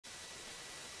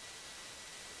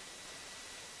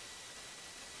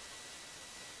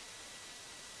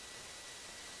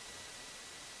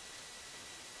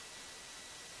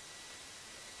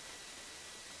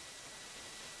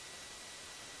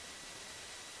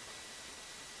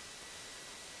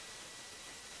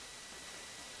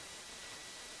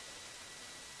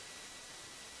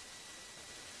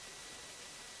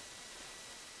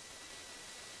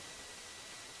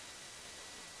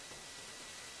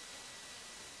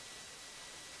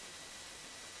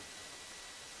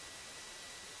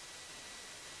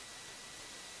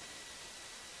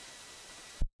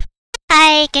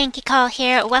Hey, Genki Call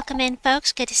here. Welcome in,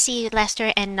 folks. Good to see you,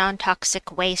 Lester and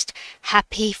Non-Toxic Waste.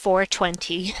 Happy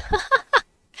 420.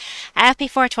 Happy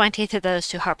 420 to those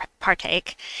who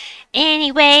partake.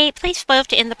 Anyway, please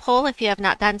vote in the poll if you have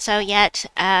not done so yet.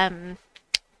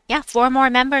 Yeah, 4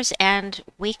 more members and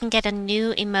we can get a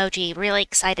new emoji. Really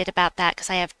excited about that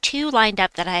because I have 2 lined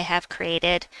up that I have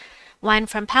created. One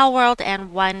from Pal World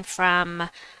and one from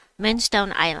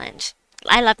Moonstone Island.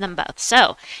 I love them both.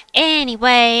 So,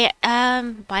 anyway,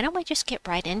 why don't we just get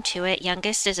right into it?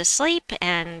 Youngest is asleep,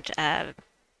 and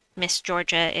Miss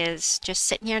Georgia is just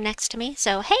sitting here next to me.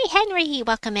 So, hey, Henry,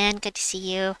 welcome in. Good to see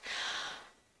you.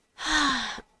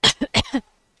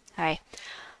 Sorry.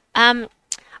 I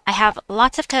have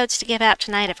lots of codes to give out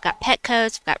tonight. I've got pet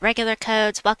codes, I've got regular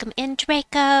codes. Welcome in,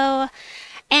 Draco.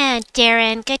 And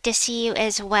Darren, good to see you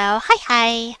as well. Hi,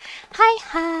 hi. Hi,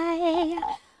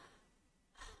 hi.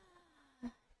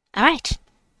 All right.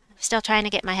 Still trying to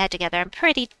get my head together. I'm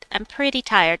pretty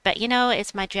tired, but you know,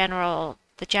 it's the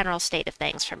general state of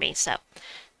things for me, so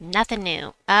nothing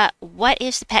new. What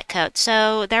is the pet code?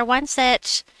 So they're ones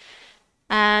that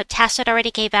Tacit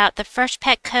already gave out. The first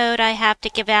pet code I have to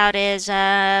give out is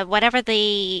whatever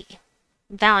the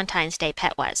Valentine's Day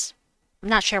pet was. I'm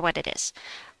not sure what it is.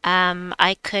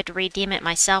 I could redeem it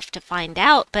myself to find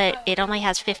out, but it only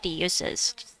has 50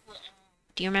 uses.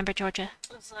 Do you remember, Georgia?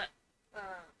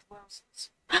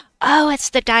 Oh, it's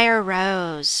the Dire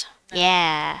Rose. No,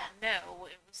 yeah. No,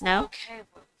 it was no? The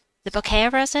bouquet of roses. The bouquet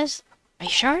of roses? Are you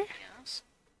sure? Yes.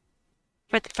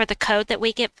 For the code that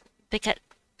we get because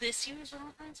This year's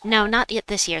Valentine's Day? no, not yet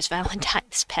this year's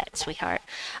Valentine's pet, sweetheart.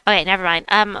 Okay, never mind.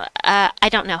 I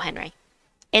don't know, Henry.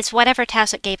 It's whatever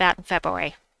Tacit gave out in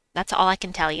February. That's all I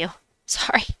can tell you.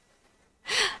 Sorry.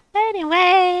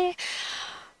 Anyway,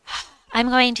 I'm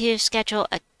going to schedule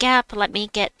a gap. Let me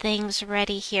get things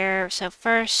ready here. So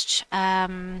first,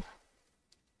 Soulforge.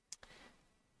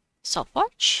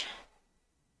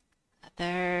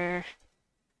 Other.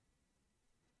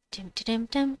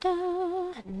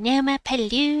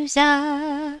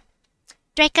 Nomapalooza.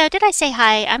 Draco, did I say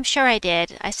hi? I'm sure I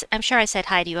did. I'm sure I said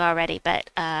hi to you already, but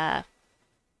yeah,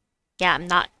 I'm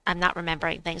not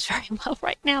remembering things very well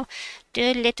right now.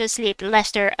 Do little sleep,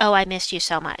 Lester. Oh, I missed you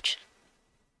so much.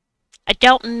 I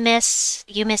don't miss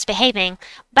you misbehaving,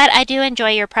 but I do enjoy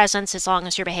your presence as long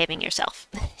as you're behaving yourself.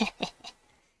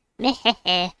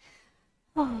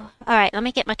 Alright, let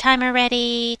me get my timer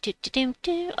ready.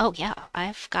 Oh yeah,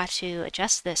 I've got to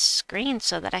adjust this screen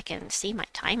so that I can see my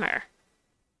timer.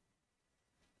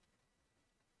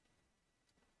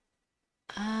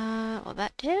 Will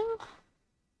that do?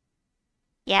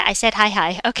 Yeah, I said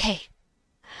hi. Okay.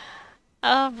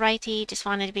 Alrighty, just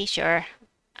wanted to be sure.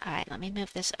 Alright, let me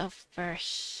move this over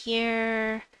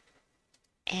here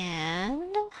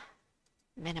and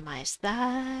minimize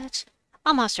that.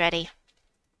 Almost ready.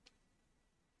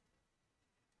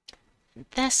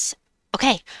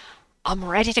 Okay, I'm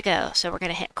ready to go. So we're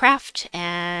going to hit craft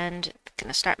and going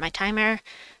to start my timer,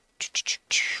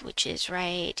 which is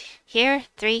right here.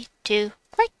 3, 2,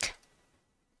 click.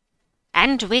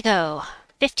 And we go.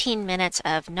 15 minutes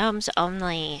of gnomes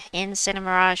only in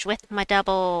Cinemirage with my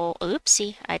double.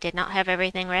 Oopsie, I did not have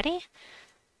everything ready.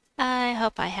 I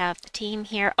hope I have the team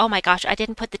here. Oh my gosh, I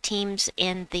didn't put the teams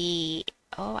in the...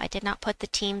 Oh, I did not put the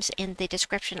teams in the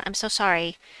description. I'm so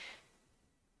sorry.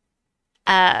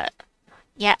 Yeah.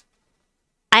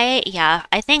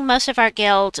 I think most of our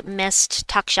guild missed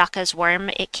Takshaka's worm.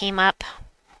 It came up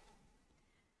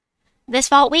this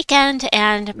vault weekend,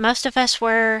 and most of us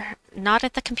were not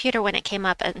at the computer when it came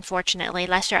up, unfortunately.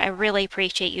 Lester, I really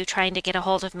appreciate you trying to get a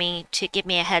hold of me to give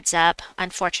me a heads up.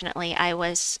 Unfortunately, I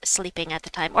was sleeping at the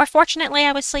time. Or fortunately,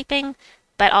 I was sleeping,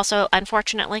 but also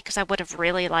unfortunately, because I would have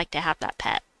really liked to have that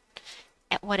pet.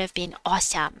 It would have been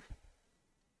awesome.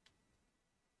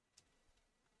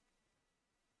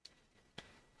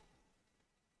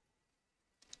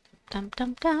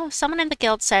 Someone in the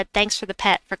guild said, thanks for the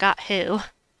pet, forgot who.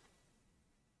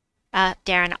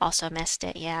 Darren also missed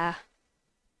it, yeah.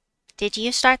 Did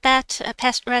you start that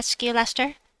pest rescue,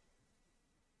 Lester?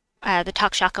 The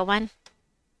Takshaka one?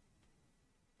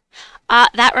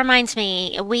 That reminds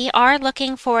me, we are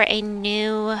looking for a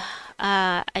new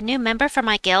member for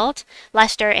my guild.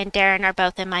 Lester and Darren are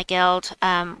both in my guild.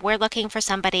 We're looking for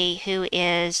somebody who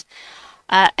is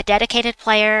a dedicated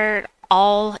player.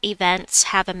 All events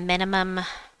have a minimum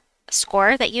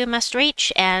score that you must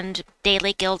reach, and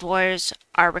daily guild wars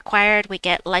are required. We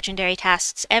get legendary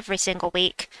tasks every single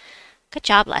week. Good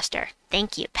job, Lester.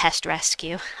 Thank you, Pest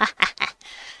Rescue.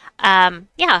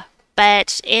 Yeah,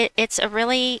 but it's a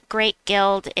really great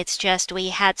guild. It's just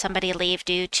we had somebody leave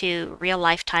due to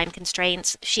real-life time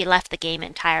constraints. She left the game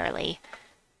entirely.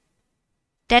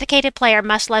 Dedicated player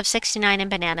must love 69 and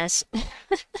bananas.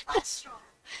 Astro.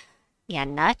 Yeah,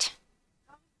 nut.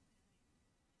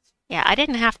 Yeah, I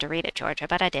didn't have to read it, Georgia,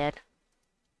 but I did.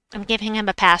 I'm giving him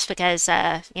a pass because,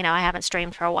 you know, I haven't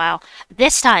streamed for a while.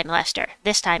 This time, Lester.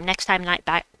 This time. Next time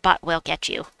Nightbot will get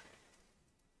you.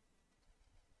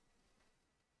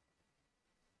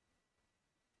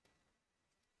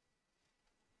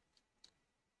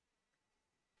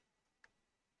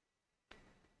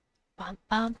 Bum,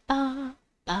 bum, bum.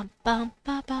 Bum, bum,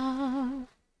 bum, bum.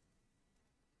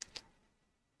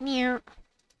 Meow.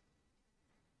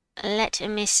 Let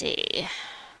me see.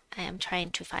 I am trying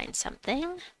to find something.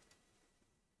 I'm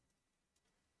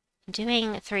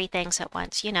doing 3 things at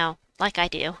once, you know, like I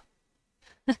do.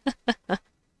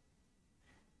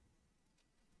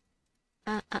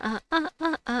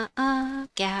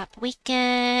 Gap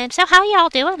weekend. So how y'all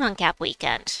doing on Gap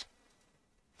weekend?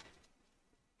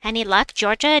 Any luck?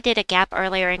 Georgia did a Gap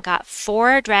earlier and got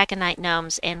 4 Dragonite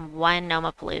gnomes in 1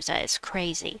 Gnomapalooza. It's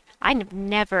crazy. I've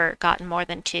never gotten more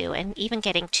than 2, and even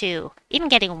getting 2, even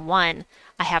getting 1,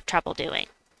 I have trouble doing.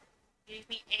 Gave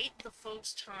me 8 the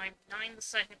first time, 9 the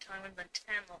second time, and then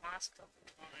 10 the last couple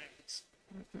times.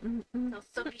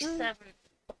 So 37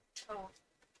 total.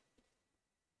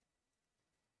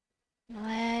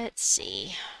 Let's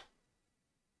see.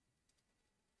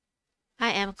 I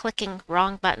am clicking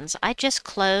wrong buttons. I just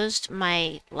closed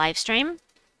my live stream,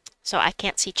 so I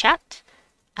can't see chat.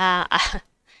 I'll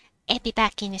be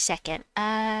back in a second.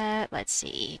 Let's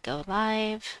see. Go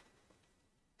live.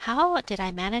 How did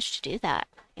I manage to do that?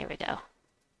 Here we go.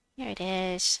 Here it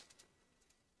is.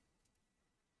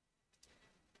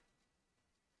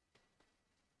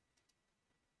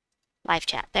 Live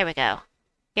chat. There we go.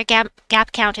 Your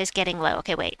gap count is getting low.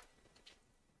 Okay, wait.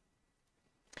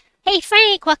 Hey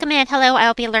Frank, welcome in. Hello,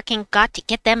 I'll be lurking. Got to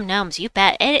get them gnomes. You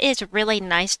bet. It is really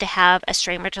nice to have a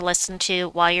streamer to listen to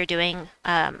while you're doing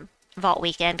Vault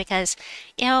Weekend because,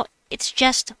 you know, it's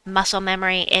just muscle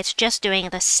memory. It's just doing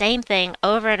the same thing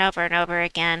over and over and over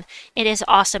again. It is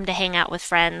awesome to hang out with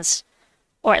friends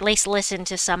or at least listen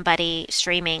to somebody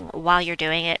streaming while you're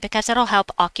doing it because it'll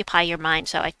help occupy your mind.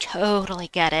 So I totally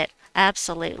get it.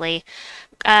 Absolutely.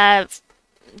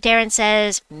 Darren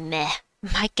says, meh.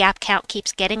 My gap count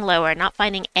keeps getting lower, not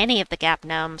finding any of the gap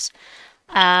gnomes.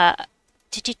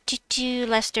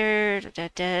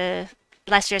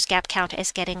 Lester's gap count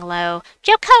is getting low.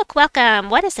 Joe Coke,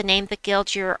 welcome. What is the name of the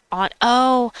guild you're on?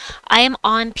 Oh, I am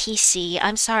on PC.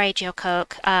 I'm sorry, Joe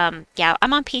Coke. Yeah,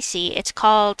 I'm on PC. It's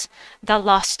called The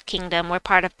Lost Kingdom. We're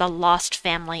part of the Lost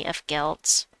family of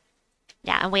guilds.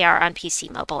 Yeah, and we are on PC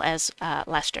mobile, as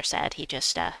Lester said. He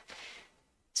just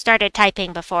started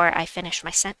typing before I finished my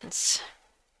sentence.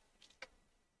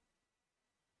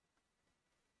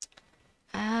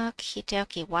 Okie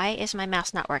dokie. Why is my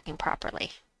mouse not working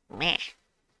properly? Meh.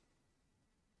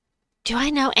 Do I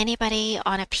know anybody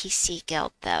on a PC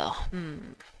guild, though?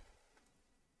 I'm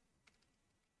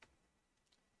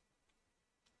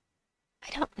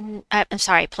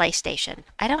sorry, PlayStation.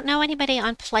 I don't know anybody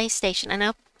on PlayStation. I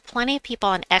know plenty of people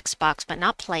on Xbox, but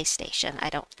not PlayStation, I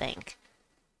don't think.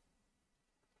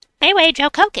 Anyway, Joe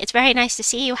Coke, it's very nice to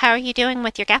see you. How are you doing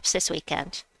with your gaps this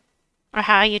weekend? Or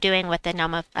how are you doing with the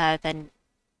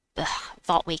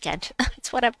Vault Weekend?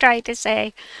 That's what I'm trying to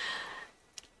say.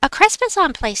 A Crisp is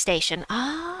on PlayStation.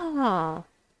 Oh.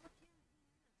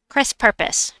 Crisp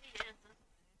Purpose.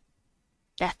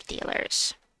 Death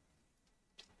Dealers.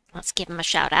 Let's give him a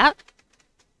shout out.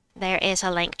 There is a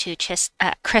link to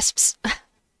Crisp's. I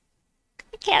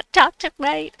can't talk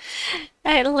tonight.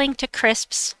 A link to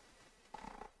Crisp's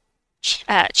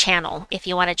channel if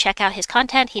you want to check out his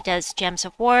content. He does Gems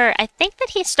of War. I think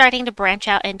that he's starting to branch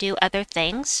out and do other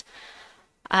things.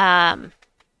 I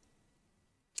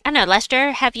don't know,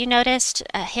 Lester, have you noticed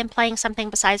him playing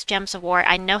something besides Gems of War?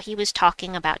 I know he was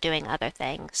talking about doing other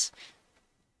things.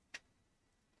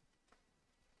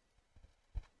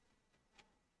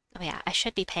 Oh yeah, I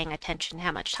should be paying attention to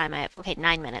how much time I have. Okay,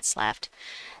 9 minutes left.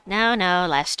 No,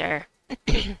 Lester.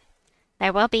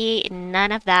 There will be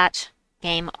none of that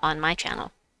game on my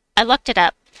channel. I looked it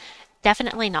up.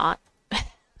 Definitely not.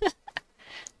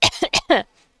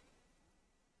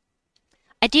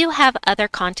 I do have other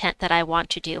content that I want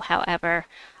to do, however.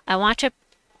 I want to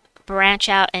branch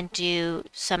out and do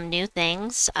some new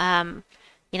things. You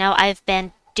know, I've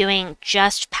been doing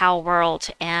just Pal World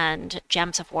and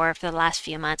Gems of War for the last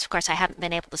few months. Of course, I haven't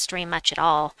been able to stream much at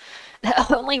all.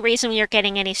 The only reason you're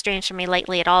getting any streams from me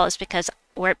lately at all is because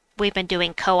we've been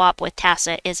doing co-op with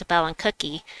Tassa, Isabel, and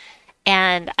Cookie,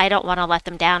 and I don't want to let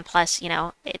them down. Plus, you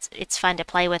know, it's fun to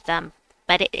play with them,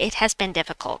 but it has been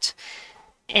difficult.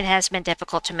 It has been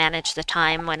difficult to manage the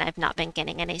time when I've not been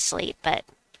getting any sleep, but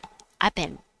I've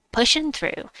been pushing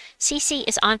through. Cece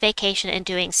is on vacation and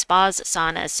doing spas,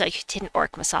 saunas, so you didn't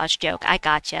orc massage joke. I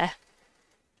gotcha.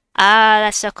 Ah,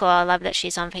 that's so cool. I love that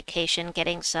she's on vacation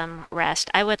getting some rest.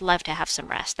 I would love to have some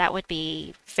rest. That would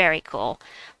be very cool.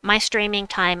 My streaming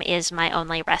time is my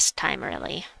only rest time,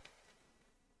 really.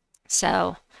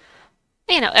 So,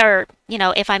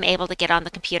 if I'm able to get on the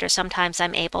computer, sometimes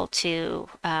I'm able to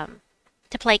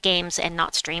play games and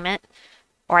not stream it.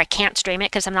 Or I can't stream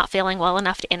it because I'm not feeling well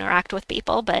enough to interact with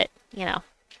people, but, it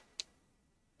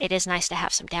is nice to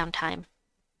have some downtime.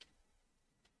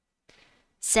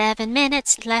 7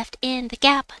 minutes left in the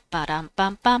gap. Ba-dum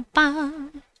bum bum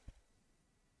bum.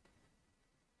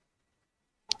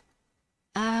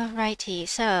 Alrighty,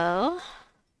 so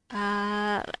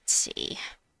let's see.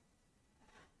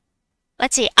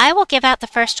 I will give out the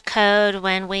first code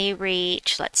when we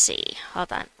reach, let's see.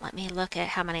 Hold on, let me look at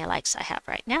how many likes I have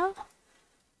right now.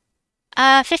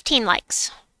 15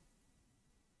 likes.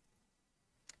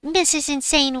 Mrs.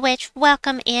 Insane Witch,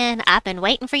 welcome in. I've been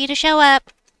waiting for you to show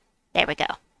up. There we go.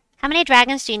 How many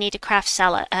dragons do you need to craft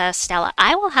Stella?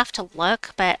 I will have to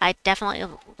look, but I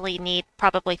definitely need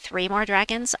probably 3 more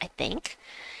dragons, I think.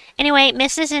 Anyway,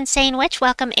 Mrs. Insane Witch,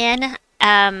 welcome in.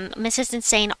 Mrs.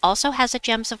 Insane also has a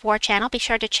Gems of War channel. Be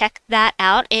sure to check that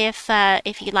out if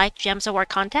you like Gems of War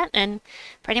content, and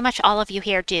pretty much all of you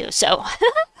here do. So,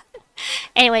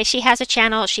 anyway, she has a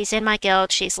channel. She's in my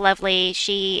guild. She's lovely.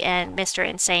 She and Mr.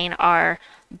 Insane are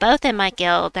both in my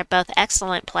guild. They're both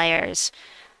excellent players.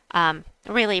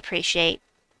 Really appreciate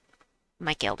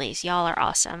my guildies. Y'all are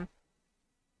awesome.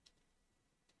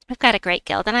 We've got a great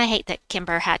guild, and I hate that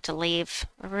Kimber had to leave.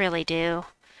 I really do.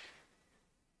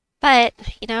 But,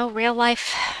 real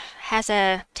life has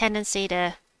a tendency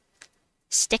to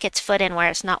stick its foot in where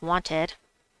it's not wanted.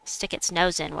 Stick its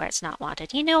nose in where it's not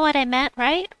wanted. You know what I meant,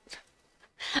 right?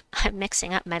 I'm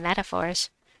mixing up my metaphors.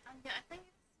 Yeah, I think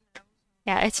it's nose.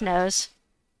 Yeah, it's nose.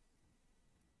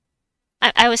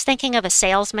 I was thinking of a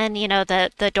salesman,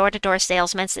 the door-to-door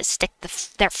salesmen that stick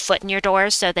their foot in your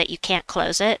doors so that you can't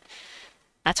close it.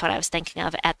 That's what I was thinking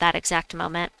of at that exact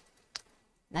moment.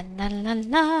 La, la, la,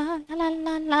 la, la,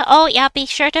 la, la. Oh, yeah, be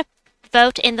sure to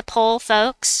vote in the poll,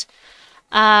 folks.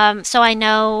 So I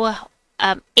know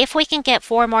if we can get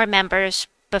 4 more members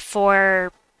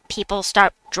before people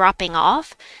start dropping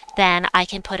off, then I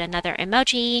can put another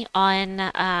emoji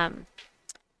on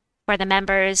for the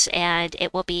members, and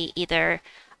it will be either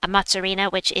a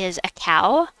Mozzarina, which is a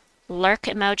cow, lurk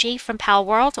emoji from Pal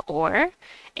World, or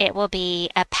it will be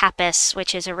a Pappas,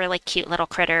 which is a really cute little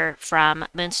critter from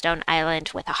Moonstone Island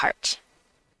with a heart.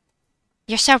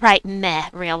 You're so right, meh,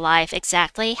 real life,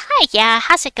 exactly. Hi, yeah,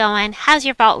 how's it going? How's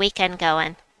your Vault weekend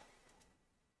going?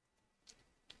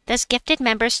 Does gifted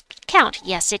members count?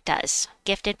 Yes, it does.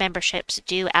 Gifted memberships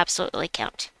do absolutely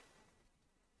count.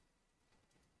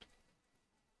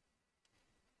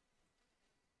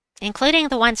 Including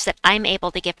the ones that I'm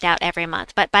able to gift out every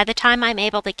month. But by the time I'm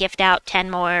able to gift out 10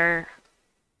 more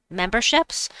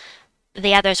memberships,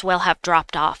 the others will have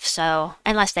dropped off, so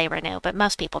unless they renew, but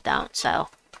most people don't, so.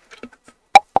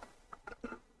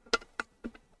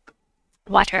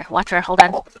 Water, hold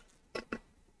on.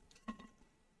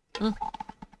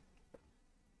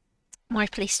 More,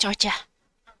 please, Georgia.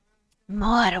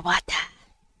 More water.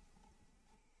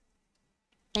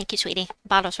 Thank you, sweetie.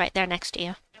 Bottle's right there next to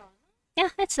you. Yeah,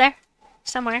 it's there.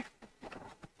 Somewhere.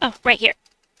 Oh, right here.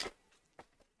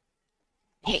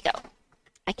 Here you go.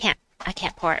 I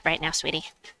can't pour it right now, sweetie.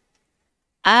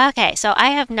 Okay, so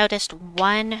I have noticed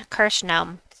 1 cursed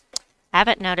gnome. I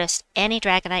haven't noticed any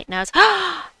Dragonite nodes.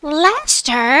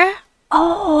 Lester!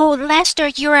 Oh, Lester,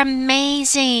 you're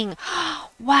amazing!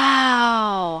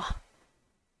 Wow!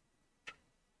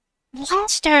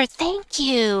 Lester, thank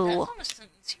you!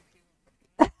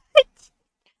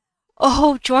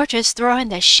 Oh, Georgia's throwing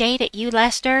the shade at you,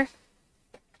 Lester.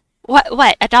 What,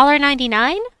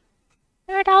 $1.99?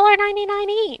 They're $1.99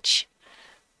 each.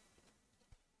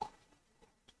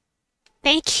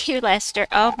 Thank you, Lester.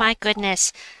 Oh my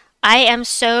goodness. I am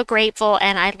so grateful,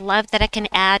 and I love that I can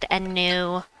add a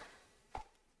new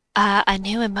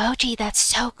emoji. That's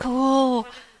so cool.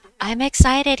 I'm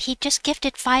excited. He just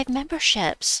gifted 5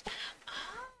 memberships.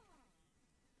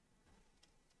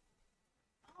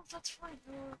 Oh, that's fine.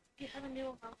 You have a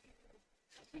new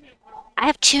emoji. I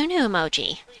have 2 new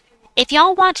emoji. If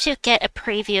y'all want to get a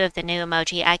preview of the new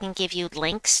emoji, I can give you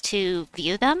links to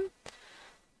view them.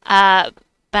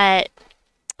 But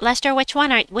Lester, which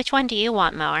one do you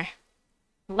want more?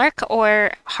 Lurk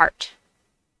or heart?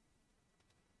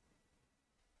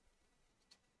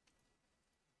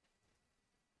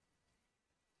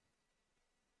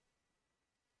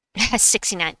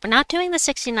 $69. We're not doing the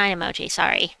 69 emoji,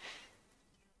 sorry.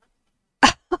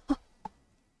 I'm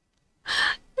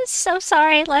so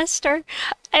sorry, Lester.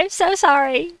 I'm so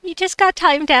sorry. You just got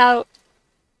timed out.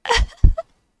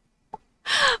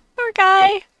 Poor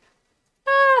guy.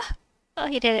 Ah. Well,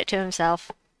 he did it to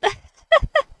himself.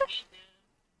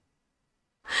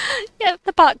 Yep,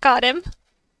 the bot got him.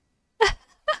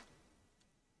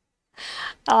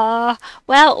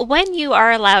 Well, when you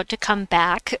are allowed to come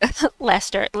back,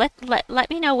 Lester, let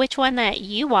me know which one that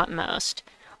you want most.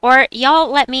 Or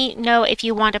y'all let me know if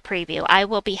you want a preview. I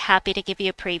will be happy to give you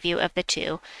a preview of the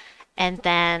two. And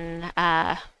then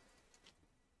I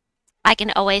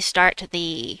can always start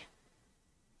the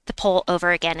poll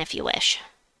over again if you wish.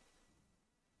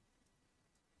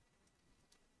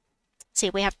 See,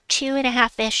 we have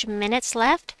 2.5-ish minutes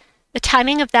left. The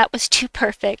timing of that was too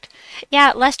perfect.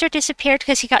 Yeah, Lester disappeared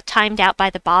because he got timed out by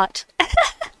the bot.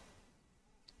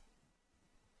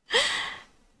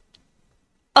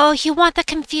 Oh, you want the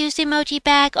confused emoji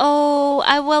back? Oh,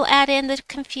 I will add in the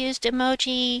confused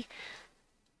emoji.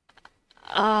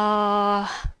 Oh,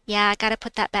 yeah, I gotta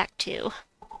put that back too.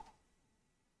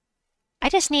 I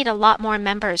just need a lot more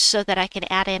members so that I can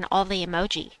add in all the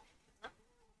emoji.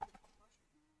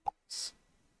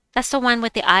 That's the one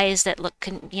with the eyes that look,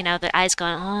 the eyes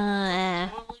going,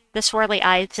 the swirly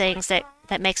eye things that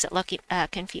makes it look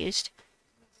confused.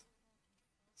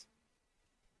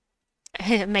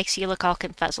 It makes you look all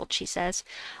confuzzled, she says.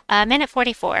 Minute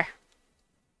 44.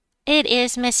 It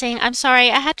is missing. I'm sorry,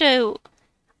 I had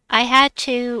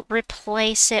to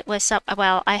replace it with some,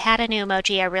 well, I had a new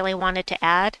emoji I really wanted to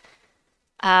add.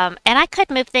 And I could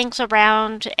move things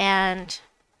around and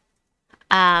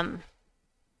add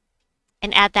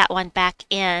that one back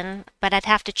in, but I'd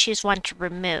have to choose one to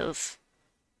remove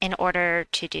in order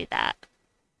to do that.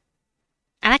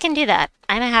 And I can do that.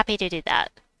 I'm happy to do that.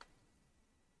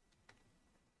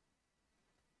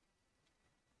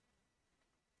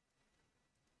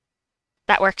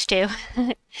 That works too.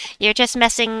 You're just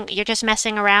messing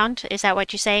around? Is that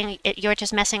what you're saying? You're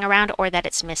just messing around or that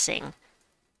it's missing?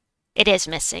 It is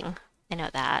missing. I know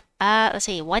that. Let's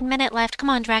see. 1 minute left. Come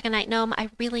on, Dragonite Gnome. I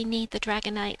really need the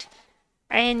Dragonite.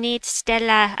 I need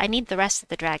Stella. I need the rest of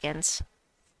the dragons.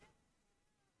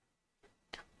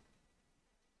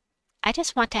 I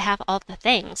just want to have all the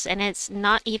things, and it's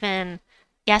not even...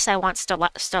 Yes, I want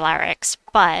Stellarex,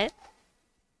 but...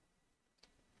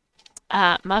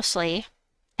 mostly...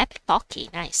 Epic Bulky.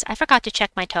 Nice. I forgot to check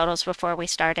my totals before we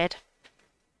started.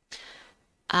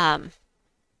 I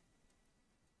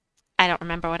don't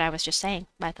remember what I was just saying,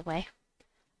 by the way.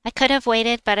 I could have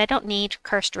waited, but I don't need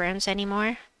cursed runes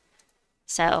anymore.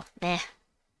 So, meh.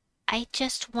 I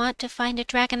just want to find a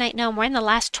Dragonite Gnome. We're in the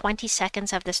last 20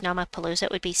 seconds of this Gnomapalooza.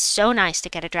 It would be so nice to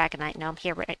get a Dragonite Gnome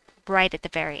here right at the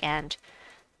very end.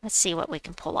 Let's see what we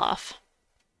can pull off.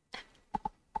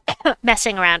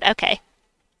 Messing around. Okay.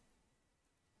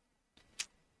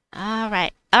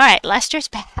 Alright. Alright, Lester's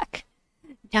back.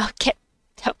 No,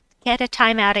 don't get a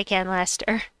timeout again,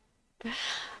 Lester.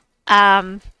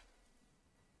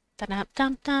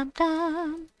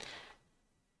 Dum-dum-dum-dum.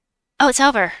 Oh, it's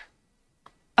over.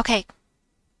 Okay.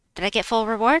 Did I get full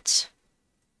rewards?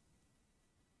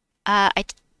 I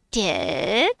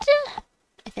did.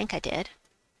 I think I did.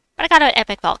 But I got an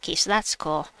epic vault key, so that's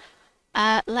cool.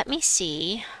 Let me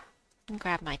see.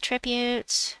 Grab my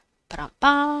tributes.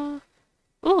 Ba-dum-ba.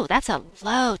 Ooh, that's a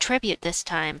low tribute this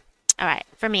time. Alright,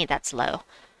 for me, that's low.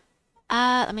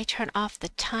 Let me turn off the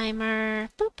timer.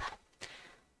 Boop.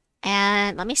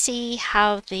 And let me see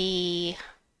how the...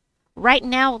 Right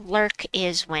now, Lurk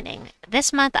is winning.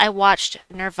 This month, I watched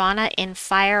Nirvana in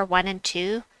Fire 1 and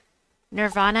 2.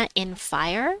 Nirvana in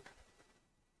Fire?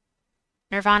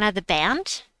 Nirvana the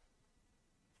band?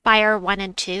 Fire 1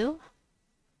 and 2?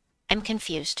 I'm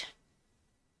confused.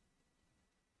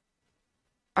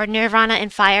 Or Nirvana in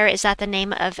Fire, is that the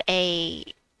name of a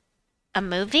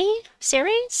movie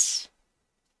series?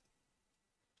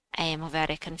 I am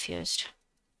very confused.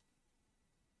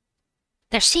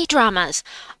 They're C-dramas!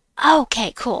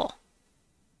 Okay, cool.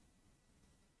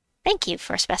 Thank you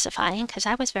for specifying, because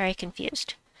I was very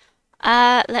confused.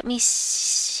 Let me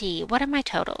see. What are my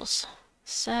totals?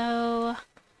 So,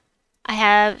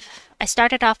 I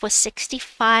started off with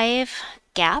 65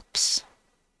 gaps.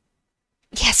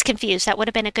 Yes, confused. That would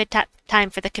have been a good time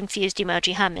for the confused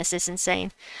emoji, huh, Mrs.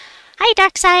 Insane? Hi,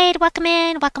 Darkside. Welcome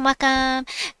in. Welcome, welcome.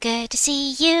 Good to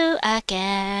see you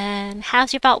again.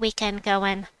 How's your vault weekend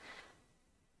going?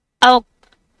 Oh,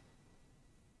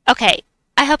 okay.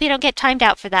 I hope you don't get timed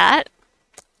out for that.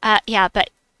 Yeah, but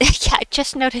yeah, I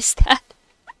just noticed that.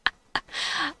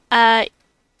 I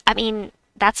mean,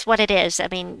 that's what it is. I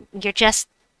mean, you're just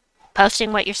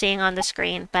posting what you're seeing on the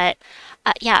screen. But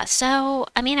yeah, so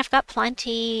I mean, I've got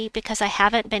plenty because I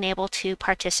haven't been able to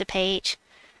participate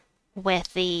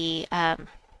with the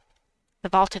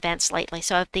vault events lately.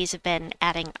 So these have been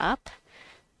adding up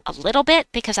a little bit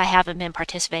because I haven't been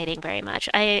participating very much.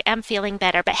 I am feeling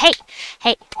better, but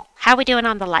hey, how are we doing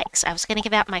on the likes? I was going to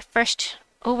give out my first.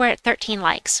 Oh, we're at 13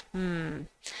 likes.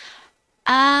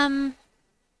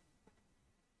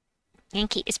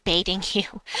 Yankee is baiting you.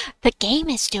 The game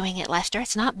is doing it, Lester.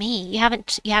 It's not me. You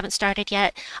haven't started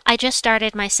yet. I just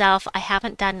started myself. I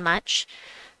haven't done much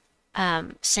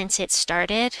since it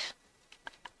started.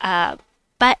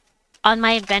 But on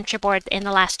my adventure board in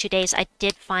the last 2 days, I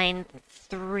did find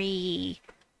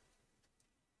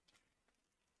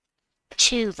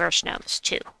two verse gnomes.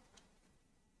 Two.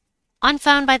 On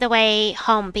phone, by the way.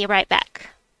 Home. Be right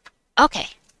back. Okay.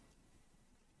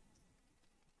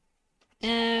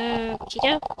 Okie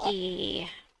dokie.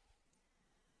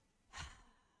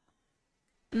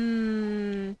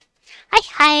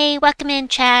 Hi, welcome in,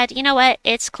 Chad. You know what?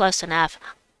 It's close enough.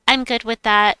 I'm good with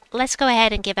that. Let's go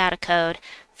ahead and give out a code.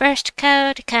 First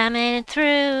code coming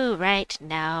through right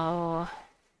now.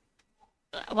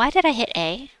 Why did I hit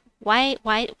A? Why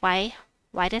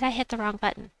did I hit the wrong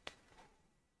button?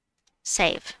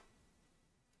 Save.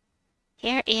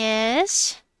 Here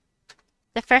is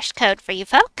the first code for you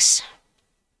folks.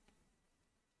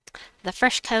 The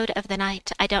first code of the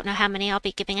night. I don't know how many I'll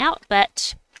be giving out,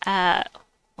 but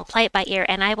we'll play it by ear,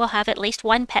 and I will have at least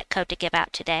one pet code to give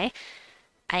out today.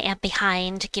 I am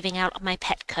behind giving out my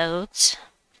pet codes.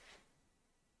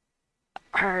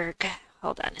 Arg.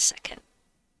 Hold on a second.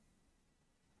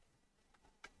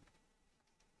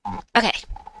 Okay.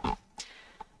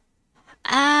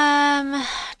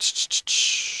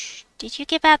 Did you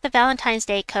give out the Valentine's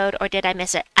Day code, or did I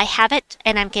miss it? I have it,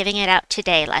 and I'm giving it out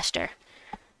today, Lester.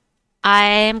 I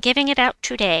am giving it out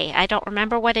today. I don't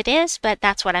remember what it is, but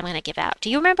that's what I'm going to give out. Do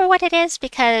you remember what it is?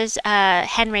 Because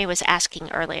Henry was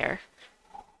asking earlier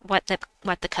what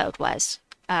the code was,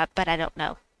 but I don't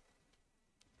know.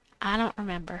 I don't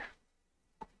remember.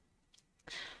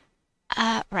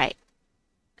 Right.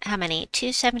 How many?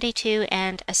 272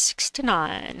 and a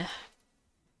 69.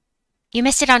 You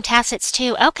missed it on Tacits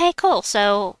too. Okay, cool.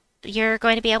 So you're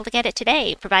going to be able to get it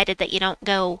today, provided that you don't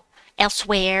go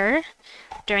elsewhere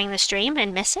during the stream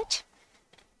and miss it.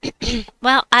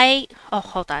 Well,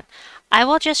 hold on. I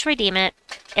will just redeem it.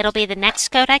 It'll be the next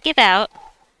code I give out,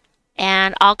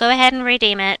 and I'll go ahead and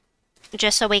redeem it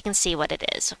just so we can see what it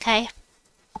is, okay?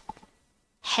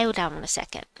 Hold on a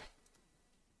second.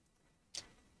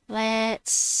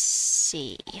 Let's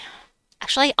see.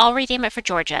 Actually, I'll redeem it for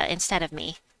Georgia instead of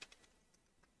me,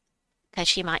 because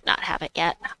she might not have it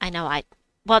yet. I know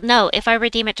well, no, if I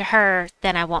redeem it to her,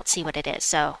 then I won't see what it is,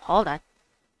 so hold on.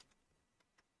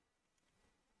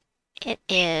 It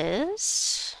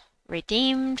is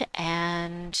redeemed,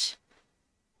 and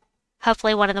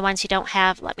hopefully one of the ones you don't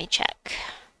have. Let me check.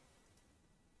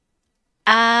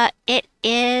 It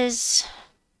is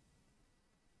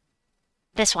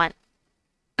this one.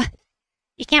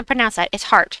 You can't pronounce that. It's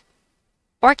heart.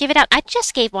 Or give it out. I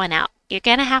just gave one out. You're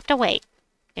gonna have to wait.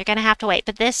 You're gonna have to wait.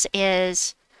 But this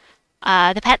is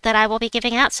the pet that I will be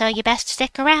giving out, so you best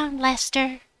stick around,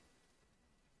 Lester.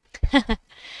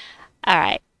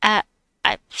 Alright. I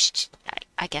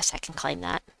guess I can claim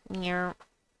that. Wait,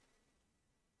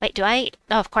 do I?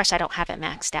 Oh, of course I don't have it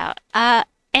maxed out.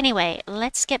 Anyway,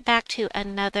 let's get back to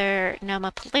another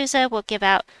Nomapalooza. We'll give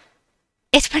out...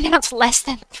 It's pronounced less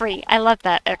than 3. I love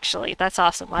that, actually. That's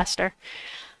awesome, Lester.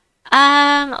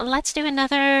 Let's do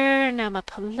another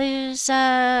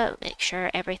Nomapalooza. Make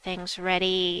sure everything's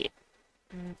ready.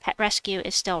 Pet Rescue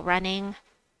is still running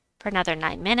for another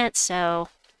 9 minutes, so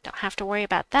don't have to worry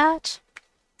about that.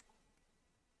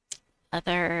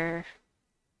 Other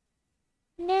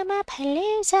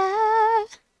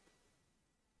Nomapalooza.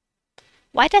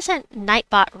 Why doesn't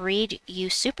Nightbot read you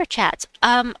super chats?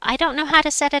 I don't know how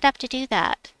to set it up to do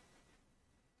that.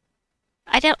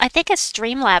 I think it's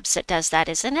Streamlabs that does that,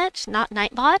 isn't it? Not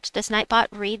Nightbot? Does Nightbot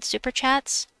read super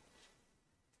chats?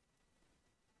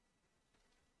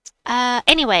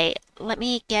 Anyway, let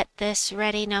me get this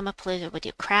ready. Nomapalooza, we'll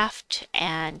do craft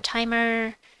and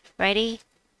timer. Ready,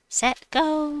 set,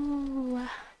 go.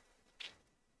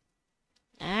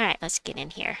 Alright, let's get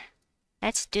in here.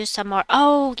 Let's do some more.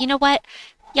 Oh, you know what?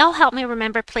 Y'all help me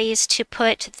remember, please, to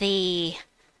put the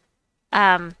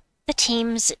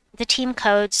team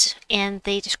codes in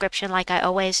the description like I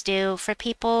always do for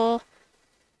people.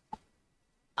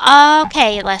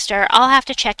 Okay, Lester, I'll have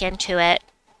to check into it.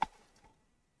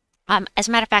 As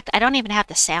a matter of fact, I don't even have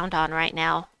the sound on right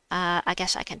now. I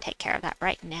guess I can take care of that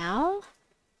right now.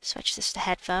 Switch this to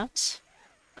headphones.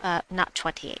 Not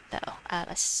 28 though.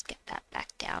 Let's get that back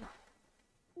down.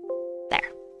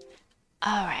 There.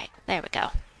 Alright, there we go.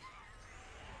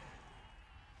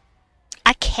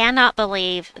 I cannot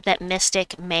believe that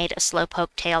Mystic made a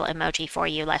slowpoke tail emoji for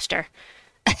you, Lester.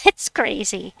 It's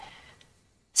crazy.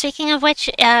 Speaking of which,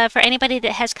 for anybody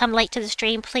that has come late to the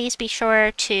stream, please be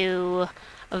sure to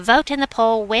vote in the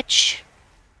poll which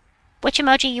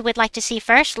emoji you would like to see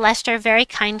first. Lester very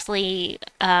kindly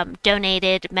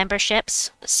donated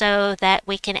memberships so that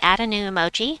we can add a new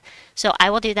emoji. So I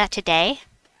will do that today.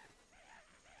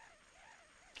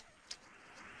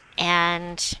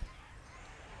 And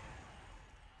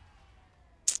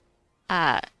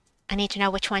I need to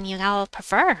know which one you all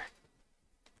prefer.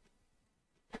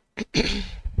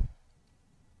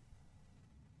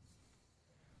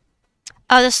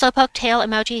 Oh, the slowpoke tail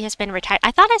emoji has been retired.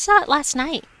 I thought I saw it last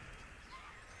night.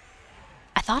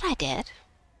 I thought I did.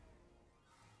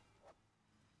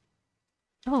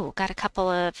 Oh, got a couple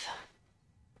of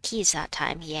keys that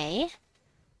time. Yay.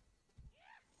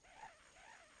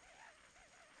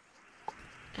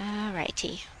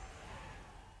 Alrighty.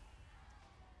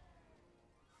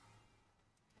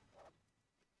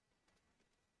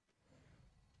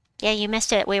 Yeah, you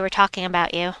missed it. We were talking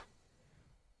about you.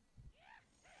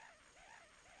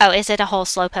 Oh, is it a whole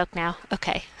slowpoke now?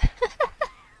 Okay.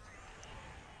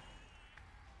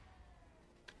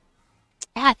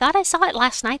 Yeah, I thought I saw it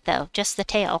last night, though. Just the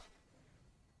tail.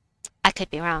 I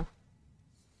could be wrong.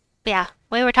 But yeah,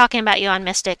 we were talking about you on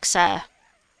Mystic's,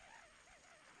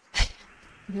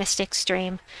 Mystic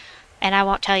stream. And I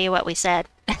won't tell you what we said.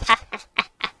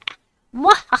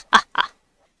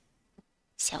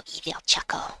 So evil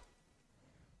chuckle.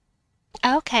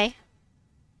 Okay.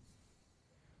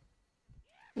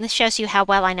 This shows you how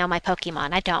well I know my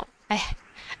Pokemon. I don't.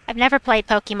 I've never played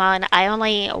Pokemon. I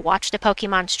only watch the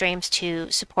Pokemon streams to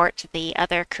support the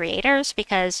other creators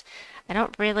because I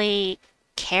don't really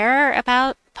care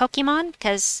about Pokemon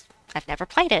because I've never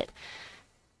played it.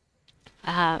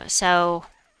 So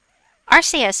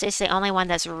Arceus is the only one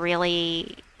that's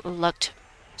really looked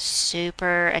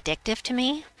super addictive to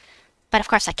me. But of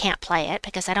course I can't play it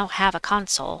because I don't have a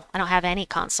console. I don't have any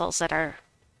consoles that are,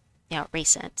 you know,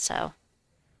 recent, so.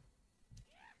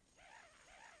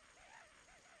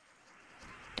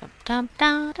 Dum dum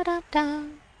dum dum dum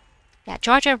dum. Yeah,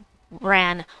 Georgia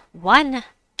ran one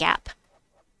gap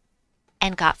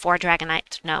and got 4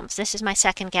 Dragonite gnomes. This is my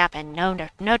second gap and no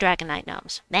Dragonite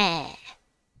gnomes. Meh.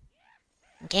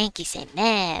 Genki said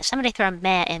meh. Somebody throw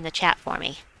meh in the chat for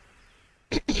me.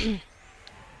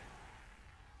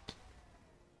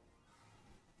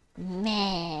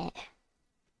 Meh.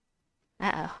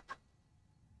 Uh-oh.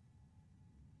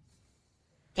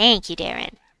 Thank you,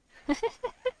 Darren.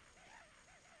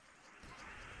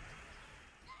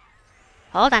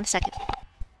 Hold on a second.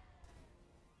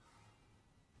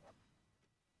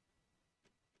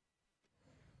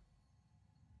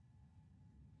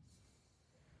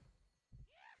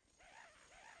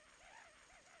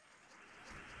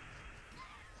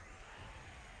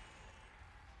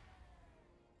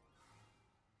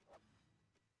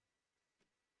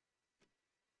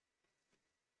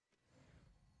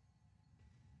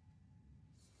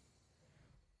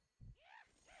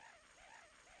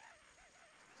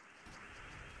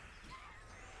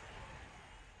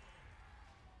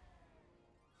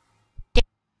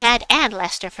 Dad and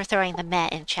Lester for throwing the meh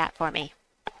in chat for me.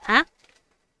 Huh?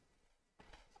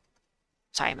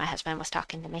 Sorry, my husband was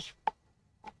talking to me.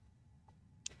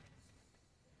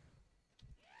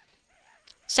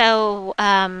 So,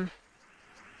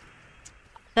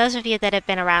 those of you that have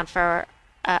been around for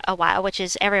a while, which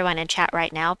is everyone in chat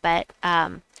right now, but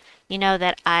you know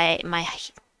that my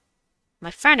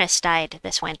furnace died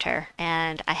this winter,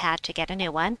 and I had to get a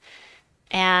new one.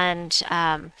 And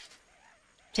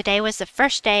today was the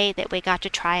first day that we got to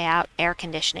try out air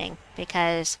conditioning,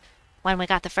 because when we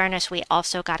got the furnace, we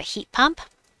also got a heat pump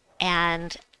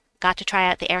and got to try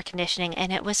out the air conditioning,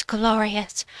 and it was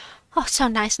glorious. Oh, so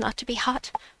nice not to be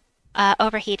hot.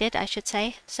 Overheated, I should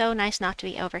say. So nice not to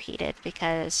be overheated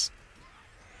because,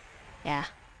 yeah.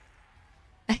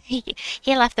 He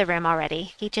left the room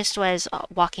already. He just was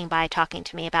walking by talking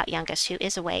to me about Youngest, who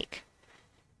is awake.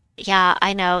 Yeah,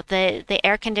 I know. The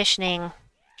air conditioning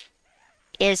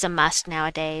is a must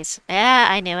nowadays. Yeah,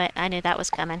 I knew it. I knew that was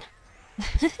coming.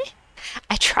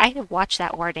 I try to watch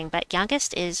that wording, but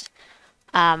Youngest is,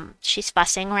 she's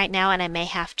fussing right now, and I may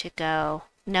have to go.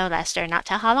 No, Lester, not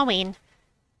till Halloween.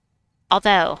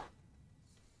 Although,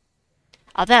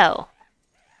 I'll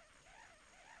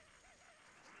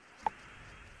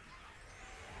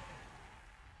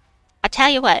tell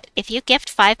you what, if you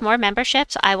gift 5 more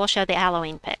memberships, I will show the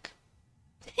Halloween pic.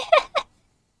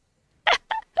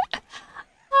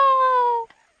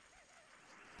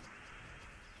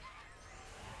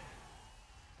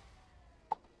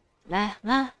 La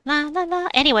la la la la.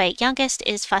 Anyway, youngest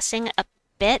is fussing a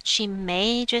bit. She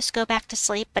may just go back to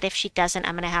sleep, but if she doesn't,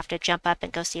 I'm going to have to jump up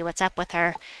and go see what's up with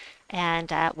her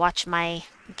and watch my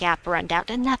gap run down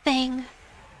to nothing.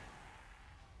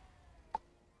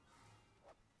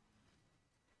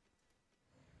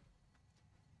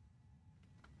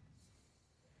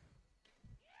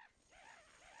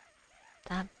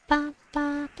 Ba ba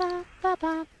ba ba ba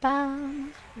ba ba.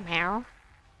 Meow.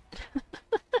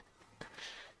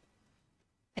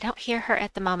 I don't hear her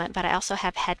at the moment, but I also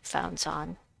have headphones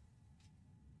on.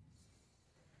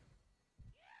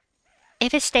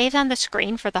 If it stays on the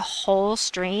screen for the whole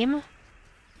stream,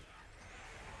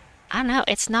 I don't know,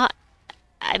 it's not,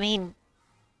 I mean,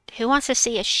 who wants to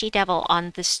see a she-devil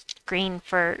on the screen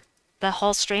for the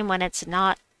whole stream when it's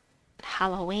not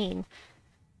Halloween?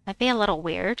 That'd be a little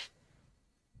weird.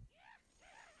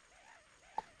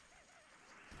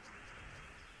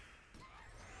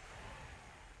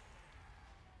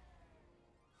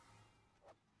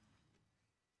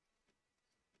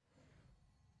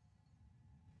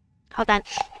 Hold on.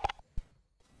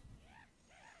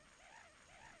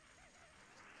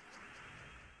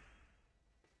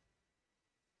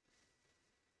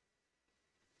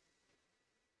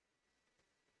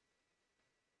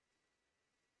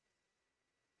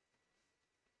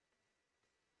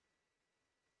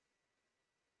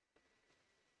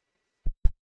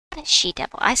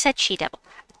 She-devil. I said she-devil.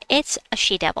 It's a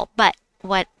she-devil, but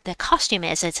what the costume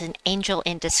is, it's an angel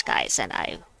in disguise, and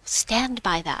I stand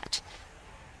by that.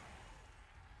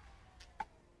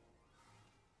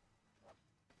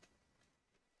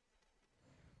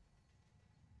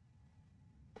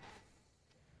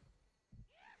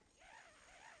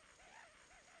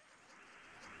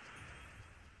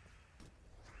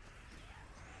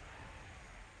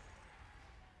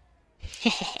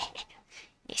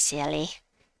 You silly.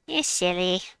 You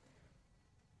silly.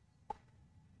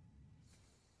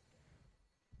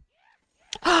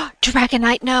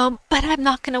 Dragonite gnome, but I'm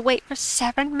not going to wait for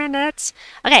 7 minutes.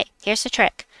 Okay, here's the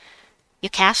trick. You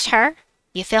cast her,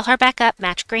 you fill her back up,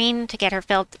 match green to get her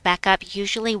filled back up.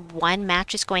 Usually 1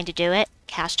 match is going to do it.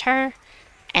 Cast her,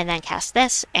 and then cast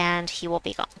this, and he will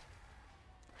be gone.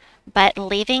 But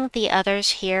leaving the others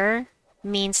here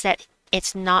means that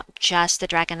it's not just the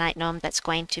Dragonite gnome that's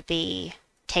going to be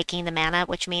taking the mana,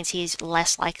 which means he's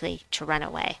less likely to run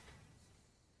away.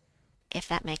 If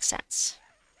that makes sense.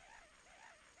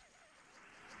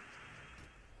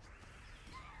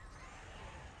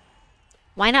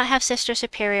 Why not have Sister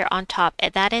Superior on top?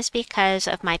 That is because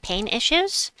of my pain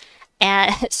issues.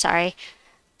 And sorry.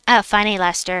 Oh, funny,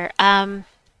 Lester.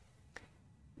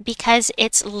 Because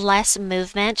it's less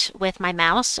movement with my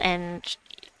mouse, and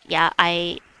yeah,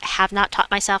 I have not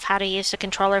taught myself how to use the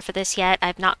controller for this yet.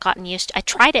 I've not gotten used to. I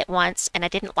tried it once and I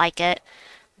didn't like it,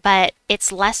 but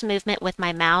it's less movement with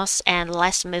my mouse, and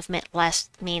less movement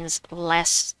means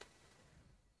less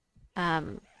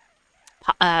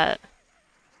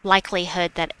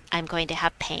likelihood that I'm going to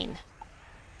have pain.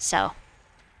 So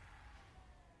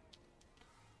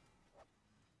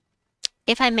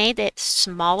if I made it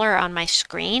smaller on my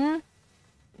screen,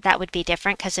 that would be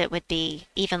different because it would be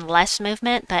even less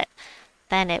movement, but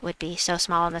then it would be so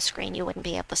small on the screen you wouldn't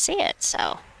be able to see it,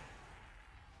 so.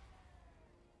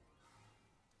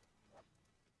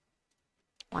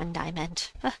 One diamond.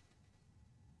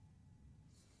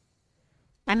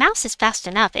 My mouse is fast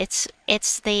enough.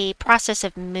 It's the process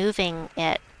of moving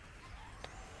it.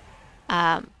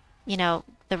 You know,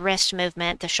 the wrist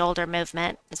movement, the shoulder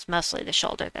movement. It's mostly the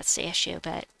shoulder that's the issue,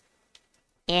 but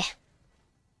yeah.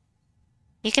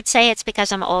 You could say it's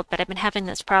because I'm old, but I've been having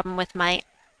this problem with my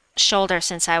shoulder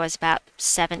since I was about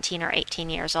 17 or 18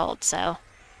 years old, so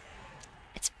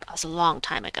it was a long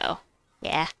time ago.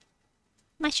 Yeah.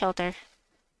 My shoulder.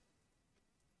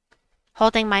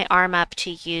 Holding my arm up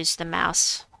to use the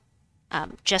mouse.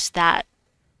 Just that.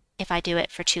 If I do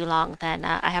it for too long, then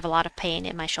I have a lot of pain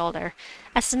in my shoulder.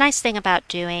 That's the nice thing about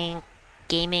doing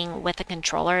gaming with a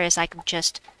controller, is I can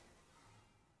just...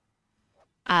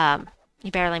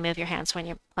 you barely move your hands when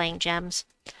you're playing gems.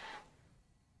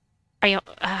 Are you...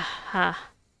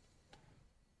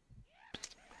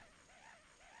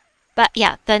 But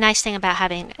yeah, the nice thing about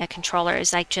having a controller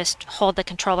is I just hold the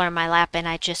controller in my lap and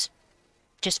I just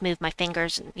move my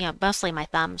fingers, you know, mostly my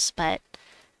thumbs, but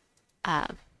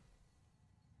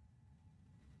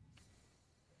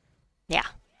yeah.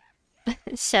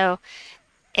 So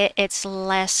it's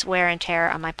less wear and tear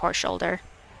on my poor shoulder.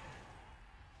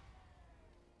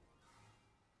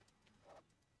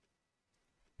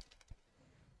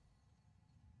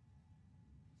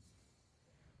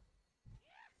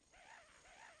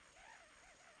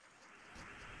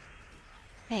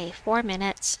 Okay, 4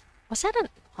 minutes. Was that a...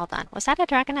 Hold on. Was that a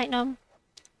Dragonite gnome?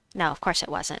 No, of course it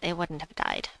wasn't. It wouldn't have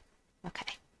died.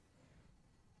 Okay.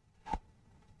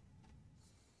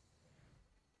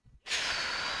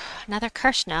 Another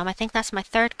cursed gnome. I think that's my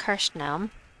third cursed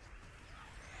gnome.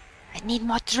 I need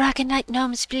more Dragonite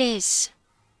gnomes, please.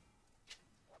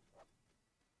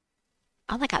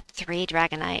 I only got 3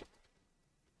 Dragonite.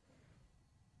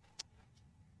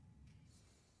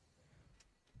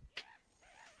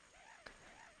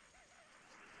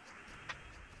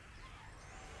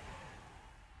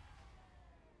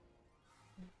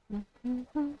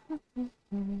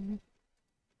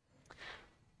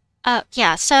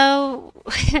 Yeah, so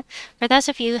for those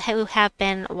of you who have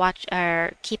been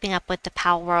keeping up with the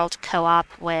Pal World co-op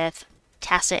with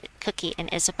Tacit, Cookie,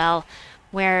 and Isabel,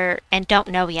 and don't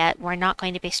know yet, we're not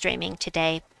going to be streaming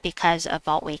today because of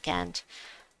Vault Weekend.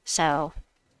 So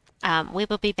we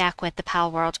will be back with the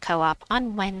Pal World co-op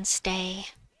on Wednesday.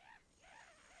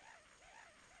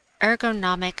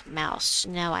 Ergonomic mouse.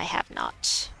 No, I have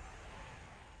not.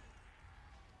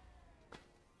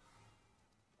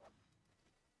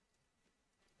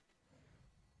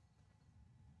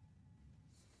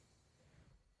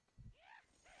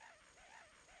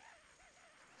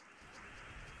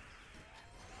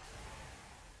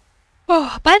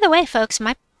 Oh, by the way, folks,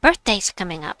 my birthday's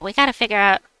coming up. We got to figure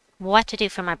out what to do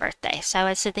for my birthday. So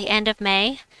it's at the end of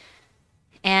May.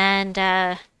 And,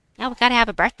 yeah, we got to have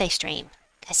a birthday stream.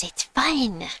 Because it's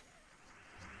fun. I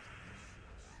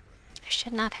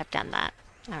should not have done that.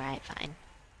 Alright, fine.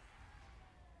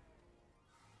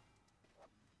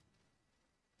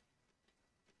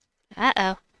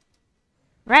 Uh-oh.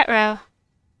 Retro.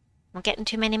 I'm getting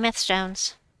too many myth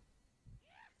stones.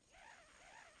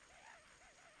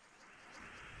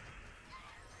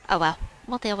 Oh well,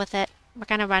 we'll deal with it. We're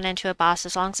gonna run into a boss.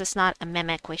 As long as it's not a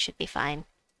mimic, we should be fine.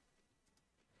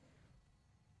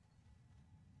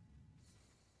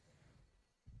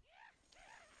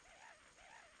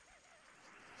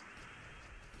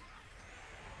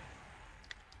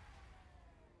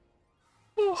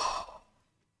 Oh,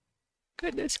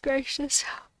 goodness gracious.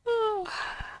 Oh.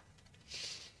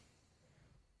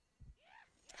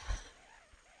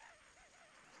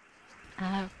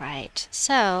 Alright,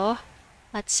 so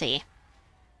let's see.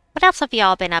 What else have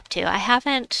y'all been up to? I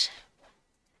haven't...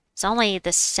 It's only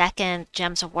the second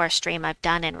Gems of War stream I've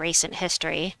done in recent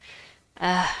history.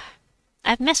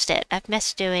 I've missed it. I've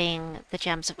missed doing the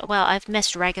Gems of... Well, I've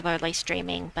missed regularly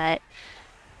streaming, but...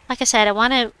 Like I said, I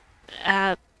want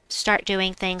to start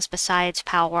doing things besides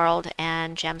Pal World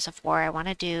and Gems of War. I want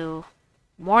to do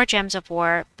more Gems of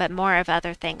War, but more of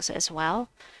other things as well.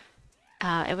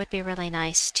 It would be really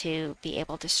nice to be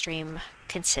able to stream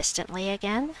consistently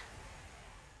again.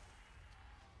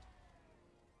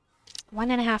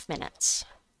 1.5 minutes.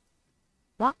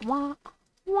 Wah, wah,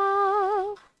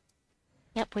 wah.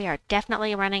 Yep, we are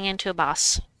definitely running into a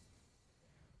boss.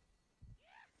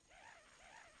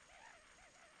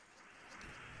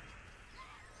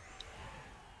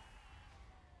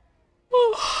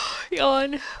 Oh,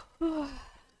 yawn.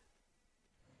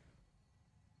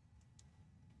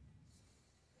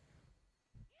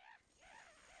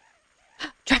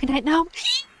 Dragonite Gnome!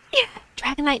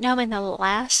 Dragonite Gnome in the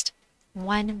last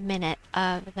 1 minute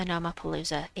of the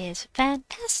Gnomapalooza is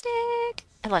fantastic!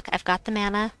 And look, I've got the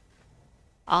mana.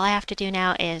 All I have to do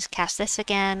now is cast this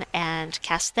again and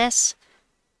cast this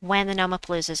when the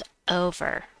Gnomapalooza's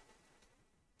over.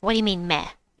 What do you mean, meh?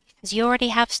 Because you already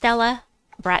have Stella,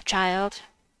 brat child.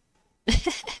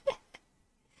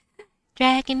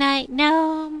 Dragonite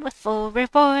Gnome with full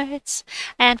rewards.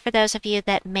 And for those of you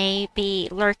that may be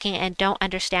lurking and don't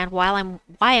understand why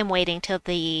I'm waiting till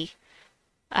the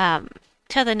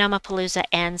Gnomapalooza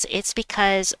ends, it's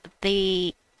because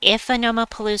if a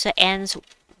Gnomapalooza ends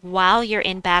while you're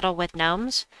in battle with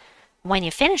gnomes, when you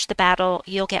finish the battle,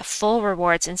 you'll get full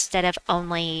rewards instead of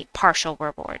only partial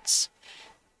rewards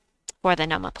for the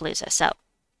Gnomapalooza. So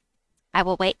I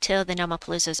will wait till the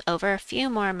Gnomapalooza's over. A few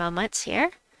more moments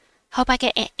here. Hope I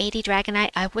get 80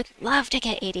 Dragonite. I would love to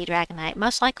get 80 Dragonite.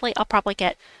 Most likely I'll probably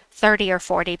get 30 or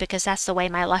 40 because that's the way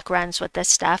my luck runs with this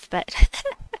stuff. But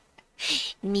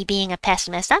me being a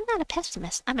pessimist, I'm not a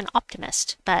pessimist. I'm an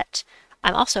optimist. But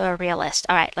I'm also a realist.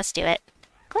 Alright, let's do it.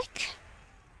 Click.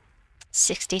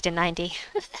 60 to 90.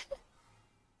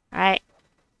 Alright.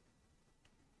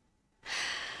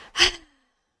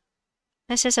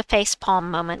 This is a facepalm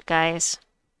moment, guys.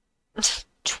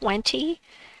 20?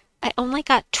 I only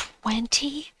got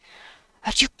 20?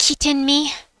 Are you kidding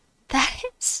me? That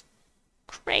is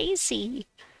crazy.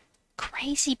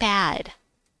 Crazy bad.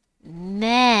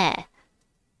 Meh.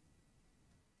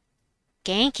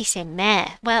 Genki say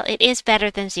meh. Well, it is better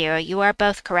than 0. You are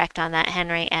both correct on that,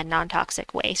 Henry, and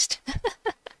non-toxic waste.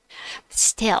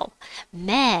 Still,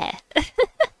 meh.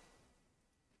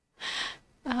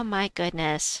 Oh my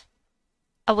goodness.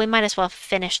 Oh, we might as well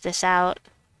finish this out.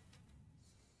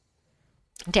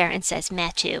 Darren says meh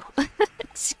too.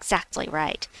 It's exactly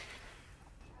right.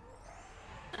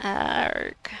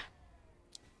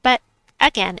 But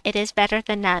again, it is better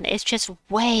than none. It's just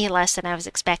way less than I was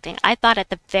expecting. I thought at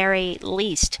the very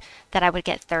least that I would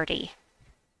get 30.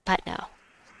 But no.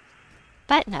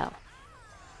 But no.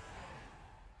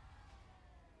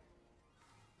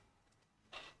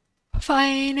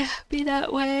 Fine. Be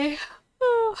that way.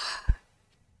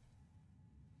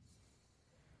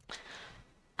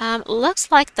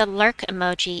 Looks like the lurk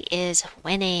emoji is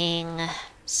winning.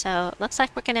 So it looks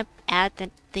like we're gonna add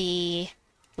the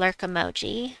lurk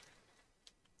emoji.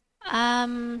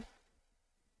 Do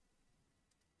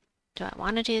I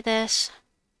want to do this?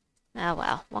 Oh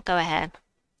well, we'll go ahead.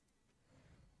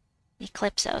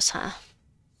 Eclipsos, huh?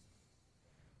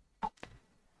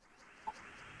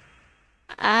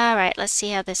 Alright, let's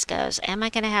see how this goes. Am I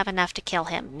gonna have enough to kill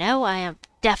him? No, I am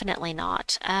definitely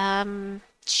not.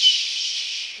 Shoot.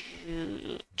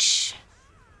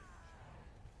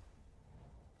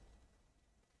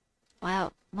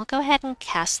 Well, we'll go ahead and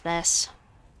cast this.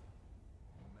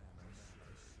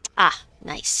 Ah,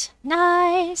 nice.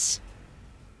 Nice!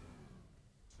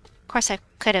 Of course, I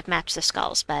could have matched the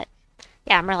skulls, but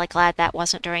yeah, I'm really glad that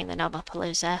wasn't during the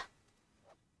Nomapalooza.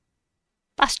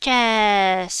 Boss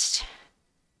chest!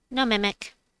 No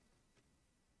mimic.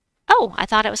 Oh, I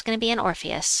thought it was going to be an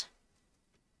Orpheus.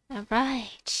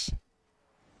 Alright.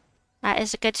 That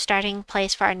is a good starting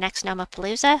place for our next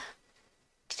Nomapalooza.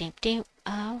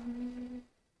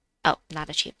 Oh, not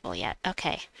achievable yet.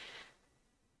 Okay.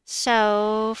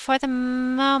 So, for the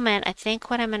moment, I think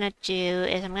what I'm going to do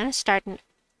is I'm going to start an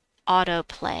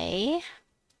autoplay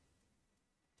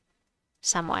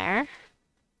somewhere.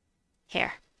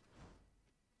 Here.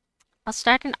 I'll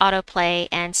start an autoplay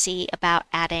and see about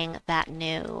adding that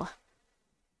new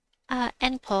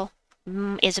end pull.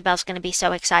 Isabel's going to be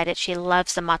so excited. She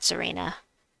loves the Mozzarina.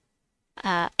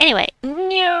 Anyway,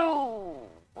 no!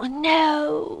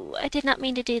 No! I did not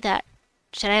mean to do that.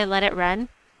 Should I let it run?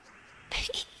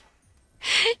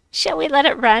 Shall we let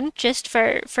it run just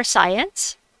for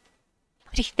science?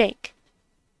 What do you think?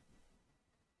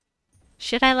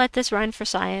 Should I let this run for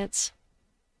science?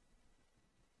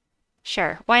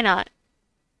 Sure, why not?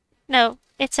 No,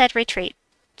 it said retreat,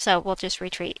 so we'll just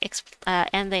retreat.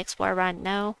 End the explore run.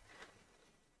 No.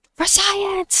 For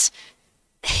science!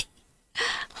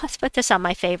 Let's put this on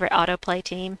my favorite autoplay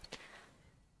team.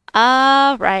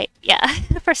 Right, yeah,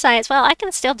 for science. Well, I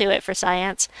can still do it for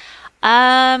science.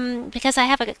 Because I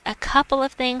have a couple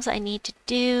of things I need to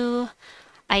do.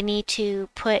 I need to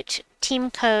put team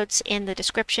codes in the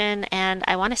description, and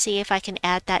I want to see if I can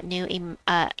add that new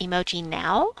emoji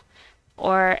now,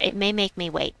 or it may make me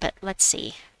wait, but let's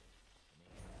see.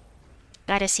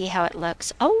 Gotta see how it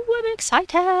looks. Oh, I'm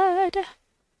excited!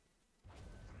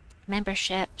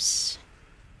 Memberships.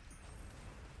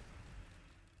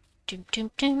 Doom,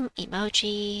 doom, doom,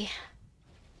 emoji.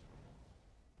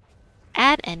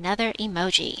 Add another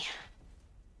emoji.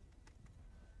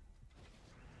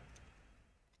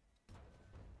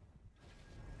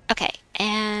 Okay,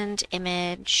 and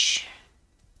image.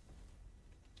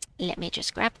 Let me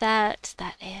just grab that.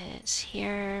 That is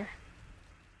here.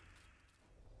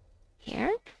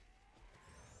 Here?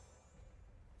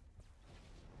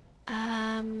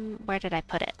 Where did I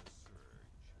put it?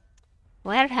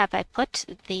 Where have I put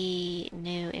the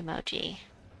new emoji?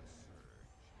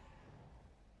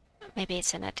 Maybe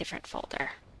it's in a different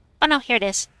folder. Oh no, here it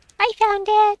is. I found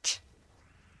it!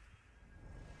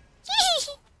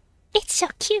 It's so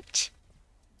cute!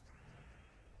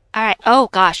 Alright, oh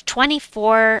gosh,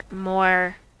 24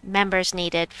 more members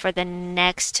needed for the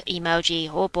next emoji.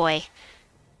 Oh boy.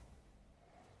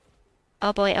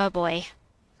 Oh boy, oh boy.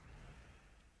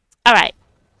 Alright.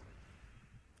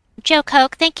 Joe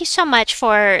Coke, thank you so much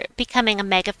for becoming a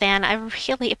mega fan. I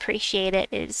really appreciate it.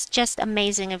 It's just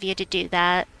amazing of you to do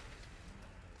that.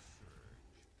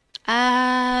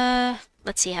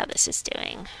 Let's see how this is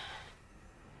doing.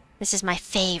 This is my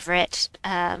favorite,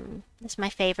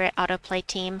 autoplay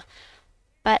team.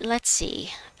 But let's see.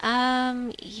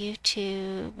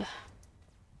 YouTube.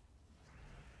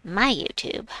 My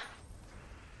YouTube.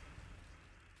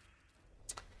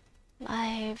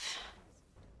 Live.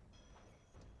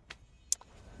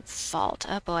 Vault.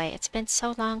 Oh boy, it's been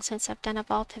so long since I've done a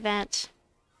vault event.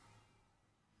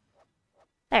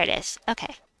 There it is.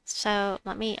 Okay. So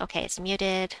let me, okay, it's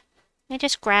muted. Let me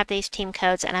just grab these team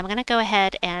codes, and I'm going to go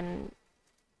ahead and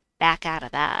back out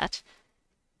of that.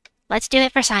 Let's do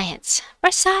it for science.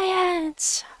 For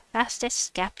science!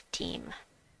 Fastest scav team.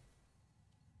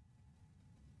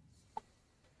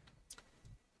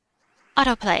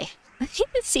 Autoplay.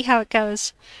 Let's see how it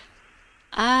goes.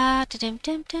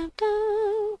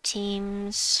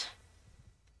 Teams.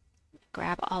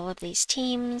 Grab all of these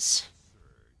teams.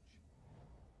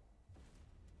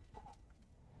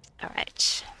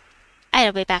 Alright.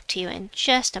 I'll be back to you in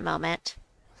just a moment.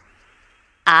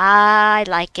 I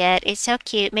like it. It's so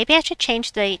cute. Maybe I should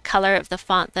change the color of the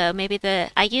font though. Maybe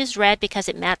I used red because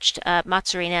it matched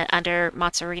Mozzarina under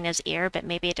Mozzarina's ear, but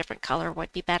maybe a different color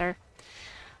would be better.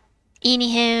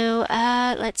 Anywho,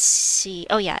 let's see.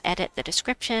 Oh yeah, edit the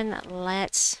description.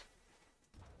 Let's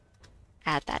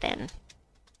add that in.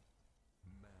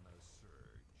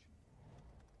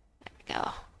 There we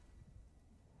go.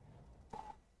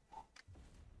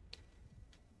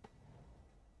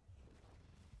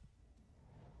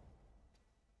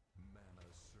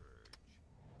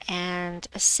 And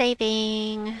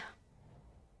saving.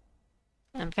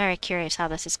 I'm very curious how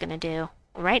this is going to do.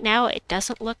 Right now, it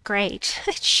doesn't look great.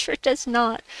 It sure does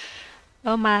not.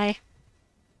 Oh my.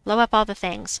 Blow up all the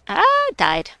things.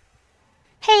 Died.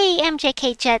 Hey,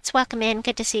 MJK Jets, welcome in.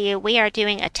 Good to see you. We are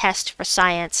doing a test for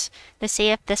science to see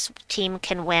if this team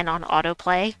can win on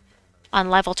autoplay on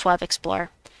level 12 Explore.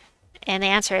 And the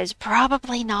answer is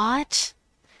probably not.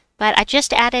 But I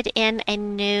just added in a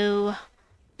new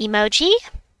emoji,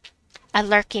 a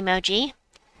lurk emoji.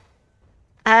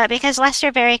 Because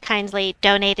Lester very kindly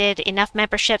donated enough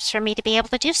memberships for me to be able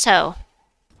to do so.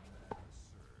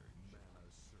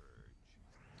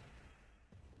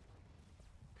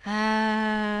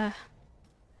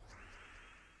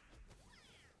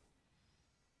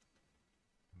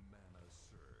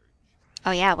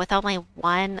 Oh yeah, with only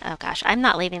one... Oh gosh, I'm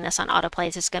not leaving this on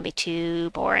autoplays. It's going to be too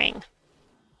boring.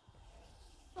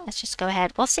 Let's just go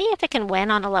ahead. We'll see if it can win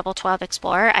on a level 12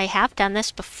 Explorer. I have done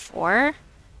this before,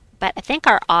 but I think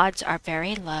our odds are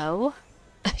very low.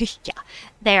 Yeah,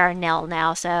 they are nil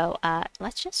now, so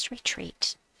let's just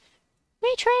retreat.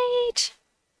 Retreat!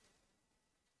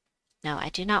 No, I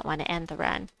do not want to end the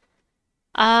run.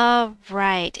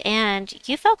 Alright, and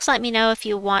you folks let me know if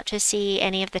you want to see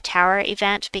any of the tower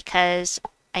event, because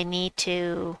I need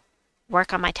to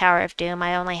work on my Tower of Doom.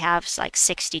 I only have like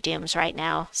 60 Dooms right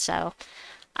now, so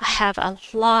I have a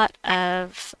lot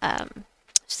of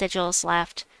sigils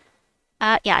left.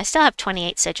 Yeah, I still have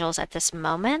 28 sigils at this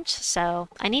moment, so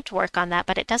I need to work on that,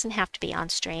 but it doesn't have to be on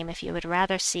stream if you would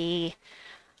rather see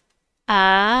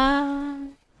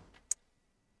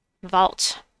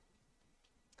Vault.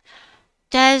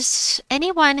 Does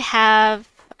anyone have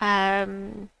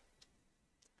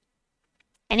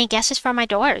any guesses for my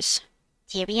doors?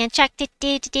 Tyrion Chuck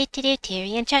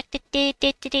Tyrion Chuck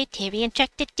Tyrion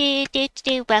Chuck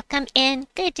welcome in.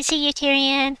 Good to see you,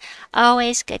 Tyrion.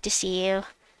 Always good to see you.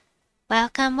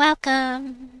 Welcome,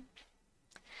 welcome.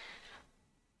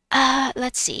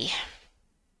 Let's see.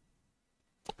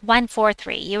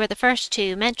 143. You were the first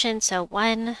to mention, so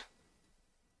 1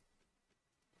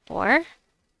 4.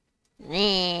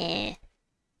 Meh.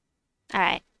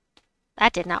 Alright.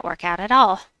 That did not work out at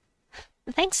all.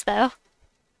 Thanks, though.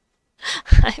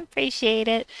 I appreciate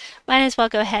it. Might as well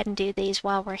go ahead and do these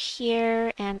while we're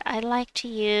here. And I like to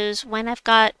use, when I've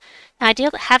got... Now, I do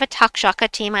have a Takshaka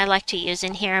team I like to use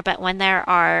in here, but when there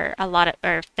are a lot of...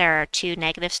 or if there are 2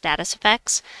 negative status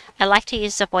effects, I like to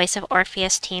use the Voice of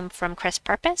Orpheus team from Chris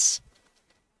Purpose.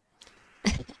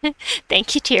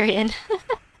 Thank you, Tyrion.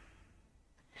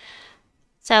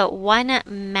 So 1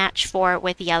 match 4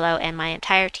 with yellow and my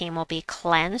entire team will be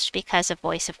cleansed because of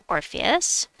Voice of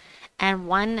Orpheus. And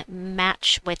 1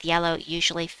 match with yellow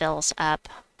usually fills up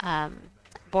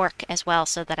Bork as well,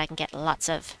 so that I can get lots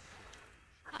of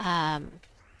mana.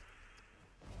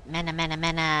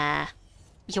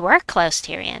 You were close,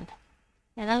 Tyrion.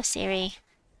 Hello, Siri.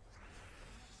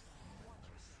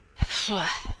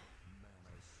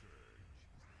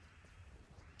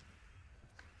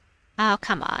 Oh,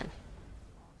 come on.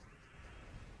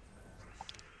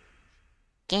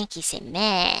 Genki say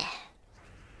meh.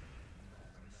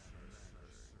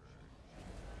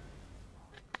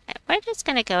 We're just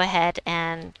gonna go ahead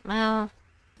and, well...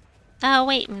 Oh,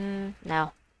 wait,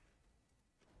 no.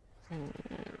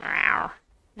 I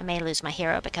may lose my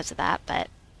hero because of that, but...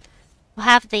 We'll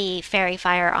have the Fairy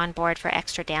Fire on board for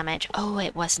extra damage. Oh,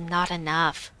 it was not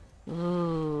enough.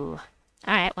 Ooh.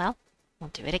 Alright, well,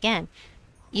 we'll do it again.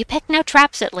 You picked no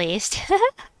traps, at least.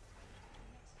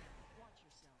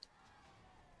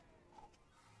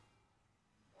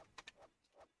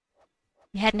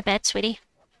 You heading to bed, sweetie?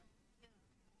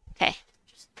 Okay.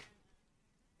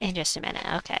 In just a minute,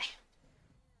 okay.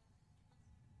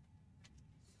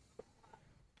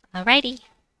 Alrighty.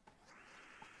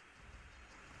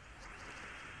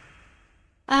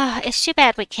 It's too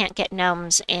bad we can't get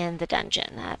gnomes in the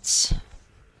dungeon. That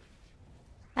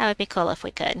would be cool if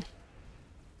we could.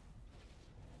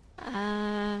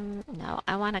 No,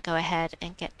 I want to go ahead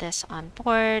and get this on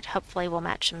board. Hopefully we'll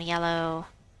match some yellow.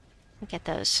 Get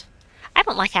those. I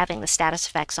don't like having the status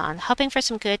effects on. Hoping for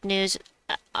some good news.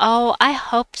 Oh, I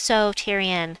hope so,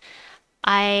 Tyrion.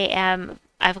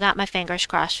 I've got my fingers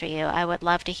crossed for you. I would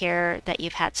love to hear that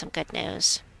you've had some good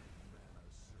news.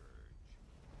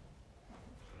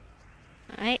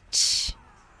 Alright.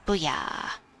 Booyah.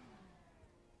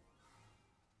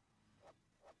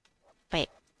 Wait,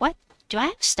 what? Do I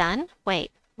have stun?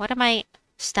 Wait, what am I...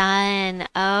 Stun.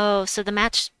 Oh, so the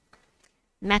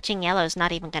matching yellow is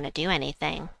not even going to do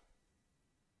anything.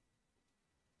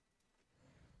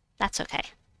 That's okay.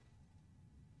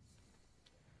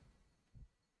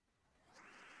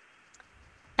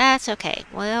 That's okay.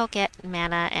 We'll get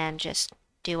mana and just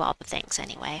do all the things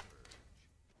anyway.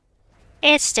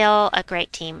 It's still a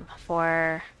great team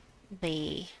for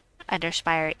the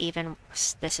Underspire, even...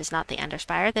 This is not the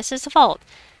Underspire, this is the Vault.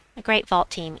 A great Vault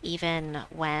team, even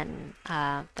when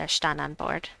there's stun on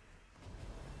board.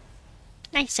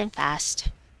 Nice and fast.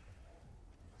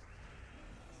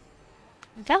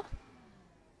 There we go.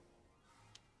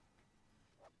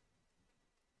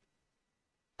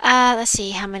 Let's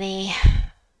see, how many...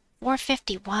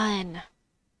 451.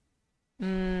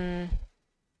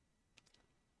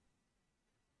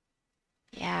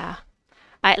 Yeah.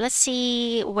 Alright, let's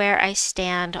see where I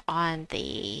stand on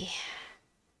the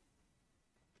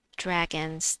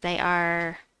dragons. They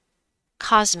are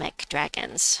cosmic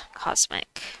dragons.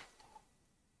 Cosmic.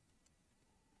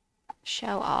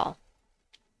 Show all.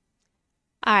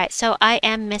 Alright, so I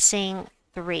am missing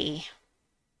 3.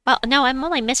 Well, no, I'm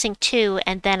only missing 2,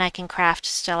 and then I can craft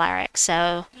Stellaric,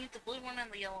 so... You need the blue one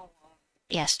and the yellow one.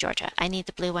 Yes, Georgia, I need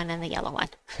the blue one and the yellow one.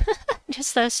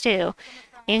 Just those 2. You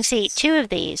can see 2 of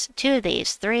these, 2 of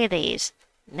these, 3 of these.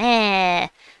 Meh.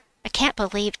 I can't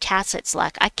believe Tacit's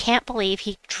luck. I can't believe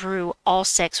he drew all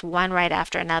 6, one right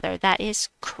after another. That is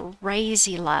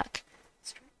crazy luck.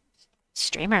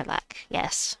 Streamer luck,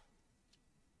 yes.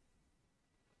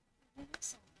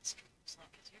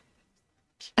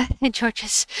 Georgia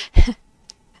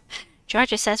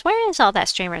says, where is all that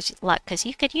streamer's luck? Because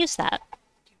you could use that.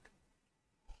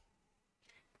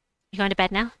 You going to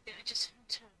bed now? Yeah, I just want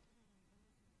to...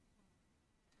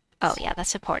 Oh, yeah,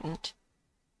 that's important.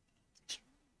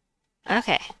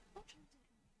 Okay.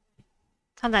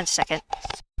 Hold on a second.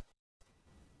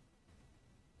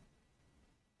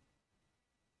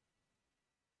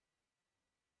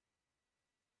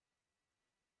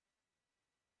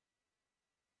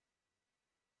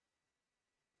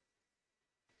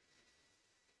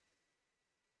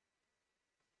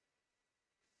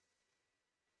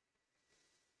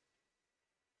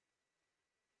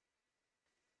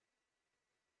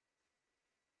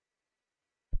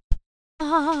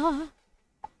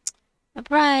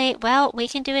 Right, well, we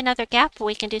can do another gap.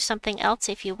 We can do something else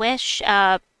if you wish.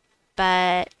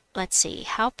 But let's see.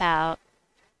 How about...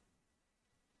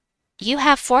 You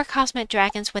have 4 Cosmic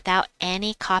Dragons without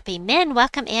any copy. Min,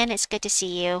 welcome in. It's good to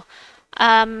see you.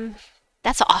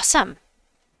 That's awesome.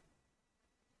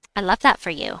 I love that for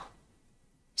you.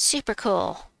 Super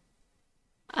cool.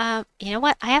 You know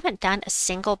what? I haven't done a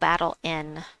single battle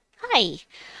in... Hi!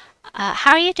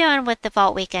 How are you doing with the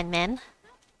Vault Weekend, Min?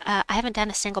 I haven't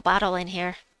done a single battle in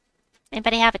here.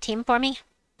 Anybody have a team for me?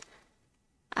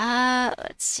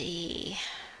 Let's see.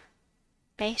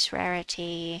 Base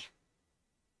rarity.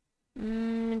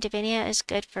 Divinia is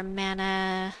good for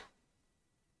mana.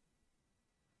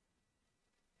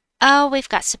 Oh, we've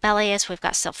got Sibelius, we've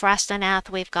got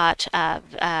Silfrastanath, we've got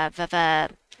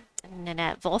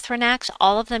Volthronax.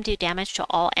 All of them do damage to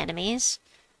all enemies,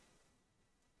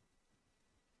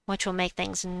 which will make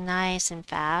things nice and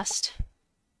fast.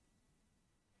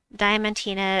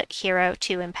 Diamantina Hero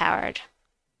 2 empowered.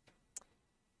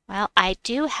 Well, I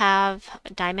do have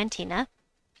Diamantina.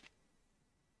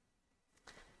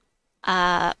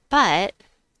 But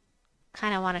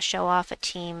kind of want to show off a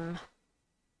team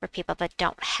for people that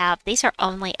don't have. These are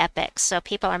only epics, so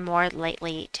people are more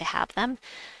likely to have them.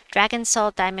 Dragon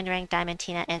Soul, Diamond Ring,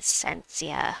 Diamantina,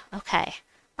 Essentia. Okay.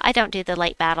 I don't do the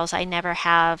late battles. I never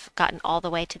have gotten all the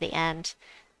way to the end.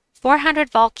 400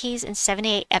 Vault Keys and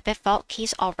 78 Epic Vault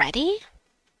Keys already?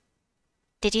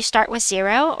 Did you start with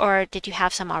 0, or did you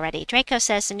have some already? Draco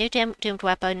says the new Doomed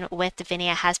weapon with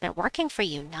Divinia has been working for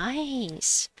you.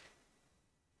 Nice.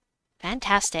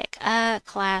 Fantastic.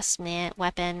 Class,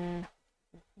 weapon.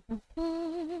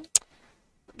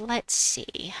 Let's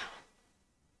see.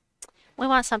 we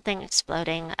want something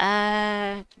exploding.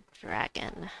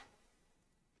 Dragon.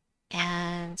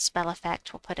 And spell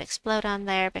effect, we'll put explode on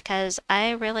there because I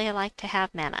really like to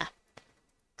have mana.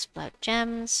 Explode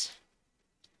gems.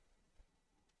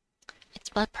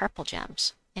 Explode purple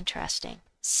gems. Interesting.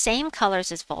 Same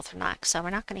colors as Volthernach, so we're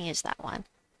not going to use that one.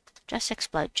 Just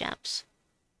explode gems.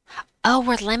 Oh,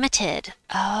 we're limited.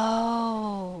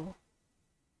 Oh.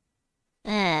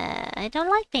 I don't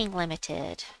like being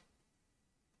limited.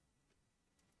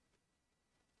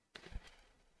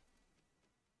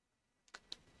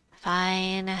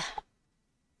 Fine.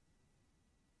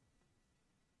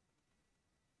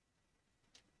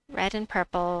 Red and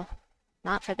purple.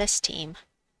 Not for this team.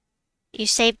 You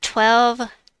saved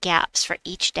 12 gaps for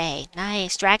each day.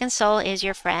 Nice. Dragon Soul is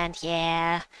your friend.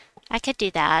 Yeah, I could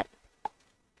do that.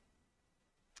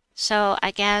 So I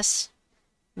guess,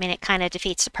 I mean, it kind of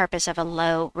defeats the purpose of a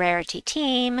low rarity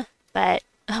team, but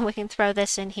we can throw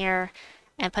this in here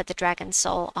and put the Dragon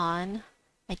Soul on.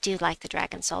 I do like the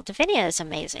Dragon Soul. Divinia is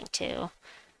amazing too.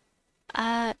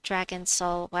 Dragon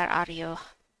Soul, where are you?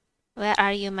 Where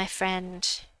are you, my friend?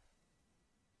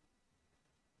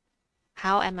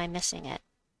 How am I missing it?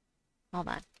 Hold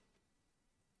on.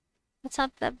 What's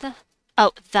up the...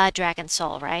 Oh, the Dragon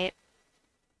Soul, right?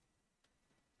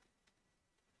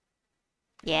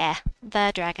 Yeah,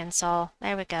 the Dragon Soul.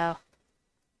 There we go.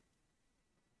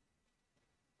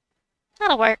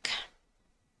 That'll work.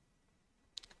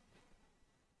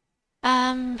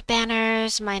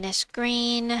 Banners minus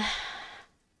green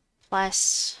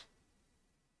plus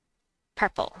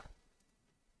purple.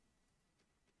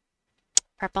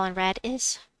 Purple and red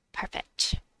is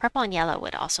perfect. Purple and yellow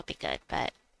would also be good,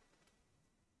 but...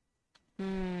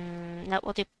 no,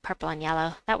 we'll do purple and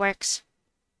yellow. That works.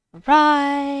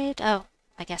 Right. Oh,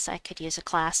 I guess I could use a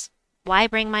class. Why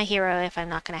bring my hero if I'm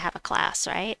not going to have a class,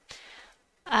 right?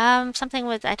 Something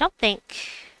with... I don't think...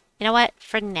 You know what?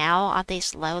 For now, on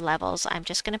these low levels, I'm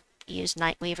just going to use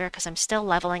Nightweaver because I'm still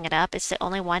leveling it up. It's the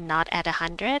only one not at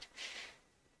 100.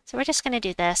 So we're just going to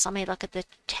do this. Let me look at the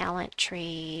talent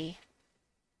tree.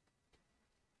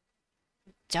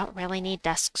 Don't really need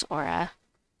Dusk's Aura.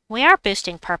 We are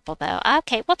boosting purple, though.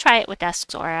 Okay, we'll try it with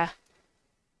Dusk's Aura.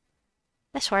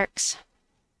 This works.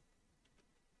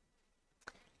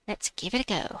 Let's give it a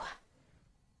go.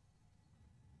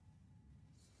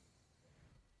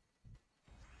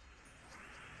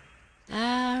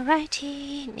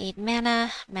 Alrighty, need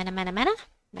mana.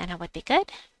 Mana would be good.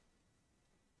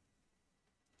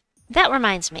 That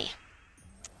reminds me.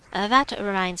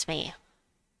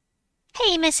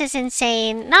 Hey, Mrs.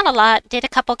 Insane. Not a lot. Did a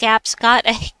couple gaps. Got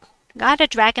a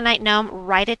Dragonite Gnome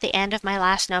right at the end of my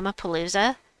last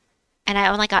Gnomapalooza. And I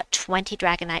only got 20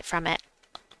 Dragonite from it.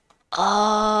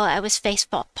 Oh, I was face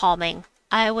palming.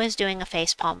 I was doing a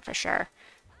face palm for sure.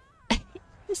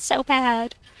 It's so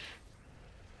bad.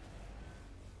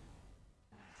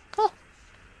 Cool.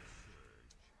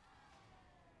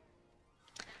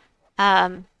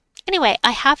 Anyway,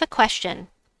 I have a question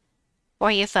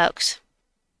for you folks.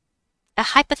 A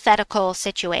hypothetical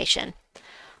situation.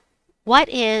 What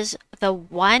is the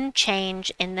one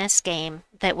change in this game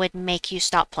that would make you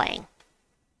stop playing?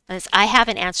 Because I have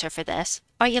an answer for this.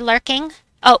 Are you lurking?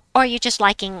 Oh, or you're just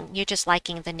liking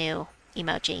the new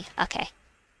emoji. Okay.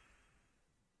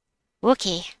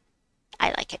 Wookie. I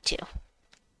like it too.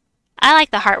 I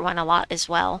like the heart one a lot as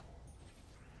well.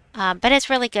 But it's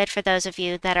really good for those of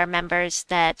you that are members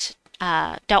that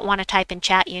don't want to type in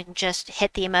chat. You can just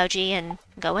hit the emoji and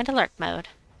go into lurk mode.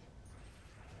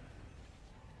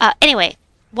 Anyway,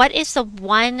 what is the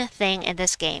one thing in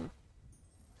this game?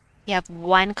 You have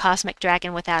one Cosmic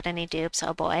Dragon without any dupes.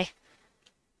 Oh boy.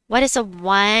 What is the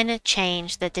one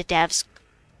change that the devs...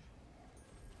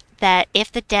 That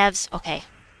if the devs... Okay.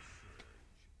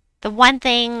 The one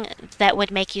thing that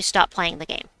would make you stop playing the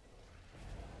game.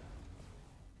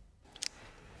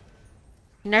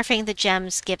 Nerfing the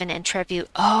gems given in tribute.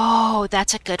 Oh,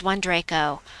 that's a good one,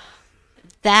 Draco.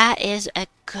 That is a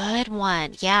good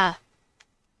one. Yeah.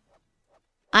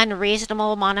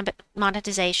 Unreasonable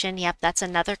monetization. Yep, that's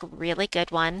another really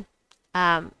good one.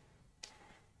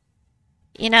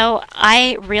 You know,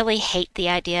 I really hate the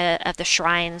idea of the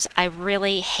shrines. I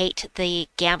really hate the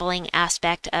gambling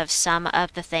aspect of some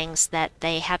of the things that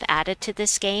they have added to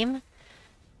this game.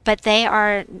 But they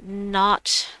are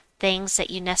not things that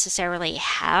you necessarily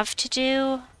have to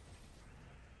do,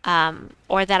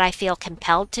 or that I feel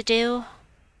compelled to do.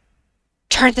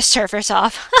 Turn the servers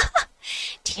off.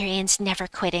 Tyrion's never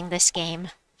quitting this game.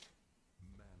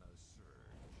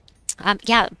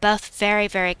 Yeah, both very,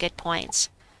 very good points.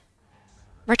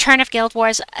 Return of Guild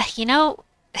Wars. You know,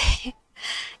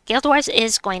 Guild Wars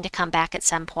is going to come back at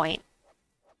some point.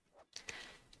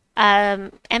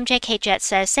 MJK Jet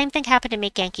says, same thing happened to me,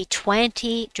 Genki.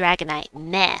 20 Dragonite.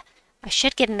 Meh. I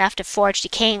should get enough to forge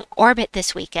Decaying Orbit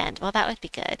this weekend. Well, that would be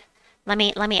good. Let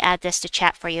me add this to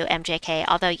chat for you, MJK.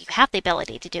 Although you have the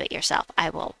ability to do it yourself, I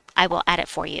will add it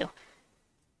for you.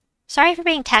 Sorry for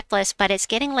being tactless, but it's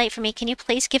getting late for me. Can you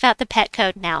please give out the pet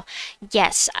code now?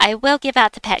 Yes, I will give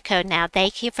out the pet code now.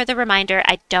 Thank you for the reminder.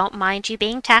 I don't mind you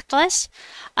being tactless.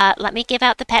 Let me give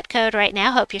out the pet code right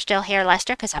now. Hope you're still here,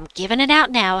 Lester, because I'm giving it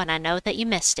out now, and I know that you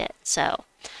missed it. So,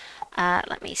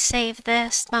 let me save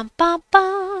this. Bum, bum,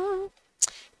 bum.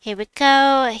 Here we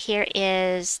go. Here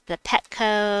is the pet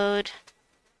code.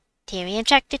 Tyrion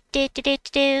check.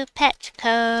 Pet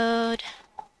code.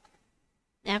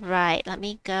 Alright, let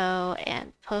me go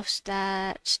and post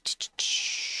that.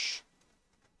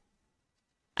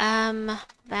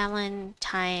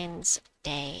 Valentine's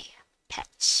Day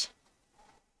pets.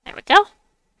 There we go.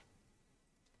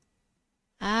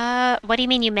 What do you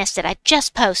mean you missed it? I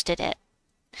just posted it.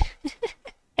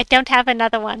 I don't have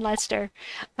another one, Lester.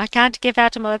 I can't give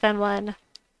out more than one.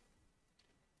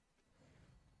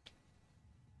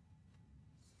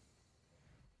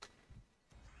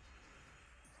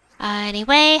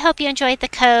 Anyway, hope you enjoyed the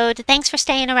code. Thanks for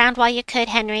staying around while you could,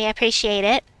 Henry. I appreciate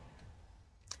it.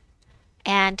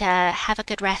 And have a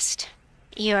good rest.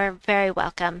 You're very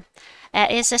welcome.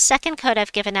 Is the second code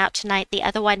I've given out tonight. The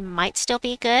other one might still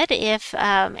be good if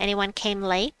anyone came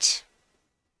late.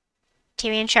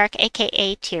 Tyrion Shark,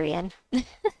 aka Tyrion.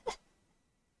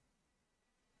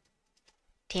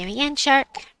 Tyrion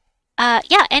Shark.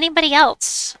 Yeah, anybody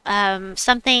else?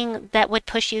 Something that would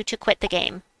push you to quit the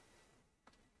game.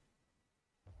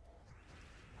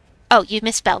 Oh, you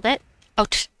misspelled it? Oh,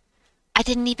 I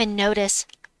didn't even notice.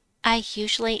 I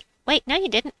usually... Wait, no you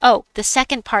didn't. Oh, the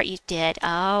second part you did.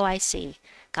 Oh, I see.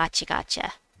 Gotcha,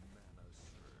 gotcha.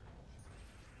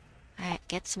 Alright,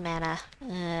 get some mana.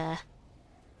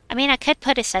 I mean, I could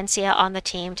put Essentia on the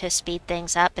team to speed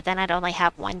things up, but then I'd only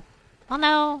have one... Well,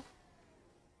 no.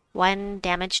 One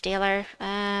damage dealer.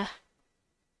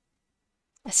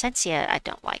 Essentia, I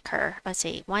don't like her. Let's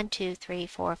see. 1, 2, 3,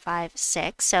 4, 5,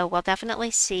 6. So we'll definitely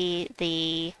see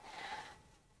the...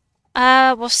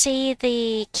 we'll see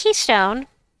the Keystone.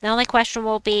 The only question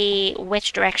will be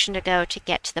which direction to go to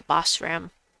get to the boss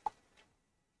room.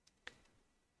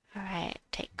 Alright,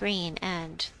 take green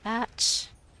and that.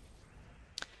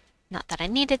 Not that I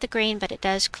needed the green, but it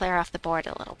does clear off the board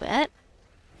a little bit.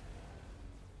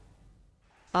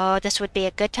 Oh, this would be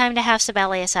a good time to have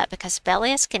Sibelius up, because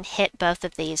Sibelius can hit both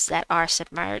of these that are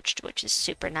submerged, which is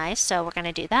super nice, so we're going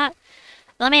to do that.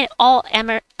 Eliminate all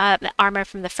armor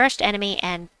from the first enemy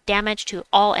and damage to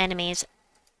all enemies,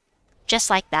 just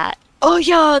like that. Oh,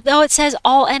 yeah! No, it says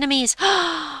all enemies!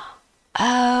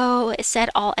 Oh, it said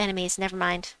all enemies. Never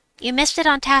mind. You missed it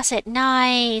on Tacit.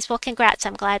 Nice! Well, congrats.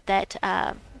 I'm glad that,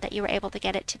 that you were able to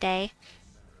get it today.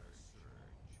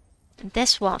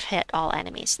 This won't hit all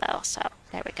enemies, though, so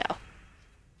there we go.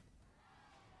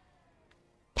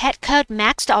 Pet code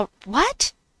maxed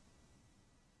what?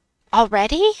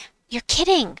 Already? You're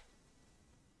kidding. It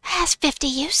has 50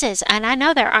 uses, and I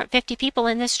know there aren't 50 people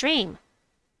in this stream.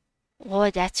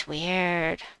 Oh, that's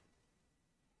weird.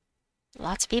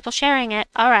 Lots of people sharing it.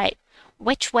 Alright,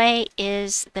 which way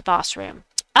is the boss room?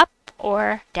 Up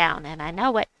or down? And I know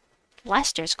what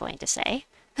Lester's going to say.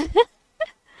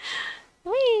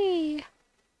 Whee!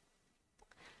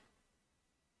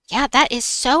 Yeah, that is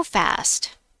so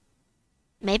fast.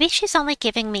 Maybe she's only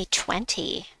giving me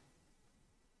 20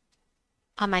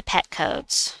 on my pet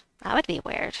codes. That would be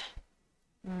weird.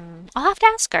 I'll have to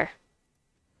ask her.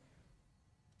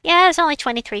 Yeah, there's only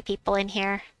 23 people in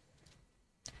here.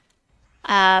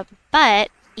 But,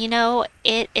 you know,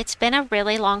 it's been a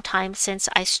really long time since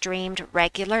I streamed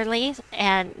regularly,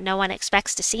 and no one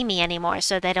expects to see me anymore,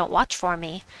 so they don't watch for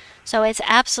me. So it's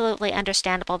absolutely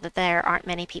understandable that there aren't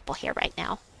many people here right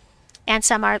now. And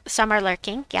some are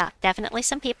lurking. Yeah, definitely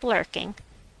some people lurking.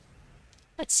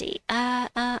 Let's see.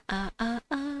 Take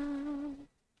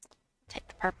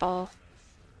the purple.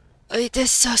 It is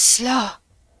so slow.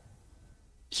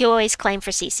 You always claim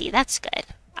for Cece. That's good.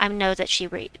 I know that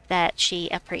she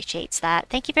appreciates that.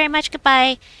 Thank you very much.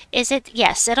 Goodbye. Is it?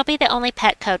 Yes, it'll be the only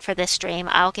pet code for this stream.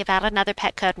 I'll give out another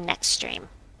pet code next stream.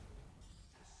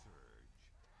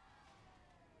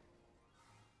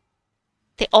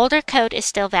 The older code is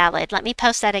still valid. Let me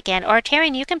post that again. Or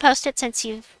Taryn, you can post it since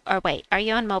you've... Or wait, are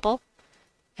you on mobile?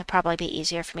 It'd probably be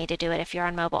easier for me to do it if you're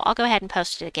on mobile. I'll go ahead and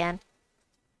post it again.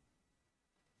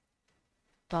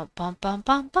 Bum, bum, bum,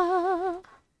 bum, bum.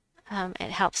 It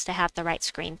helps to have the right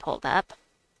screen pulled up.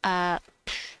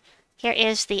 Here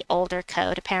is the older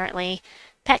code. Apparently,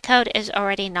 pet code is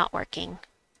already not working.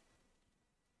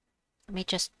 Let me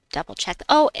just double check.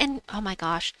 Oh, and oh my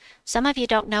gosh, some of you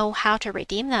don't know how to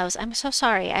redeem those. I'm so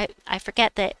sorry. I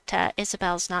forget that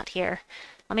Isabel's not here.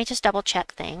 Let me just double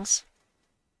check things.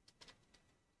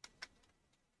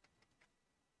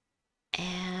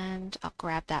 And I'll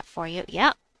grab that for you.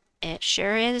 Yep, it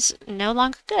sure is no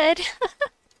longer good.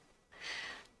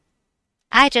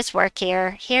 I just work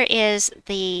here. Here is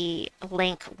the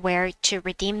link where to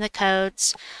redeem the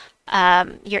codes.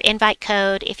 Your invite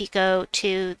code, if you go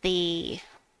to the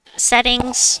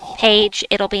settings page,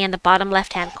 it'll be in the bottom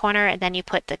left-hand corner, and then you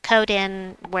put the code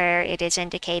in where it is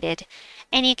indicated,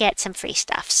 and you get some free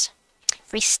stuffs.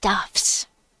 Free stuffs.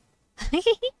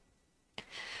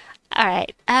 All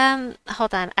right.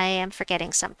 Hold on. I am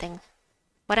forgetting something.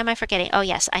 What am I forgetting? Oh,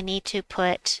 yes. I need to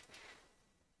put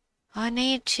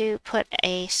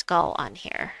a skull on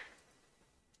here.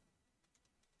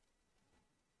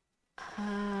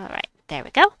 All right. There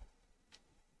we go.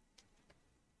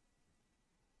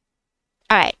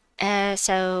 All right.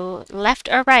 So left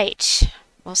or right?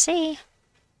 We'll see.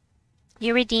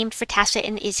 You redeemed for Tacit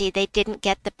and Izzy. They didn't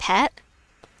get the pet.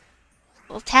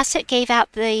 Well, Tacit gave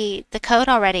out the code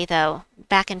already, though.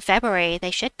 Back in February,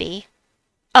 they should be.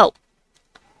 Oh.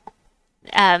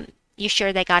 You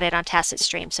sure they got it on Tacit's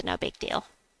stream, so no big deal.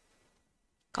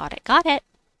 Got it, got it.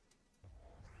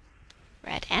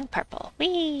 Red and purple.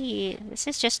 Whee! This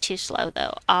is just too slow,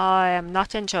 though. I am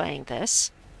not enjoying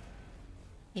this.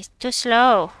 It's too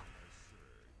slow.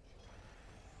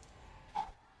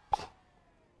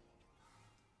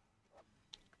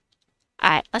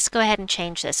 Alright, let's go ahead and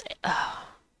change this. Oh,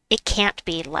 it can't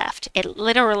be left. It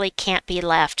literally can't be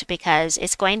left because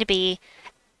it's going to be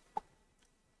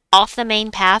off the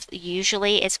main path.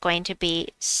 Usually it's going to be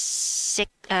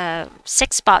six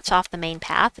spots off the main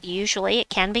path. Usually it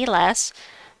can be less,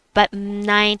 but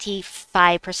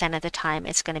 95% of the time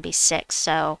it's going to be 6.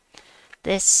 So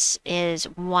this is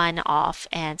 1 off,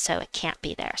 and so it can't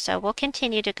be there. So we'll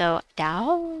continue to go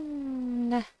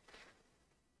down.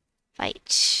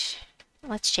 Fight.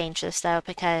 Let's change this, though,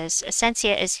 because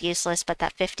Essentia is useless, but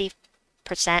that 50%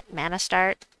 mana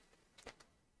start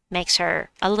makes her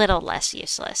a little less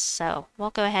useless. So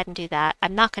we'll go ahead and do that.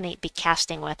 I'm not going to be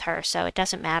casting with her, so it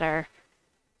doesn't matter.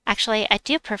 Actually, I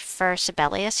do prefer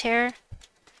Sibelius here,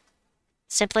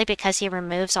 simply because he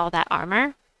removes all that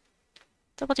armor.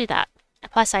 So we'll do that.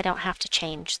 Plus, I don't have to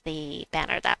change the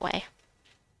banner that way.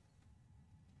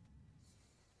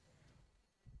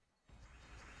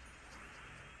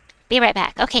 Be right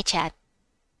back. Okay, Chad.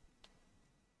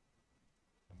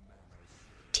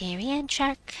 Tyrian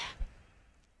Shark.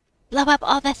 Blow up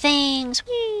all the things!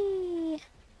 Whee!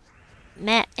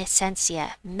 Meh,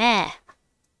 Essentia. Meh.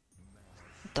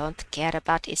 Don't care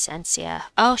about Essentia.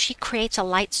 Oh, she creates a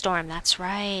light storm. That's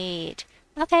right.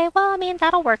 Okay, well, I mean,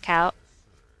 that'll work out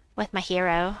with my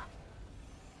hero.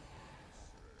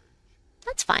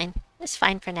 That's fine. It's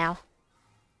fine for now.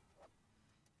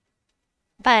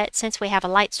 But since we have a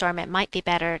light storm, it might be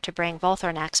better to bring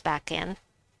Volthornax back in.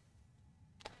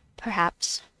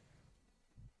 Perhaps.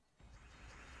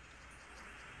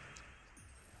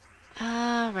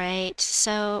 Alright,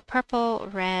 so purple,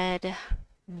 red.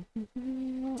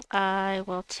 I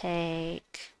will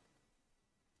take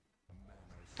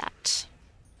that.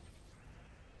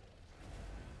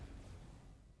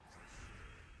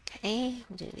 Okay,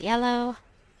 we'll do the yellow.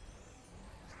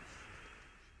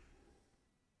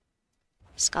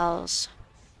 Skulls.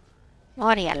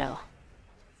 More yellow.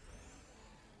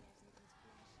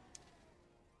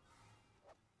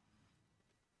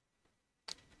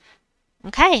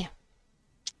 Okay.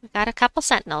 We've got a couple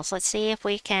sentinels. Let's see if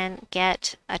we can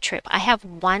get a troop. I have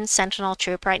 1 sentinel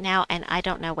troop right now, and I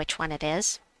don't know which one it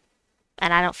is.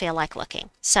 And I don't feel like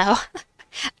looking. So,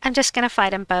 I'm just going to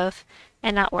fight them both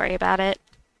and not worry about it.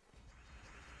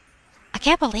 I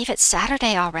can't believe it's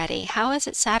Saturday already. How is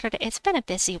it Saturday? It's been a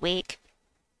busy week.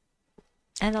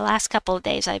 And the last couple of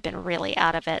days I've been really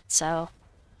out of it, so...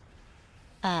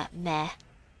 meh.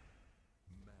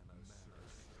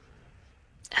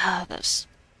 Oh, those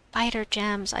spider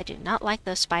gems. I do not like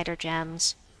those spider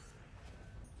gems.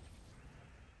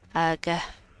 Ugh.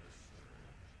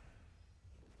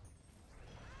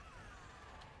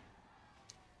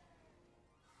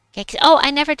 Okay, oh,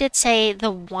 I never did say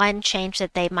the one change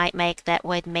that they might make that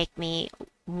would make me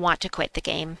want to quit the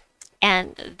game.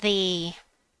 And the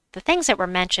things that were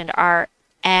mentioned are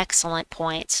excellent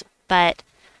points, but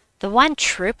the one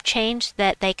troop change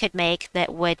that they could make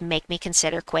that would make me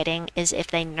consider quitting is if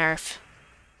they nerf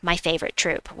my favorite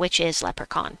troop, which is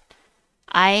Leprechaun.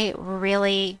 I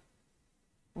really,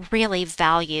 really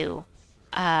value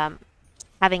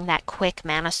having that quick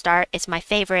mana start. It's my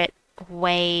favorite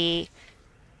way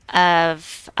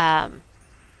of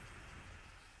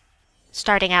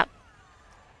starting out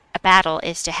a battle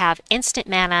is to have instant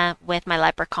mana with my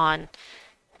leprechaun.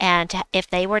 And if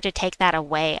they were to take that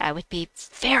away, I would be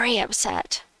very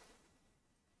upset.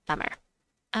 Bummer.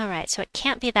 Alright, so it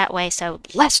can't be that way, so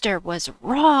Lester was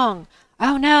wrong!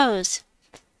 Oh noes!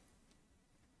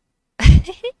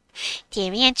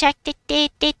 Tyrion Chuck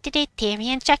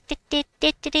Tyrion Chuck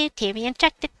Tyrion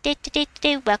Chuck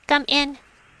welcome in.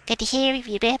 Good to hear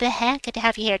you. Good to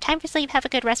have you here. Time for sleep. Have a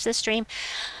good rest of the stream.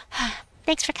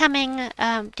 Thanks for coming,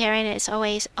 Darren. It's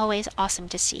always awesome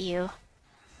to see you.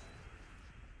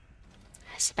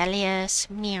 Sibelius,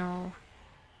 meow.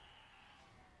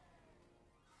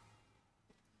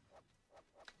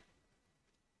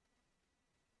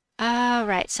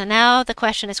 Alright, so now the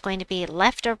question is going to be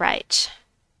left or right?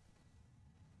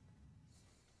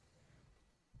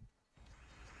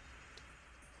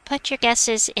 Put your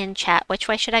guesses in chat. Which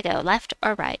way should I go, left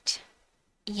or right?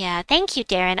 Yeah, thank you,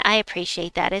 Darren. I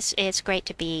appreciate that. It's great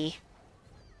to be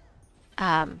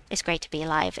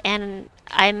live, and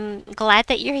I'm glad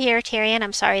that you're here, Tyrion.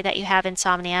 I'm sorry that you have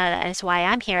insomnia. That is why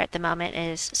I'm here at the moment.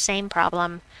 Is same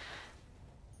problem.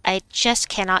 I just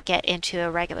cannot get into a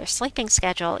regular sleeping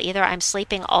schedule. Either I'm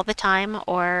sleeping all the time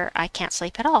or I can't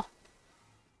sleep at all.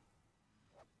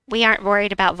 We aren't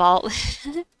worried about Vault.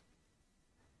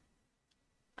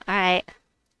 Alright.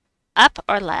 Up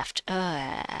or left?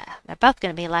 They're both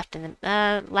going to be left in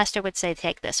the... Lester would say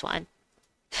take this one.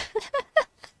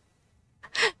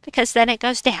 Because then it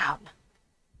goes down.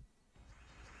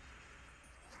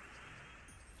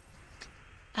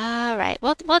 Alright,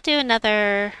 we'll do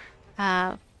another...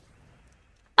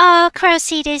 Oh,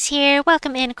 Crowseed is here.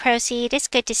 Welcome in, Crowseed. It's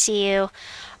good to see you.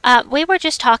 We were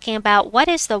just talking about what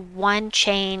is the one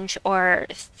change or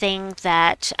thing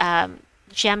that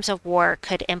Gems of War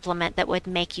could implement that would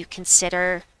make you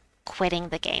consider quitting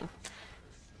the game.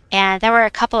 And there were a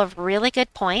couple of really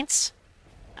good points.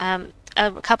 A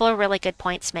couple of really good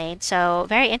points made. So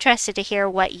very interested to hear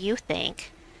what you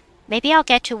think. Maybe I'll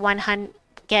get to 100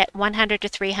 to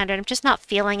 300. I'm just not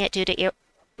feeling it due to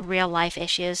real life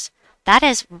issues. That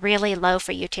is really low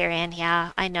for you, Tyrion.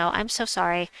 Yeah, I know. I'm so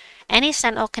sorry. Any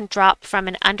sentinel can drop from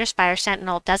an Underspire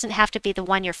sentinel. Doesn't have to be the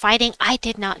one you're fighting. I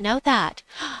did not know that.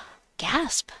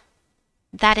 Gasp.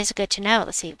 That is good to know.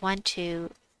 Let's see. 1, 2,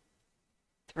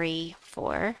 3,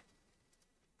 4.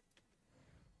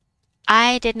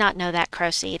 I did not know that,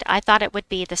 Crowseed. I thought it would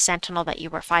be the sentinel that you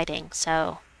were fighting.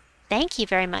 So thank you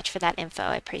very much for that info.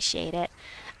 I appreciate it.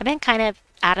 I've been kind of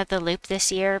out of the loop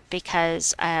this year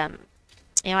because...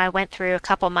 you know, I went through a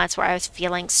couple months where I was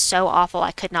feeling so awful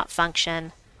I could not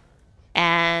function.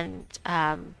 And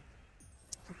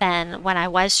then when I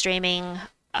was streaming,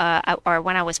 or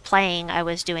when I was playing, I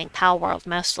was doing Pal World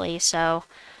mostly, so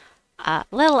a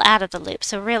little out of the loop.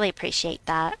 So really appreciate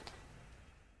that.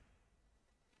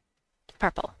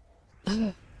 Purple.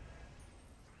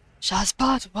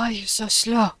 Shazbot, why are you so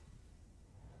slow?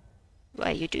 Why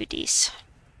you do this?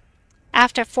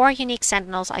 After 4 unique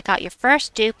sentinels, I got your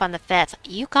first dupe on the 5th.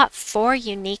 You got 4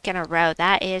 unique in a row.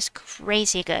 That is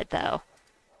crazy good, though.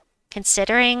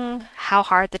 Considering how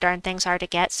hard the darn things are to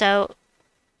get. So,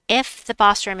 if the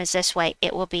boss room is this way,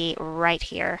 it will be right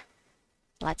here.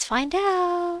 Let's find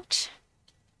out.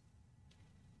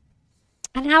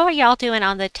 And how are y'all doing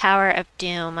on the Tower of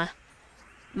Doom?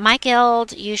 My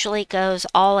guild usually goes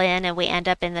all in and we end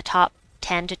up in the top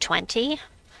 10 to 20.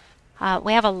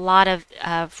 We have a lot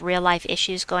of real-life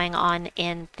issues going on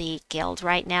in the guild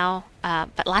right now.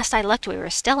 But last I looked, we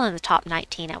were still in the top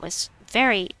 19. I was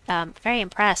very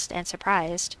impressed and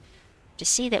surprised to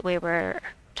see that we were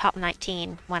top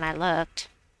 19 when I looked.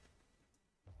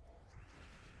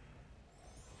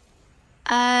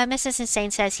 Mrs. Insane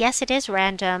says, yes, it is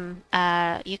random.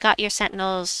 You got your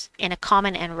sentinels in a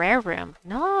common and rare room.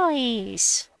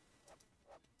 Nice!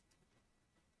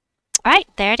 Alright,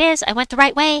 there it is. I went the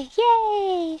right way.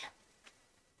 Yay!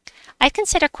 I'd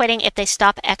consider quitting if they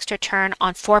stop extra turn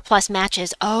on 4+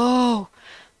 matches. Oh!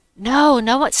 No,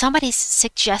 know what somebody's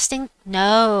suggesting?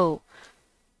 No.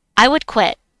 I would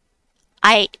quit.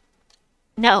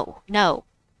 No. No.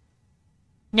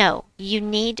 You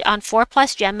need, on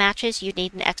 4+ gem matches, you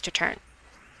need an extra turn.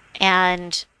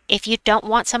 And if you don't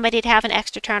want somebody to have an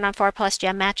extra turn on 4+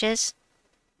 gem matches,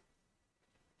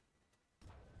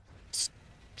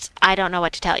 I don't know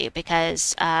what to tell you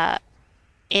because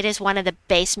it is one of the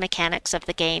base mechanics of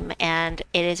the game and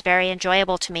it is very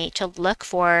enjoyable to me to look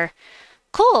for,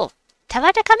 cool, tell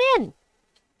her to come in.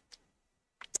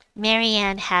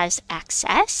 Marianne has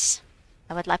access.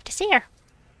 I would love to see her.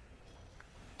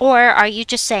 Or are you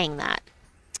just saying that?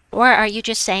 Or are you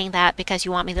just saying that because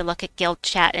you want me to look at guild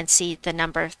chat and see the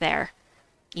number there?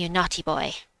 You naughty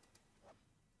boy.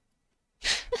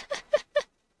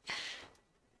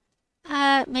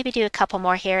 Maybe do a couple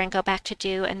more here and go back to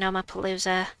do a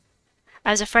Nomapalooza.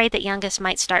 I was afraid that youngest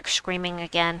might start screaming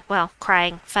again. Well,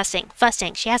 crying, fussing.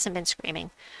 She hasn't been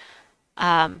screaming.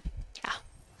 Yeah.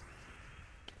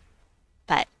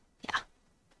 But, yeah.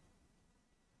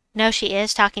 No, she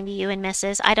is talking to you and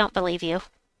Mrs. I don't believe you.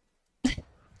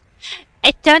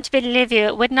 I don't believe you.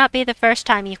 It would not be the first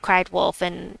time you cried wolf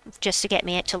and just to get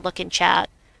me to look in chat.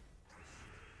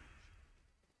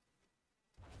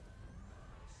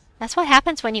 That's what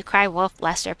happens when you cry wolf,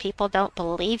 Lester. People don't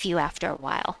believe you after a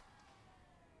while.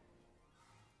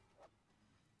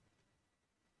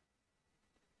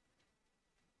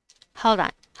 Hold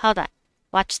on.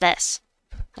 Watch this.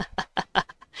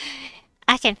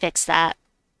 I can fix that.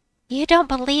 You don't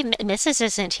believe Mrs.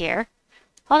 isn't here.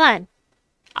 Hold on.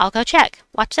 I'll go check.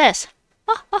 Watch this.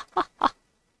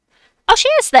 Oh, she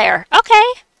is there.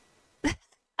 Okay.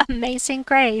 Amazing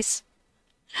grace.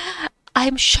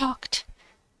 I'm shocked.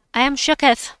 I am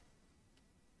shooketh.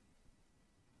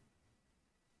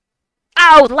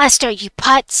 Ow, Lester, you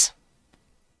putz!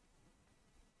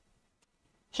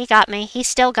 He got me. He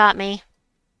still got me.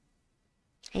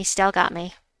 He still got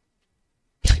me.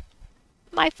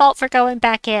 My fault for going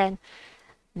back in.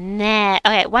 Nah.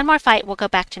 Okay, one more fight. We'll go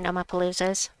back to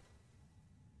Nomapaloozas.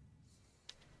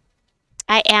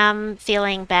 I am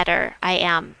feeling better. I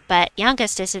am. But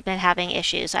youngest has been having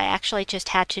issues. I actually just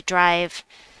had to drive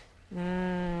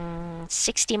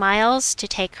 60 miles to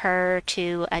take her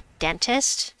to a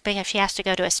dentist because she has to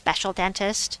go to a special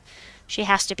dentist. She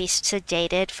has to be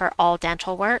sedated for all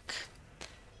dental work.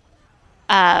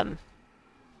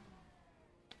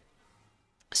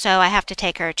 So I have to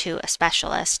take her to a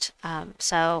specialist.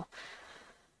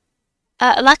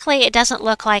 Luckily, it doesn't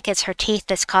look like it's her teeth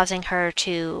that's causing her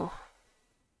to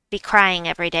be crying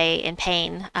every day in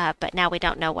pain. But now we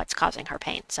don't know what's causing her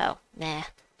pain, so nah.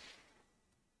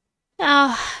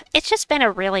 Oh, it's just been a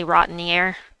really rotten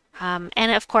year.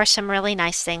 And of course, some really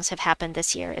nice things have happened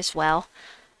this year as well.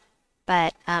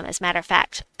 But as a matter of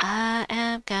fact, I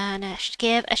am gonna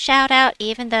give a shout out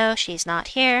even though she's not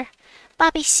here.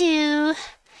 Bobby Sue.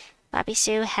 Bobby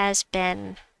Sue has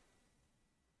been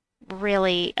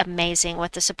really amazing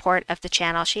with the support of the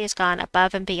channel. She has gone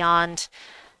above and beyond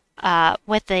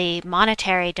with the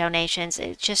monetary donations.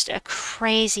 It's just a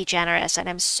crazy generous, and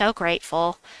I'm so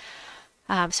grateful.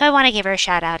 So I want to give her a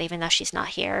shout out even though she's not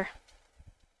here.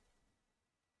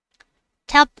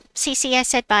 Tell Cece I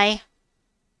said bye.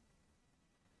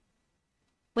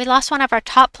 We lost one of our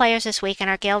top players this week and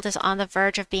our guild is on the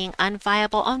verge of being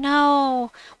unviable. Oh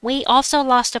no! We also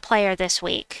lost a player this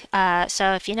week.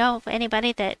 So if you know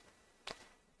anybody that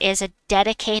is a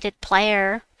dedicated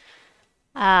player,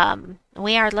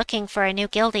 we are looking for a new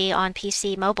guildie on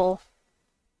PC mobile.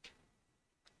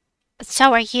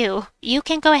 So are you. You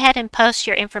can go ahead and post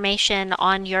your information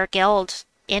on your guild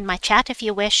in my chat if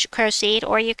you wish, Crowseed,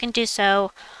 or you can do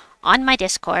so on my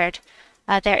Discord.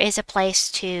 There is a place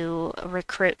to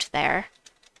recruit there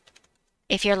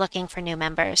if you're looking for new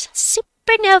members.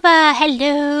 Supernova!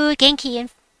 Hello, Genki and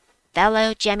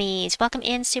fellow Gemmies. Welcome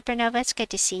in, Supernova. It's good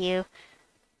to see you.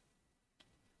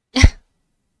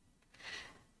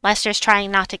 Lester's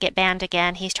trying not to get banned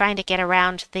again. He's trying to get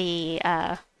around the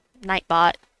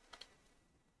Nightbot.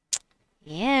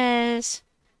 Yes.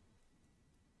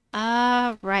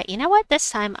 Right. You know what? This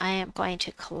time I am going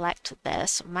to collect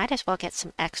this. Might as well get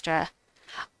some extra.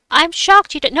 I'm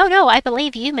shocked you did. No, I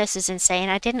believe you, Mrs. Insane.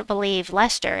 I didn't believe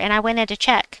Lester, and I went in to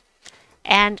check.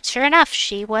 And sure enough,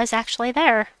 she was actually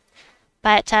there.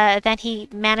 But then he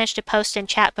managed to post in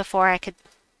chat before I could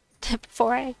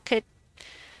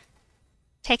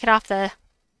take it off the...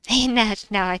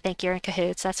 Now I think you're in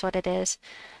cahoots. That's what it is.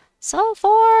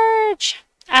 Soulforge!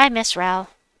 I miss Rel.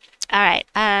 Alright,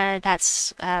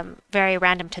 that's very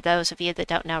random to those of you that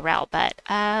don't know Rel, but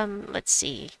let's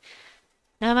see.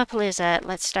 Nomapalooza,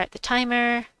 let's start the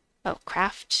timer. Oh,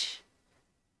 craft.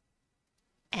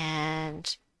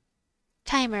 And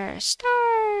timer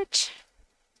start.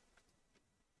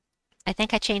 I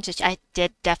think I changed it. I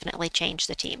did definitely change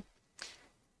the team.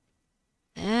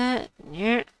 Where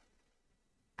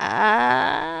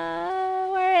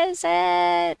is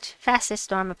it? Fastest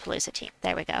Nomapalooza team.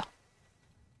 There we go.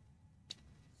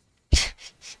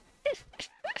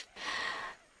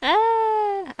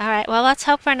 Alright, well, let's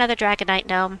hope for another Dragonite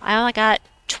Gnome. I only got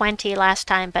 20 last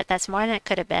time, but that's more than it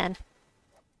could have been.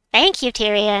 Thank you,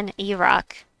 Tyrion. You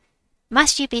rock.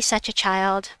 Must you be such a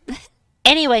child?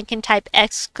 Anyone can type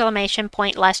exclamation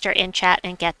point Lester in chat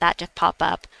and get that to pop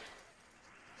up.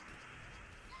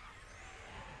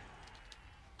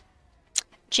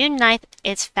 June 9th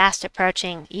is fast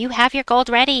approaching. You have your gold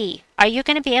ready. Are you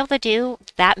going to be able to do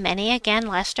that many again,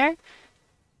 Lester?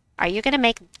 Are you going to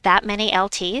make that many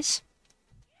LTs?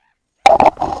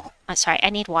 Oh, sorry, I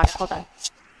need water. Hold on.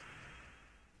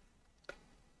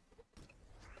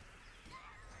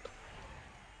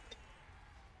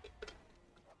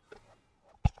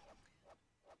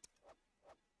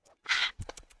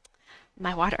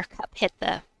 My water cup hit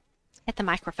the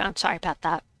microphone. Sorry about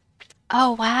that.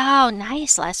 Oh, wow.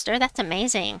 Nice, Lester. That's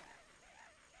amazing.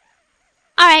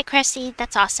 All right, Chrissy.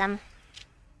 That's awesome.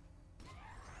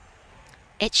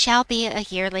 It shall be a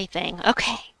yearly thing.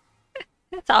 Okay.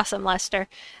 That's awesome, Lester.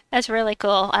 That's really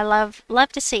cool. I love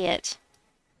to see it.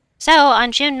 So,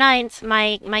 on June 9th,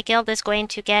 my guild is going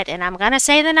to get, and I'm going to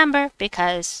say the number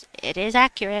because it is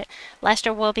accurate,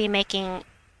 Lester will be making,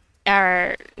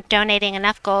 or donating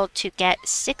enough gold to get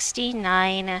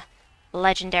 69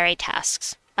 legendary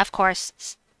tasks. Of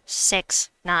course,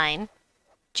 6/9,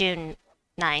 June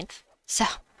 9th. So,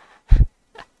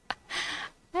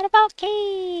 what about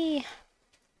key?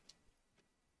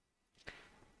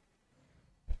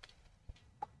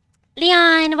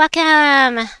 Leon,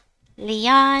 welcome!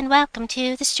 Leon, welcome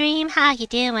to the stream. How you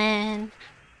doing?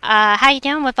 How you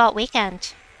doing with Vault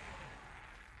Weekend?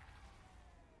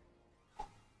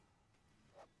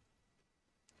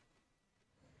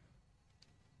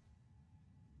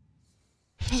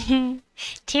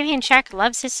 Tyrion Shark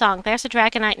loves his song. There's a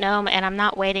Dragonite gnome, and I'm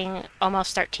not waiting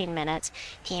almost 13 minutes.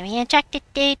 Tyrion Shark, do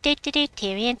do do do do.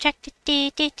 Tyrion Shark, do do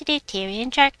do do do.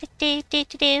 Tyrion Shark, do do do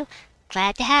do do.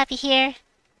 Glad to have you here.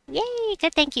 Yay!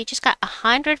 Good, thank you. Just got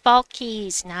 100 vault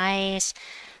keys. Nice.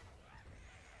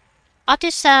 I'll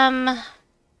do some.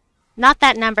 Not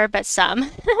that number, but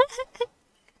some.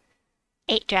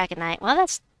 8 Dragonite. Well,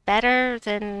 that's better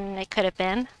than it could have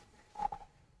been.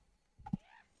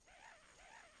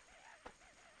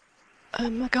 Oh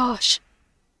my gosh.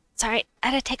 Sorry, I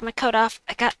had to take my coat off.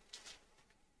 I got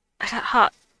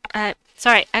hot.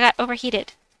 Sorry, I got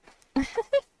overheated.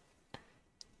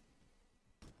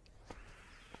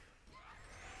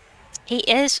 He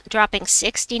is dropping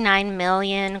 69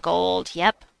 million gold.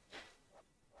 Yep.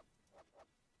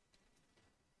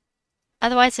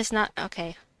 Otherwise, it's not...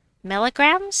 Okay.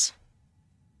 Milligrams?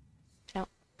 I don't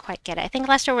quite get it. I think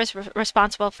Lester was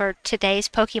responsible for today's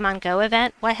Pokemon Go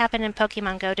event. What happened in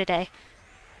Pokemon Go today?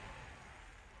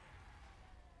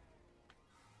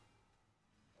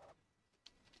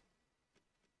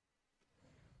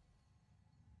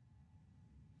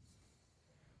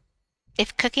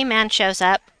 If Cookie Man shows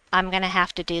up, I'm gonna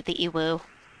have to do the Uwoo.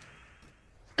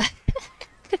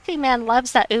 Cookie Man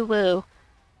loves that Uwoo.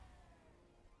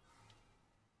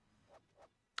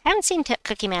 I haven't seen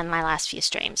Cookie Man in my last few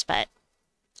streams, but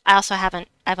I also haven't...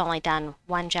 I've only done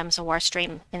one Gems of War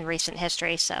stream in recent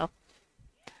history, so...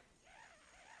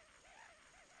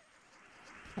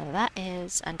 Well, that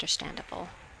is understandable.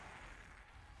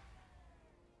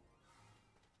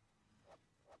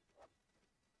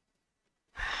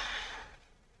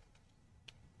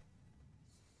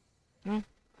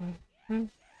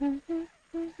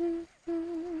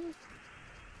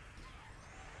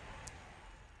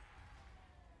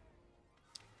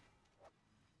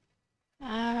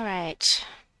 Alright.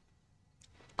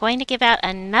 Going to give out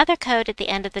another code at the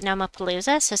end of the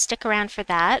Nomapalooza, so stick around for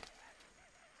that.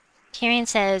 Tyrion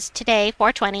says, today,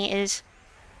 420, is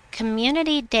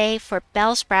Community Day for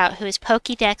Bellsprout, who is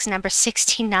Pokédex number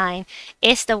 69.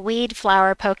 It's the weed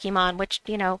flower Pokemon, which,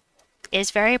 you know,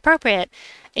 is very appropriate.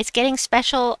 It's getting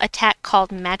special attack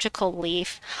called Magical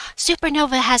Leaf.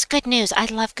 Supernova has good news. I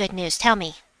love good news. Tell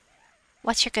me.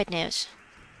 What's your good news?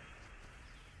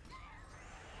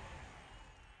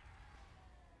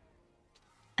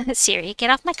 Siri,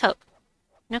 get off my coat.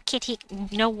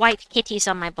 No white kitties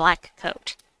on my black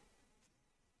coat.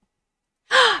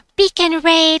 Beacon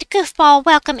Raid! Goofball,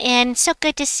 welcome in. So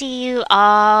good to see you.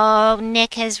 Oh,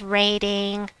 Nick is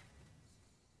raiding.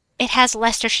 It has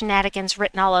Lester Shenanigans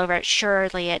written all over it.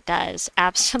 Surely it does.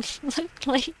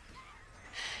 Absolutely.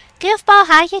 Goofball,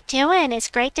 how you doing? It's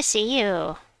great to see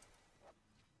you.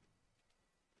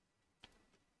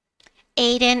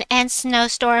 Aiden and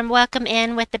Snowstorm, welcome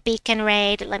in with the Beacon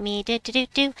Raid. Let me do.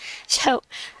 So,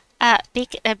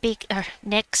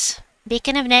 Nick's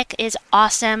Beacon of Nick is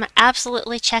awesome.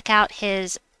 Absolutely check out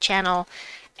his channel,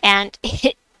 and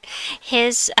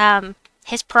his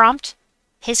prompt,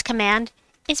 his command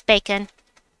is bacon.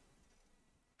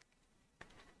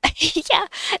 Yeah,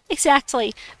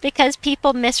 exactly. Because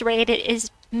people misread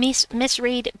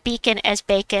Beacon as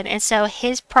bacon, and so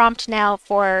his prompt now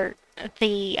for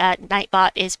the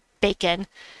Nightbot is bacon.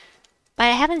 But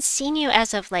I haven't seen you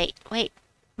as of late. Wait,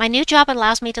 My new job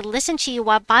allows me to listen to you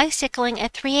while bicycling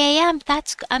at 3 a.m.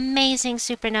 That's amazing,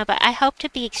 Supernova. I hope to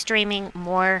be streaming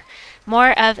more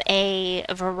of a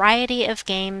variety of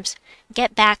games.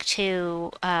 Get back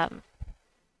to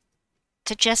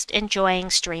just enjoying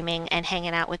streaming and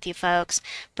hanging out with you folks.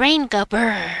 Brain go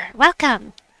brr.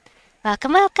 Welcome.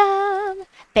 Welcome, welcome.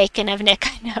 Bacon of Nick,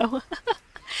 I know.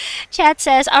 Chad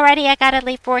says, alrighty, I gotta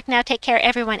leave for work now. Take care,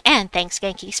 everyone. And thanks,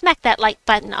 Genki. Smack that like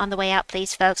button on the way out,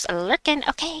 please, folks. Lurkin.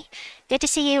 Okay. Good to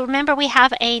see you. Remember, we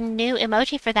have a new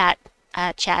emoji for that,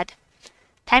 Chad.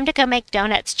 Time to go make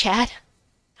donuts, Chad.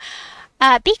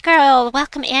 Beat Girl,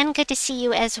 welcome in. Good to see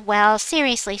you as well.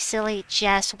 Seriously, silly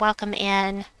Jess, welcome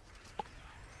in.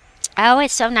 Oh,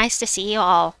 it's so nice to see you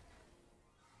all.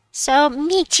 So,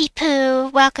 Meaty Poo,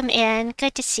 welcome in.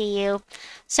 Good to see you.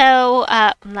 So,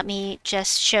 let me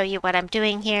just show you what I'm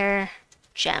doing here.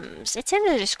 Gems. It's in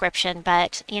the description,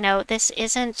 but, you know, this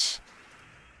isn't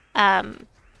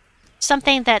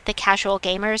something that the casual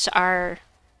gamers are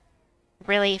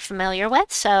really familiar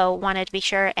with, so wanted to be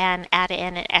sure and add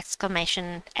in an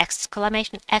explanation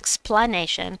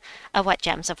of what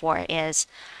Gems of War is.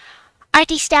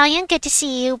 Artie Stallion, good to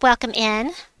see you. Welcome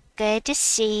in. Good to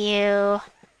see you.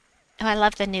 Oh, I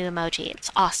love the new emoji. It's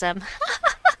awesome.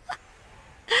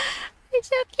 It's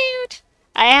so cute.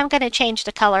 I am going to change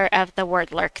the color of the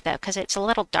word lurk, though, because it's a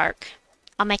little dark.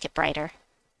 I'll make it brighter.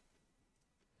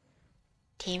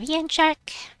 Tyrian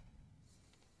Shark.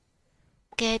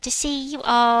 Good to see you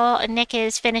all. Nick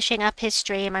is finishing up his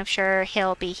stream. I'm sure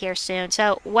he'll be here soon.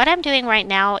 So what I'm doing right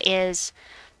now is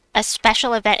a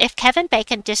special event. If Kevin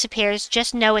Bacon disappears,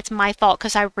 just know it's my fault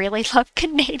because I really love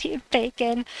Canadian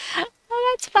bacon.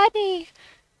 Oh, that's funny.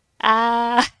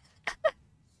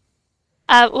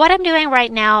 What I'm doing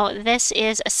right now, this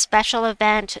is a special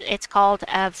event. It's called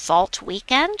a Vault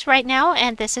Weekend right now,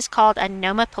 and this is called a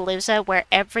Gnomapalooza, where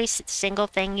every single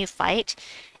thing you fight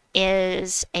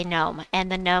is a gnome, and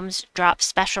the gnomes drop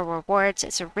special rewards.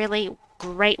 It's a really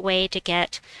great way to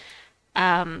get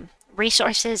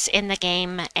resources in the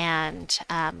game, and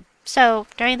so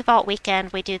during the Vault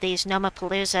Weekend we do these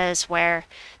Gnomapaloozas where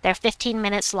they're 15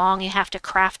 minutes long. You have to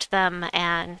craft them,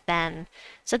 and then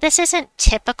so this isn't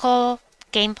typical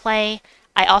gameplay.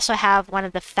 I also have one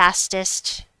of the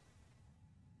fastest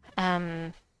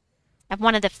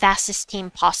team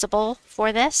possible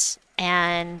for this,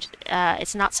 and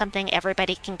it's not something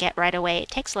everybody can get right away. It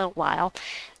takes a little while.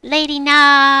 Lady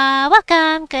Na,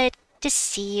 welcome. Good to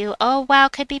see you. Oh wow,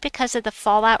 could be because of the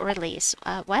Fallout release.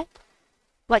 What?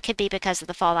 What could be because of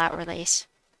the Fallout release?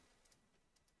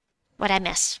 What'd I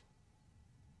miss?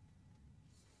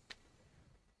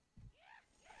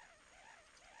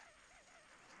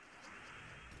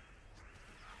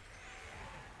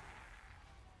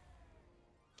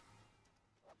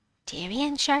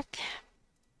 Tyrian Shark.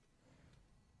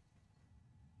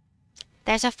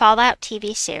 There's a Fallout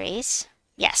TV series.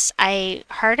 Yes, I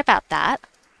heard about that.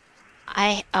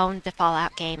 I own the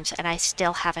Fallout games, and I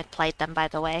still haven't played them, by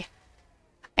the way.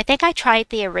 I think I tried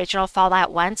the original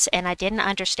Fallout once, and I didn't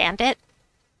understand it.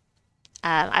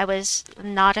 I was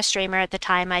not a streamer at the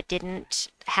time. I didn't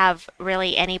have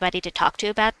really anybody to talk to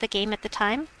about the game at the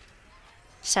time.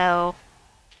 So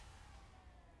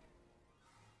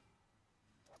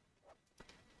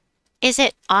is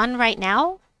it on right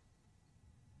now?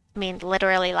 I mean,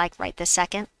 literally, like, right this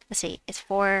second. Let's see. It's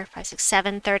 4, 5, 6,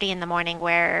 7:30 in the morning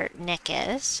where Nick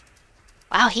is.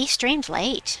 Wow, he streamed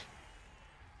late.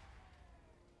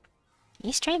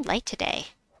 He streamed late today.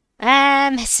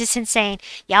 This is insane.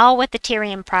 Y'all with the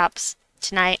Tyrion props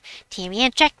tonight.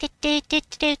 Tyrion Shark,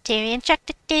 Tyrion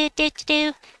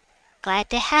Shark, glad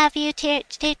to have you,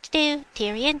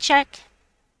 Tyrion Shark.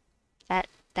 That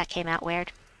came out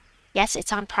weird. Yes,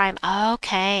 it's on Prime.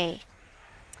 Okay.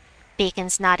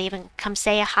 Beacon's not even come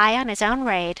say a hi on his own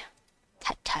raid.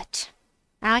 Tut tut.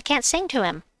 Now I can't sing to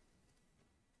him.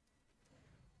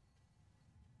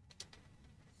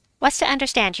 What's to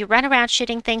understand? You run around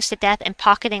shooting things to death and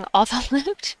pocketing all the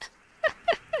loot?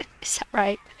 Is that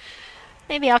right?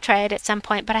 Maybe I'll try it at some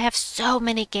point, but I have so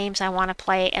many games I want to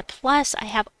play, and plus I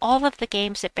have all of the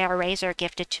games that Bear Razor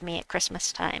gifted to me at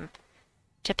Christmas time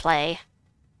to play.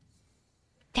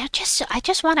 I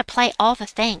just want to play all the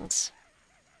things.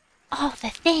 All the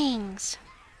things.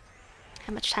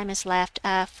 How much time is left?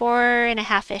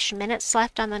 4.5-ish minutes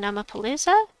left on the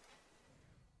Gnomapalooza.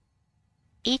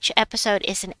 Each episode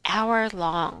is an hour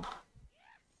long.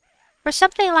 For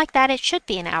something like that, it should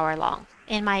be an hour long,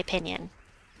 in my opinion.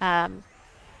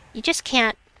 You just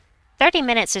can't... 30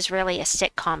 minutes is really a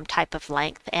sitcom type of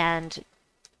length, and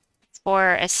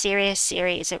for a serious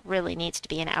series, it really needs to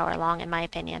be an hour long, in my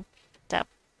opinion. So,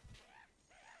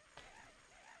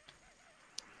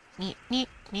 neat, neat,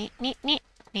 neat, neat, neat,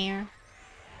 near.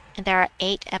 And there are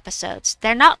 8 episodes.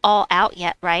 They're not all out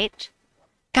yet, right?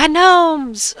 Got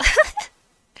gnomes!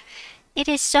 It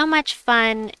is so much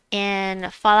fun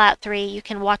in Fallout 3. You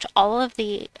can watch all of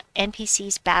the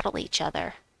NPCs battle each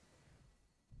other.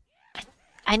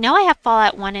 I know I have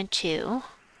Fallout 1 and 2.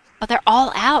 Oh, they're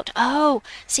all out. Oh,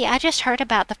 see, I just heard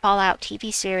about the Fallout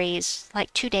TV series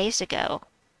like 2 days ago.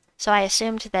 So I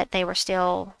assumed that they were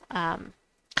still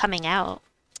coming out.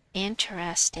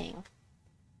 Interesting.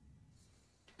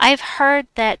 I've heard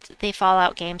that the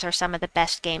Fallout games are some of the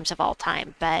best games of all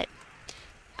time, but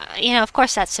you know, of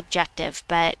course that's subjective,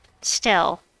 but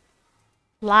still,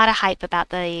 a lot of hype about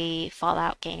the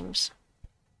Fallout games.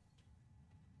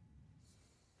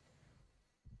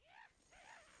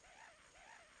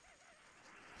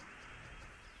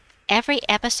 Every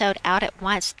episode out at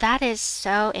once. That is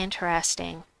so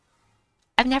interesting.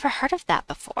 I've never heard of that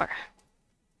before.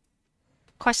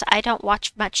 Of course, I don't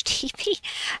watch much TV.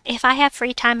 If I have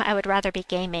free time, I would rather be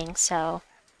gaming, so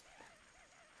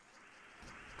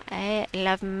I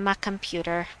love my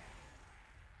computer.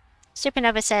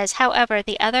 Supernova says, however,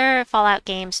 the other Fallout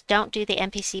games don't do the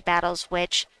NPC battles,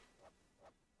 which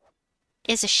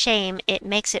is a shame. It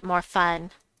makes it more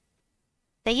fun.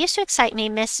 They used to excite me,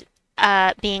 miss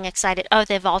being excited. Oh,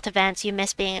 the vault events, you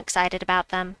miss being excited about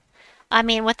them. I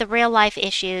mean, with the real life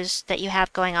issues that you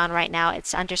have going on right now,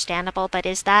 it's understandable, but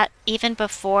is that even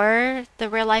before the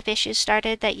real life issues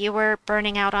started that you were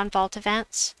burning out on vault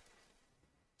events?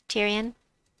 Tyrion?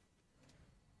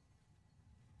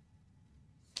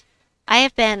 I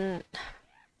have been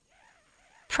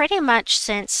pretty much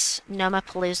since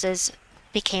Nomapaloozas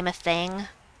became a thing.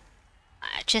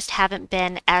 I just haven't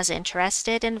been as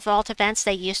interested in vault events.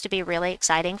 They used to be really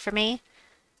exciting for me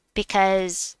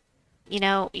because, you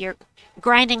know, you're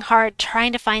grinding hard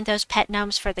trying to find those pet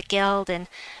gnomes for the guild, and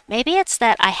maybe it's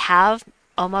that I have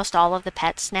almost all of the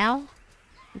pets now.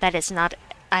 That it's not,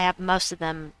 I have most of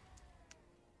them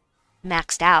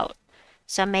maxed out.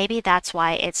 So maybe that's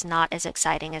why it's not as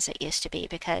exciting as it used to be,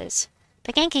 because,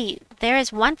 but Genki, there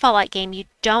is one Fallout game you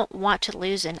don't want to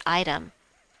lose an item.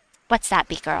 What's that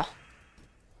be, girl?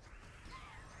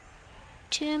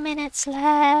 2 minutes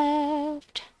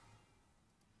left.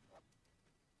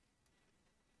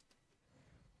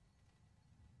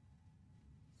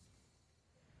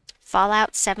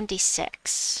 Fallout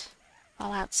 76.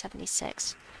 Fallout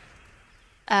 76.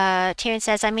 Tyrion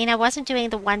says, I mean, I wasn't doing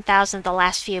the 1,000 the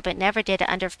last few, but never did it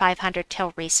under 500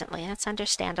 till recently. That's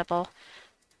understandable.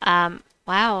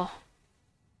 Wow.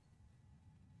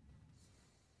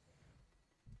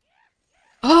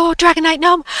 Oh, Dragonite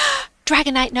Gnome!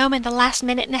 Dragonite Gnome in the last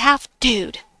minute and a half.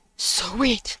 Dude,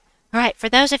 sweet. All right, for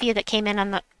those of you that came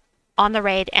in on the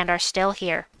raid and are still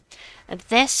here,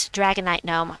 this Dragonite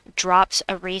Gnome drops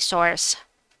a resource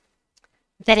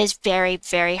that is very,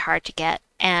 very hard to get.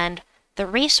 And the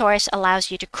resource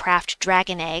allows you to craft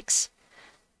dragon eggs.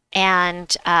 And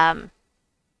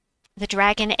the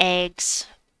dragon eggs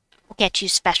get you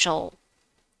special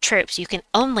troops you can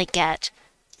only get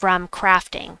from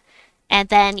crafting. And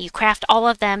then you craft all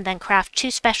of them, then craft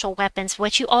 2 special weapons,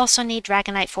 which you also need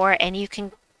Dragonite for, and you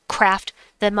can craft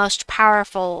the most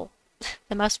powerful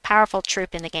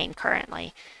troop in the game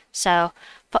currently. So,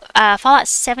 Fallout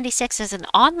 76 is an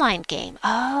online game.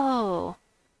 Oh.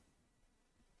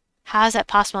 How is that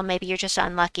possible? Maybe you're just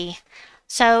unlucky.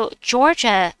 So,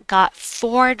 Georgia got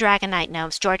 4 Dragonite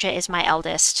Gnomes. Georgia is my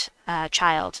eldest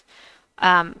child.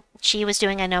 She was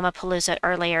doing a Nomapalooza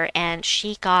earlier, and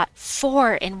she got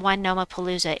 4 in one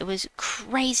Nomapalooza. It was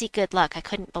crazy good luck. I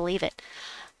couldn't believe it.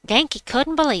 Genki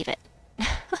couldn't believe it.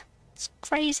 It's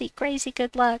crazy, crazy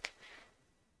good luck.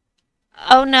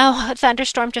 Oh no, a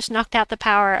thunderstorm just knocked out the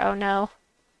power. Oh no.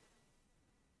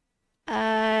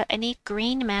 I need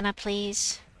green mana,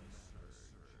 please.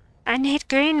 I need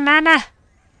green mana!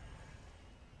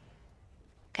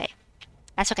 Okay.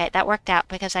 That's okay. That worked out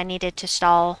because I needed to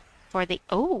stall for the...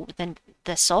 Oh,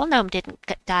 the soul gnome didn't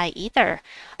die either.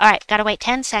 Alright, gotta wait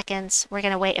 10 seconds. We're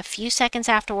gonna wait a few seconds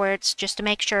afterwards just to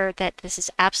make sure that this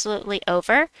is absolutely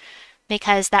over,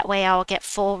 because that way I'll get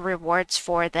full rewards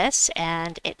for this.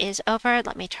 And it is over.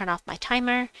 Let me turn off my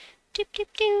timer. Doop, doop,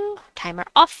 doop. Timer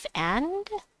off, and...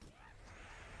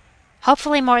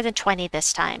 hopefully more than 20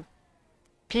 this time.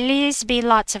 Please be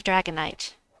lots of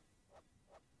Dragonite.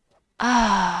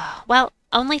 Ah, well,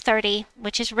 only 30,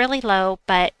 which is really low,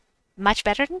 but much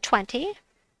better than 20.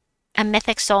 A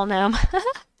mythic soul gnome.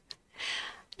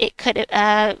 It could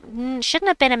shouldn't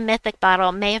have been a mythic battle.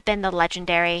 It may have been the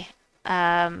legendary.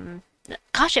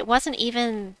 Gosh, it wasn't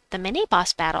even the mini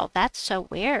boss battle. That's so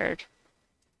weird.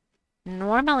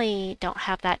 Normally don't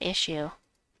have that issue.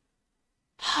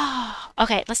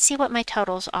 Okay, let's see what my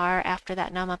totals are after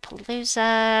that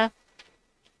Nomapalooza.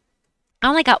 I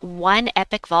only got one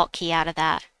epic vault key out of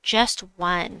that. Just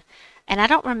one. And I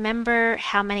don't remember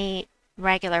how many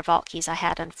regular vault keys I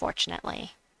had,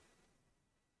 unfortunately.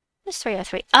 It's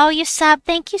 303. Oh, you sub.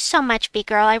 Thank you so much,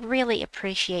 B-Girl. I really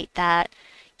appreciate that.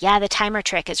 Yeah, the timer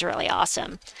trick is really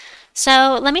awesome.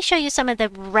 So let me show you some of the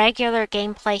regular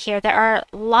gameplay here. There are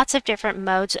lots of different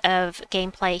modes of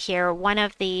gameplay here. One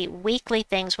of the weekly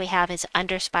things we have is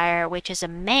Underspire, which is a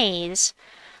maze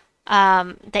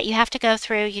that you have to go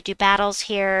through. You do battles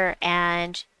here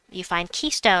and you find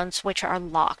keystones which are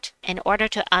locked. In order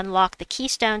to unlock the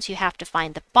keystones, you have to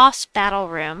find the boss battle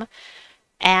room.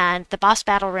 And the boss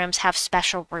battle rooms have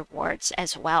special rewards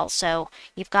as well. So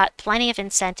you've got plenty of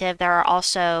incentive. There are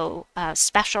also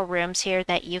special rooms here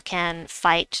that you can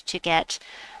fight to get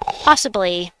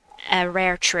possibly a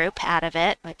rare troop out of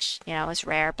it, which, you know, is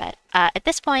rare. But at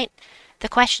this point, the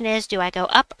question is, do I go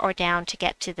up or down to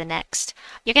get to the next?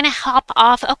 You're going to hop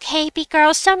off. Okay,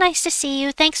 B-Girl, so nice to see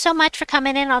you. Thanks so much for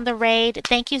coming in on the raid.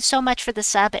 Thank you so much for the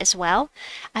sub as well.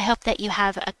 I hope that you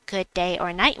have a good day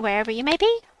or night wherever you may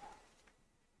be.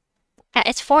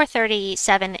 It's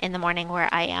 4:37 in the morning where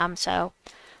I am, so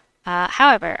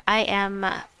however, I am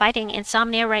fighting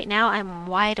insomnia right now. I'm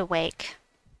wide awake.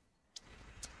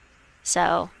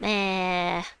 So,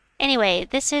 anyway,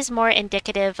 this is more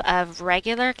indicative of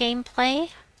regular gameplay.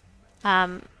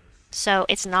 So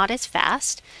it's not as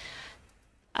fast.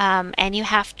 And you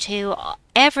have to,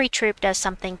 every troop does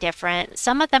something different.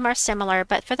 Some of them are similar,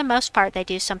 but for the most part, they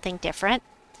do something different.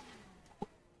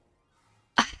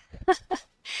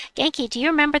 Genki, do you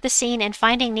remember the scene in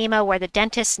Finding Nemo where the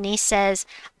dentist's niece says,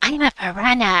 "I'm a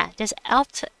piranha"? Does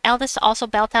Eldest also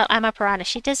belt out, "I'm a piranha"?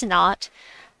 She does not.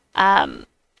 But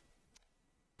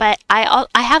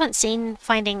I haven't seen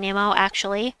Finding Nemo,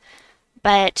 actually.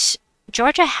 But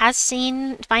Georgia has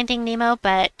seen Finding Nemo,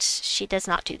 but she does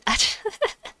not do that.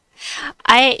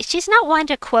 She's not one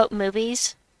to quote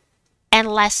movies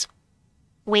unless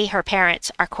we, her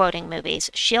parents, are quoting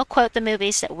movies. She'll quote the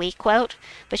movies that we quote,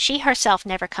 but she herself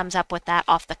never comes up with that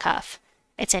off the cuff.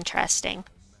 It's interesting.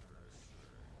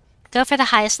 Go for the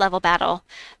highest level battle.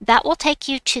 That will take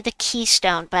you to the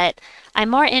keystone, but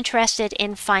I'm more interested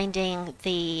in finding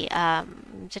the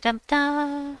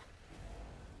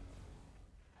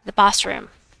boss room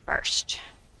first.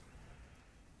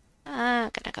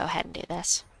 I'm gonna go ahead and do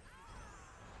this.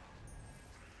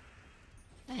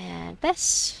 And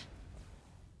this.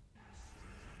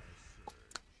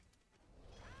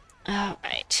 All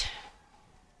right.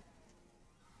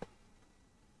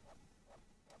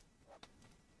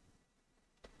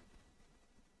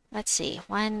 Let's see.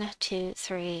 1, 2,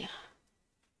 3,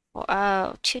 4.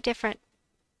 Oh, two different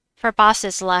for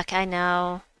boss's luck. I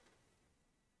know.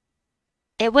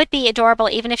 It would be adorable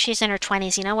even if she's in her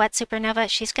 20s. You know what,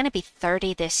 Supernova? She's going to be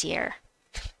 30 this year.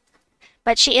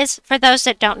 But she is, for those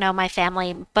that don't know my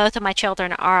family, both of my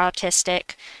children are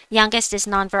autistic. Youngest is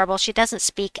nonverbal. She doesn't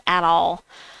speak at all.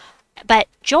 But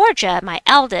Georgia, my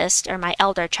eldest, or my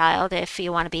elder child, if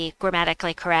you want to be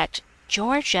grammatically correct,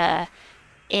 Georgia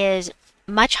is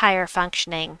much higher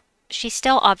functioning. She's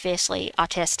still obviously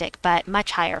autistic, but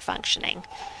much higher functioning.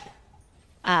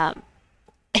 Let's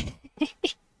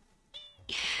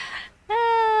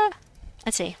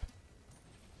see.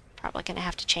 Probably going to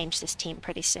have to change this team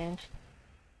pretty soon.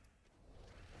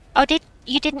 Oh,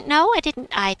 you didn't know?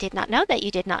 I did not know that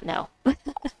you did not know.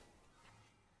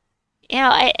 You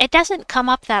know, it doesn't come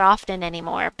up that often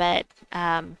anymore, but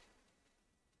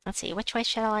let's see, which way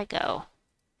shall I go?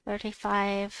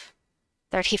 35.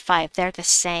 35, they're the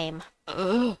same.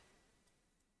 Ugh.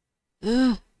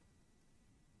 Ugh.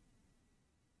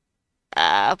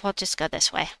 We'll just go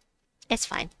this way. It's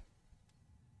fine.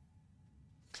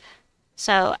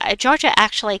 So, Georgia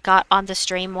actually got on the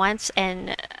stream once,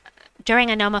 and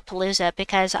during a Nomapalooza,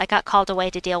 because I got called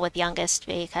away to deal with Youngest,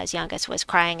 because Youngest was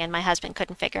crying and my husband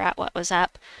couldn't figure out what was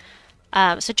up.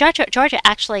 So Georgia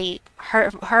actually,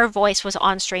 her voice was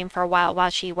on stream for a while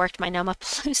she worked my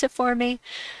Nomapalooza for me.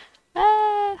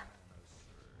 No,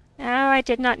 I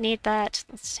did not need that.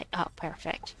 Let's see. Oh,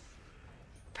 perfect.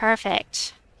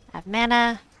 Perfect. I have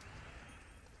mana.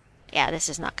 Yeah, this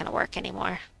is not going to work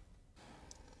anymore.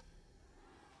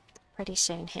 Pretty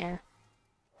soon here.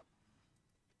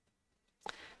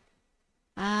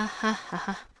 I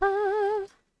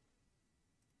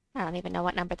don't even know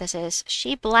what number this is.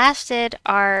 She blasted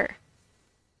our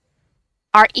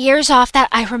ears off. That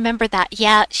I remember that.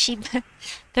 Yeah, she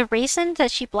the reason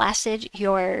that she blasted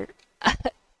your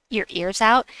your ears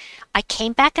out, I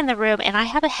came back in the room and I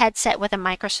have a headset with a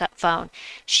microphone.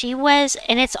 She was,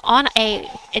 and it's on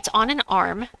an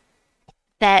arm,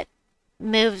 that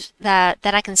moves that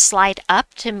I can slide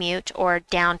up to mute or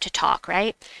down to talk,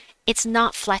 right? It's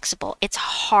not flexible. It's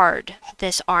hard,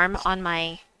 this arm on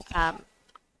my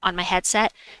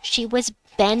headset. She was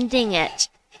bending it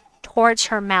towards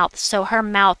her mouth, so her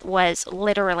mouth was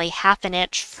literally half an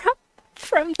inch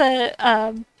from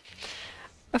the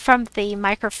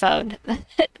microphone.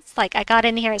 It's like I got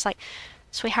in here, it's like,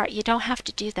 sweetheart, you don't have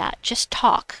to do that. Just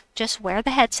talk. Just wear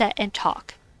the headset and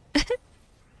talk.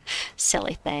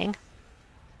 Silly thing.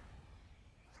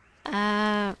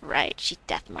 Right, she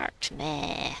death marked.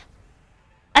 Meh.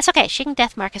 That's okay, she can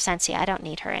death mark Essentia. I don't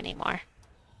need her anymore,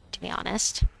 to be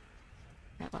honest.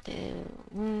 Right, we'll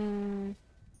do...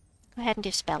 go ahead and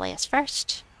do Spellius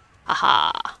first.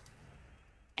 Aha!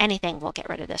 Anything will get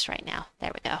rid of this right now.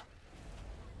 There we go.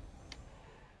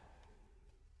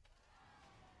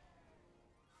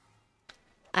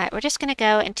 Alright, we're just gonna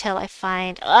go until I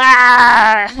find...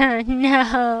 Ah!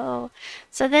 No!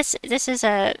 So this is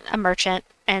a merchant,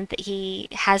 and he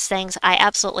has things I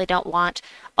absolutely don't want.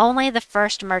 Only the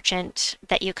first merchant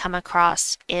that you come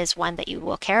across is one that you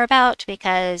will care about,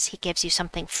 because he gives you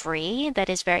something free that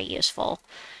is very useful.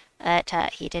 But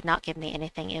he did not give me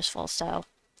anything useful, so...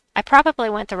 I probably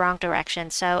went the wrong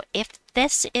direction, so if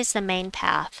this is the main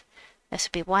path, this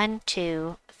would be 1,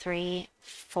 2, 3,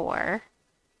 4...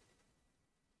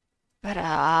 But,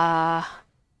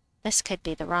 this could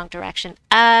be the wrong direction.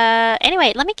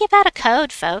 Anyway, let me give out a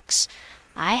code, folks.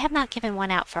 I have not given one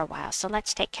out for a while, so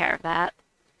let's take care of that.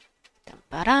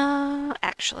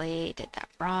 Actually, did that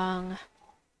wrong.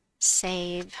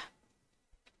 Save.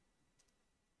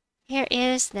 Here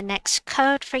is the next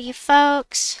code for you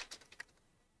folks.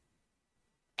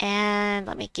 And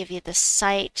let me give you the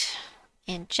site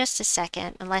in just a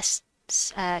second, unless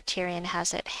Tyrion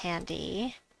has it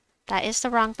handy. That is the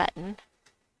wrong button.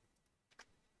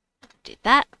 Do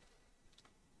that.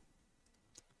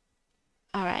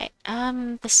 Alright,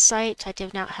 the site, I do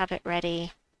not have it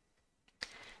ready.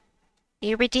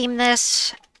 You redeem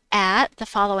this at the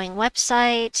following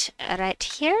website right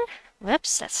here.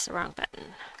 Whoops, that's the wrong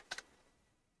button.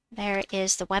 There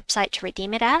is the website to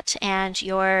redeem it at, and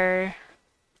your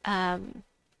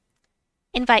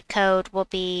invite code will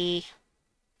be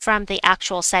from the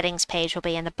actual settings page, will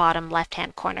be in the bottom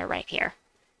left-hand corner right here.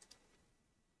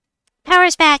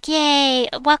 Power's back, yay!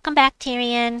 Welcome back,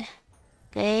 Tyrion.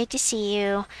 Good to see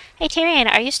you. Hey, Tyrion,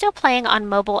 are you still playing on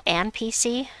mobile and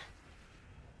PC?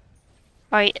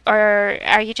 Or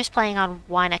are you just playing on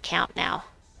one account now?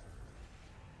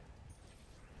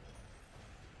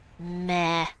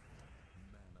 Meh.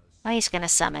 Oh, he's gonna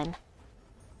summon.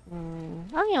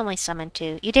 Oh, you only summoned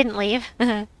 2. You didn't leave?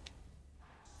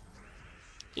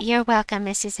 You're welcome,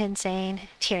 Mrs. Insane.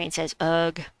 Tyrion says,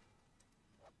 ugh.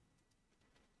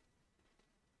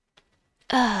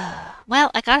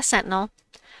 Well, I got a sentinel.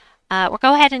 We'll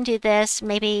go ahead and do this.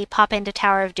 Maybe pop into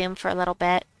Tower of Doom for a little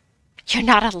bit. You're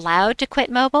not allowed to quit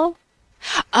mobile?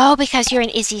 Oh, because you're in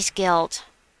Izzy's guild.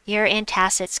 You're in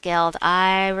Tacit's guild.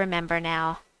 I remember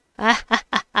now.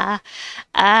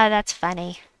 That's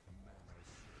funny.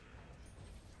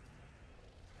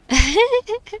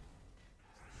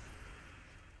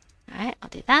 Alright, I'll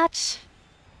do that.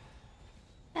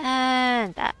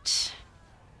 And that.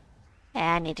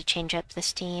 Yeah, I need to change up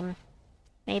this team.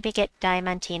 Maybe get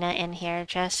Diamantina in here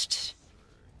just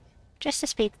to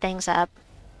speed things up.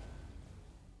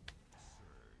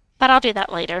 But I'll do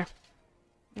that later.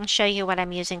 I'll show you what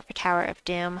I'm using for Tower of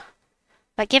Doom.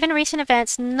 But given recent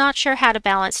events, not sure how to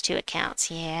balance 2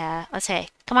 accounts. Yeah, let's say,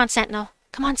 come on, Sentinel.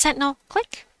 Come on, Sentinel.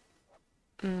 Click.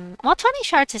 Well, 20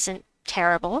 shards isn't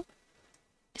terrible.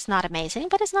 It's not amazing,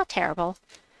 but it's not terrible.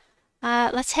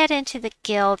 Let's head into the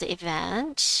guild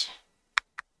event.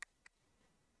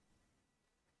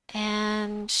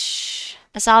 And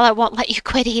Azala won't let you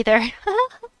quit either.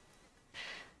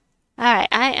 Alright,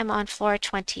 I am on floor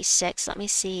 26. Let me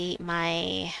see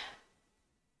my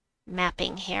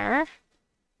mapping here.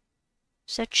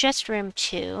 So just room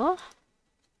 2.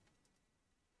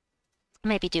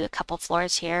 Maybe do a couple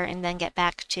floors here and then get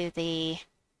back to the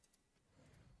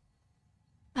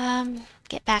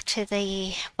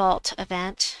vault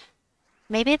event.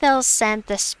 Maybe they'll send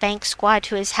the Spank Squad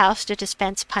to his house to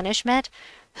dispense punishment.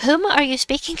 Whom are you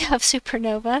speaking of,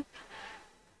 Supernova?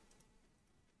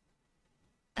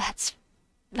 That's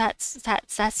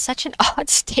such an odd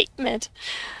statement.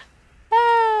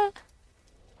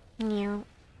 New.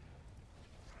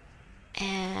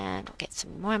 And we'll get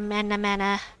some more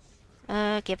mana.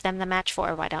 Give them the match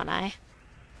 4, why don't I?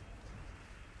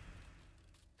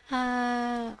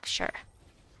 Sure.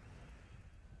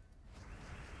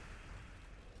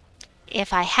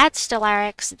 If I had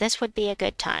Stellarex, this would be a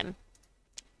good time.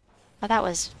 Oh, that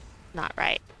was not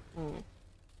right.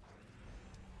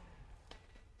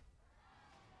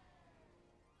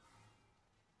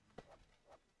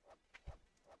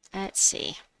 Let's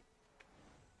see.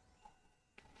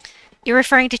 You're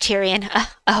referring to Tyrion.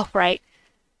 Oh, right.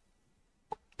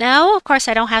 No, of course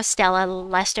I don't have Stella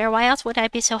Lester. Why else would I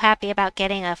be so happy about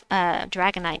getting a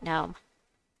Dragonite gnome?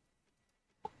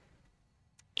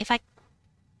 If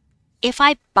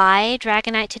I buy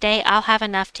Dragonite today, I'll have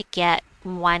enough to get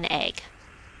 1 egg.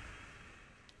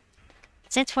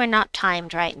 Since we're not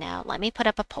timed right now, let me put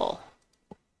up a poll.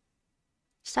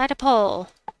 Start a poll.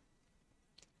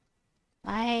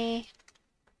 Buy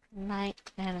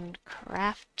night and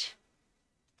craft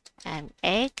an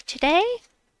egg today?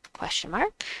 Question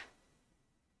mark.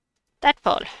 That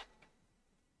poll.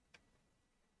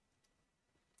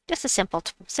 Just a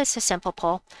simple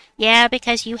poll. Yeah,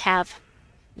 because you have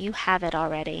it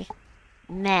already.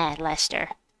 Meh, Lester.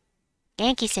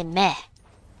 Yankee said meh.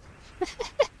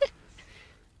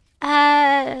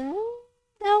 No,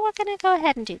 we're gonna go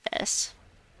ahead and do this.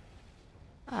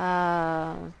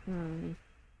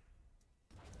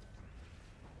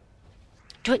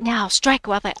 Do it now. Strike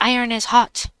while the iron is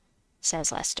hot,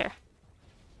 says Lester.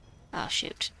 Oh,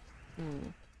 shoot.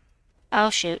 Oh,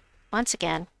 shoot. Once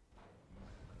again.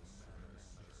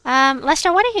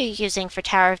 Lester, what are you using for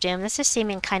Tower of Doom? This is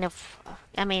seeming kind of...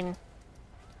 I mean...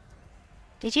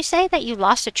 Did you say that you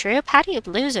lost a troop? How do you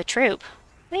lose a troop?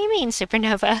 What do you mean,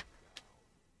 Supernova?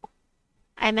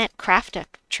 I meant craft a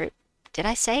troop. Did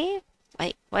I say?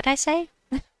 Wait, what did I say?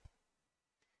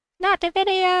 Not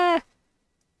Divinia!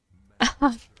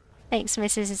 Thanks,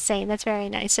 Mrs. Insane. That's very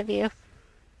nice of you.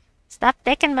 Stop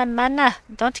taking my mana.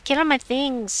 Don't kill my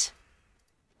things.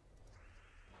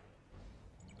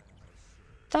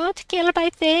 Don't kill my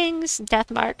things.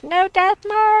 Deathmark. No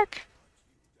Deathmark!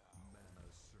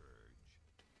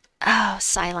 Oh,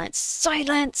 silenced.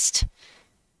 Silenced!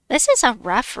 This is a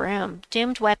rough room.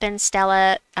 Doomed weapons,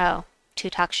 Stella... Oh, 2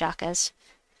 Takshakas.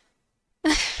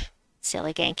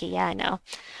 Silly Genki, yeah, I know.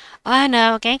 I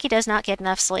know, Genki does not get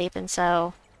enough sleep, and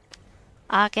so...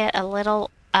 I'll get a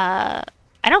little... I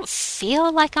don't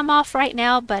feel like I'm off right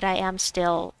now, but I am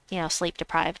still, you know, sleep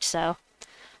deprived, so...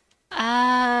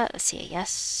 let's see,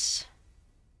 yes.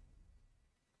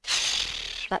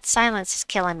 That silence is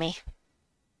killing me.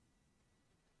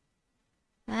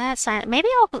 That's silent. Maybe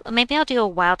I'll do a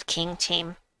Wild King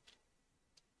team.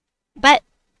 But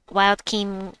Wild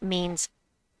King means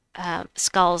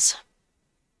skulls.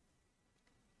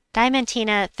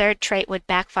 Diamantina, 3rd trait would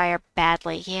backfire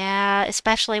badly. Yeah,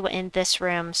 especially in this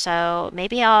room. So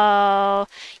maybe I'll...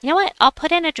 You know what? I'll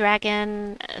put in a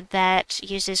dragon that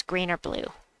uses green or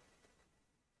blue.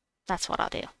 That's what I'll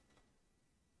do.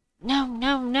 No,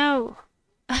 no, no.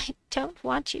 I don't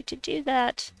want you to do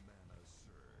that.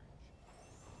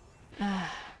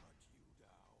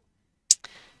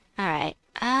 Alright.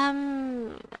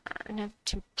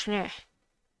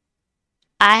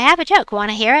 I have a joke.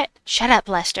 Want to hear it? Shut up,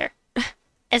 Lester.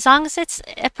 As long as it's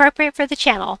appropriate for the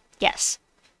channel, yes.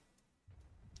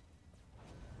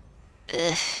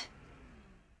 Ugh.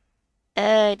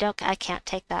 I can't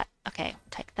take that. Okay,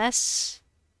 take this.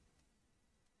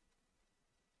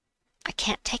 I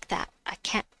can't take that. I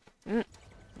can't. And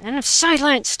I'm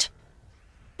silenced!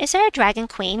 Is there a dragon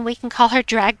queen? We can call her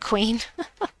Drag Queen.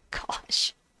 Oh,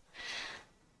 gosh.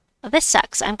 Well, this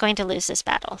sucks. I'm going to lose this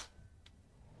battle.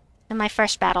 And my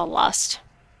first battle lost.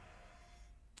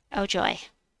 Oh, joy.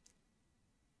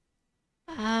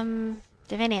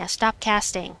 Divinia, stop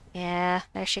casting. Yeah,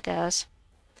 there she goes.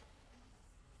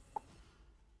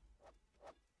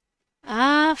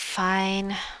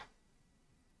 Fine.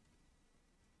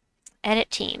 Edit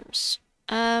teams.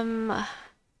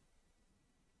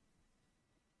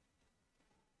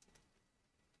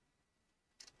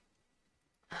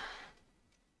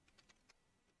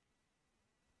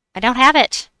 I don't have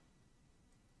it.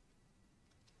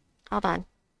 Hold on.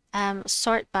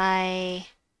 Sort by...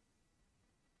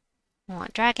 I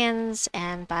want dragons,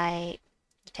 and by...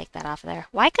 Take that off there.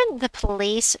 Why couldn't the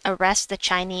police arrest the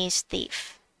Chinese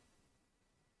thief?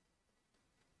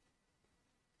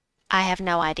 I have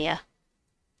no idea.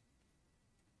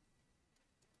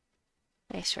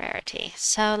 Base rarity.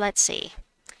 So, let's see.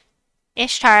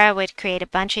 Ishtara would create a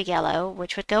bunch of yellow,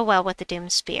 which would go well with the Doom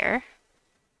Spear.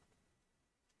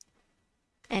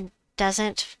 And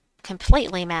doesn't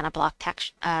completely mana block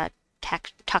Takshaka.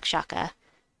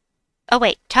 Oh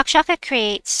wait, Takshaka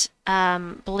creates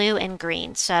blue and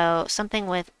green, so something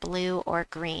with blue or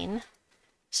green.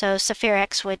 So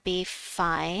Saphirix would be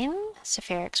fine.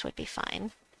 Saphirix would be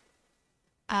fine.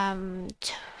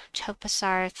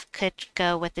 Topazarth could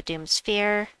go with the Doom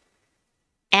Sphere.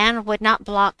 And would not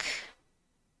block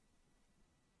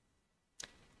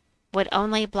would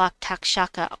only block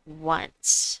Takshaka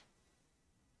once.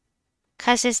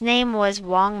 'Cause his name was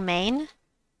Wong Main?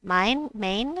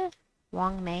 Main?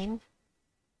 Wong Main?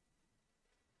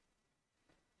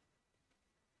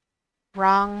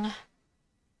 Wrong.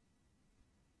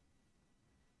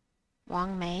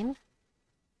 Wong Main?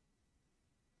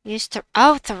 Used to.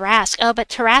 Oh, Thrask. Oh, but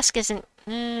Thrask isn't.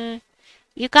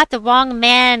 You got the wrong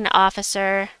man,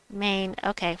 officer. Main.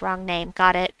 Okay, wrong name.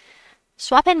 Got it.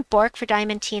 Swap in Bork for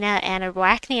Diamantina and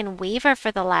Arachnean Weaver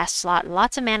for the last slot.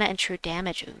 Lots of mana and true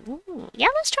damage. Ooh. Yeah,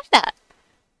 let's try that.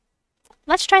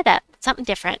 Let's try that. Something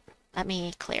different. Let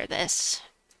me clear this.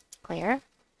 Clear.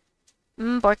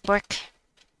 Bork.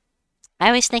 I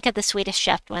always think of the Swedish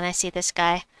chef when I see this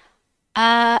guy.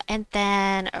 And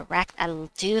then I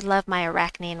do love my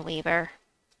Arachnean Weaver.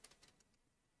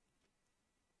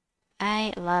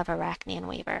 I love Arachnean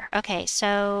Weaver. Okay,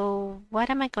 so what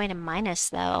am I going to minus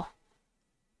though?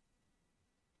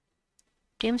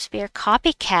 Doomspear,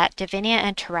 Copycat, Divinia,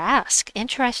 and Tarask.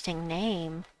 Interesting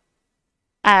name.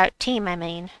 Team, I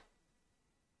mean.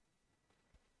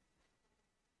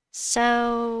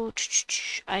 So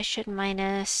I should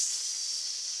minus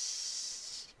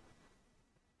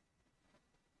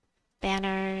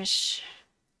banners.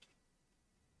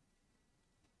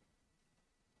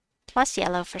 Plus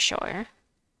yellow for sure.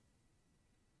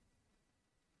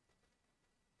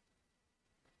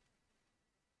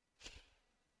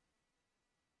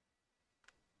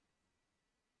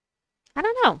 I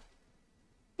don't know.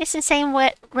 Miss Insane,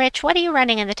 Rich, what are you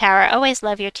running in the tower? Always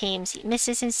love your teams.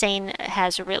 Mrs. Insane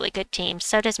has a really good team.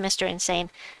 So does Mr. Insane.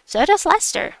 So does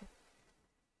Lester.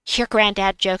 Your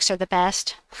granddad jokes are the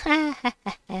best. You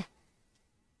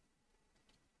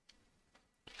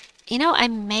know, I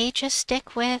may just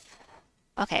stick with...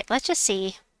 Okay, let's just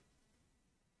see.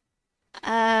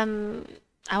 I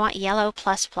want yellow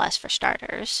plus for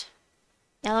starters.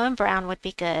 Yellow and brown would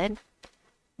be good.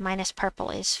 Minus purple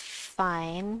is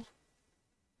fine.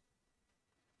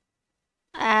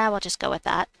 We'll just go with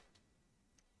that.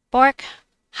 Bork,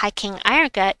 High King Iron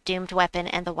Gut, Doomed Weapon,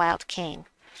 and the Wild King.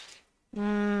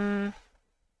 Gonna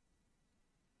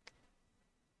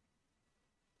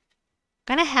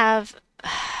have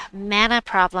mana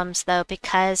problems, though,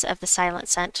 because of the Silent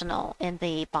Sentinel in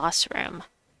the boss room.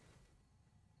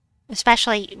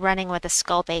 Especially running with a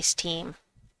skull-based team.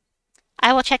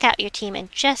 I will check out your team in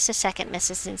just a second,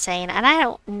 Mrs. Insane, and I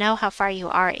don't know how far you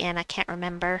are in. I can't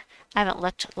remember. I haven't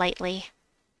looked lately.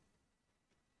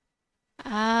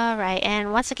 Alright,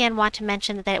 and once again want to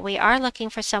mention that we are looking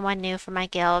for someone new for my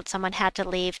guild. Someone had to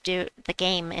leave the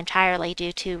game entirely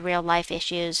due to real-life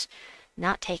issues.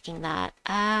 Not taking that.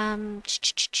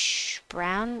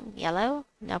 Brown? Yellow?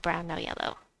 No brown, no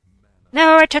yellow.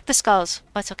 No, I took the skulls.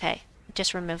 Oh, it's okay. I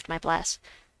just removed my bless.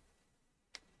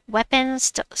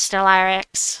 Weapons,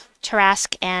 Stellarex,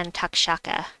 Tarask, and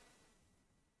Takshaka.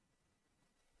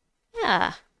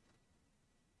 Yeah.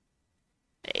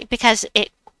 Because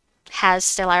it has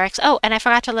Stellarex. Oh, and I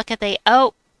forgot to look at the...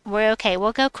 Oh, we're okay.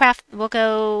 We'll go craft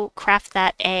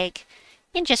that egg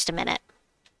in just a minute.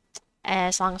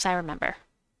 As long as I remember.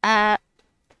 Now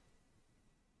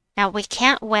we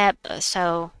can't web,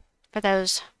 so for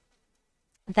those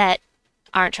that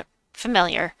aren't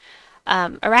familiar,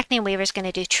 Arachnean Weaver is going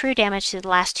to do true damage to the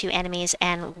last two enemies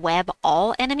and web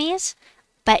all enemies,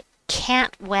 but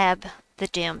can't web the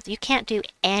Doom. You can't do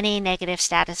any negative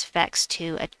status effects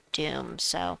to a Doom,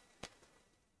 so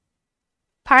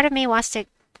part of me wants to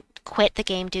quit the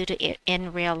game due to it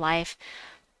in real life.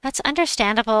 That's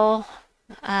understandable.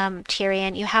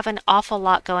 Tyrion, you have an awful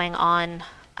lot going on,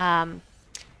 and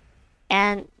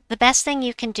the best thing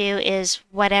you can do is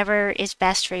whatever is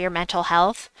best for your mental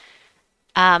health.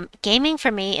 Gaming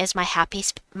for me is my happy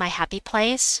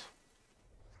place,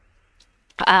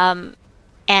 and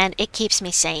it keeps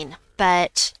me sane.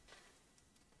 But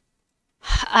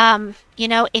you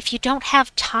know, if you don't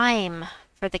have time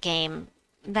for the game,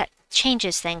 that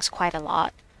changes things quite a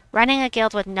lot. Running a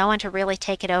guild with no one to really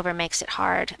take it over makes it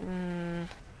hard.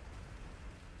 Let's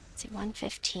see,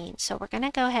 115. So we're going to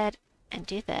go ahead and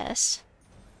do this.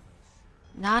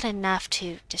 Not enough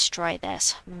to destroy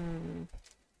this.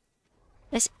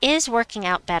 This is working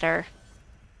out better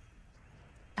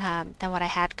than what I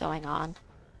had going on.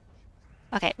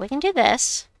 Okay, we can do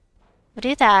this. We'll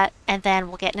do that, and then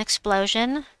we'll get an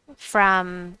explosion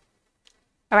from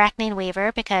Arachnean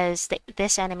Weaver because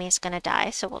this enemy is going to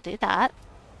die, so we'll do that.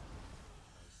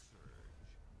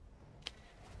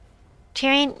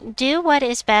 Tyrion, do what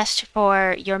is best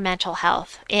for your mental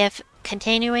health. If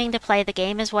continuing to play the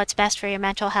game is what's best for your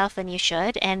mental health, then you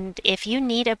should. And if you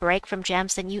need a break from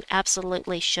gems, then you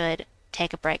absolutely should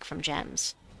take a break from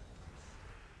gems.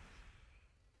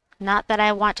 Not that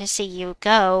I want to see you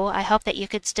go. I hope that you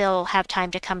could still have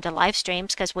time to come to live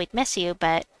streams because we'd miss you,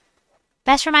 but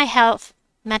best for my health,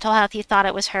 mental health, you thought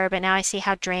it was her, but now I see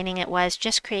how draining it was.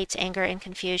 Just creates anger and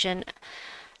confusion.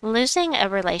 Losing a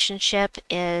relationship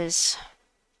is...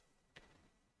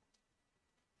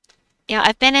 You know,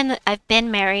 I've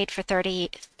been married for 30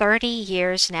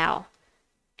 years now.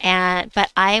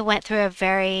 But I went through a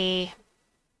very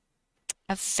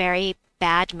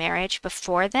bad marriage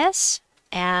before this,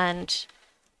 and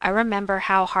I remember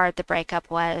how hard the breakup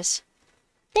was.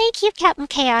 Thank you, Captain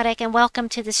Chaotic, and welcome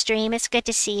to the stream. It's good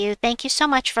to see you. Thank you so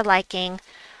much for liking.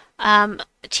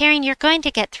 Tyrion, you're going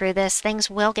to get through this. Things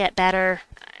will get better.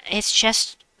 It's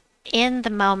just, in the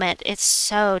moment, it's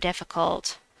so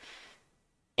difficult.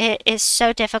 It is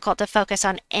so difficult to focus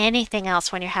on anything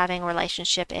else when you're having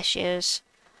relationship issues.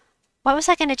 What was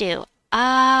I going to do?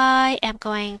 I am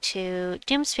going to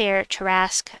Doomsphere,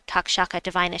 Tarask, Takshaka,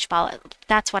 Divinish Ball.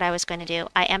 That's what I was going to do.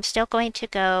 I am still going to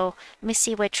go... Let me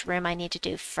see which room I need to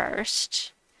do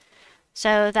first.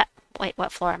 So that... Wait,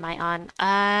 what floor am I on?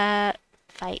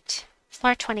 Fight.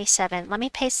 Floor 27. Let me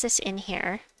paste this in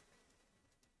here.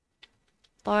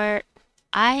 Floor...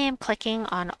 I am clicking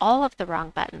on all of the wrong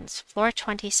buttons. Floor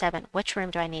 27. Which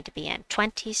room do I need to be in?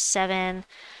 27...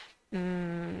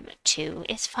 2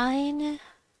 is fine.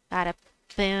 Got a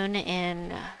boon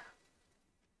in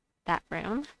that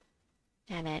room.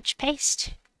 Image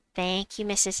paste. Thank you,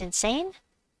 Mrs. Insane.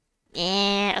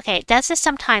 Yeah, okay, it does this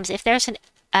sometimes. If there's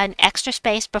an extra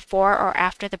space before or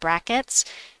after the brackets,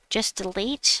 just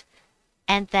delete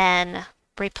and then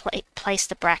replace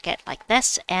the bracket like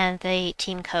this, and the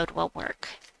team code will work.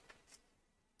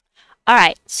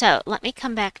 Alright, so let me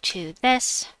come back to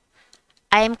this.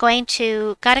 I am going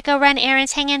to... Gotta go run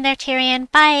errands. Hang in there, Tyrion.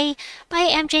 Bye! Bye,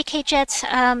 MJK Jets.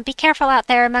 Be careful out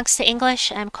there amongst the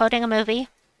English. I'm quoting a movie.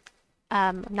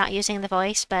 I'm not using the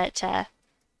voice, but...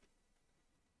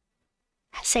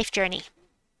 safe journey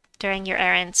during your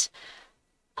errands.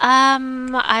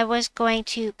 I was going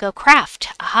to go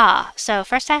craft. Aha. So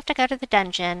first I have to go to the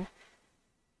dungeon.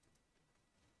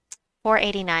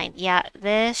 489. Yeah,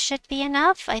 this should be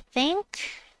enough, I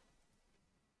think.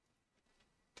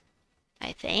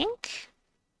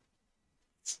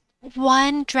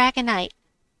 One Dragonite.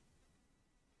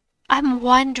 I'm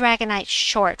one Dragonite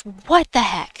short. What the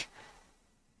heck?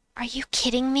 Are you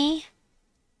kidding me?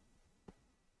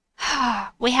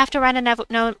 We have to run another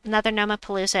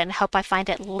Gnomapalooza and hope I find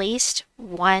at least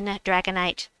one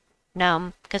Dragonite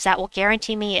gnome, because that will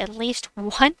guarantee me at least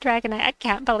one Dragonite. I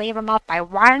can't believe I'm off by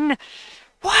one.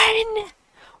 One!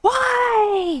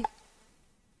 Why?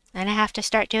 And I have to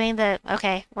start doing the...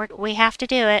 Okay, we have to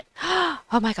do it.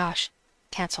 Oh my gosh.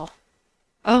 Cancel.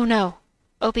 Oh no.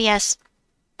 OBS.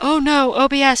 Oh no,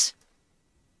 OBS.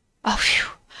 Oh, phew.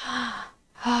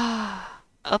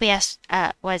 OBS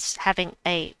was having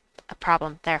a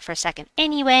problem there for a second.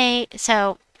 Anyway,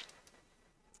 so...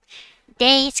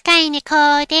 Day's kinda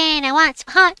cold and I want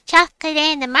some hot chocolate,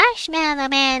 and the Marshmallow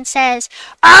Man says,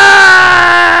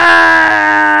 ah!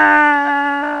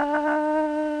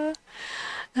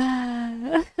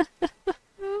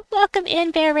 Welcome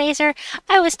in, Bear Razor.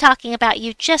 I was talking about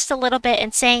you just a little bit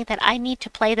and saying that I need to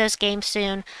play those games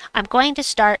soon. I'm going to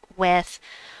start with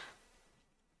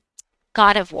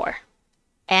God of War,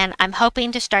 and I'm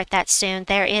hoping to start that soon.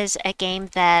 There is a game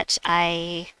that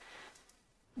I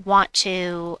want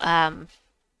to... I'm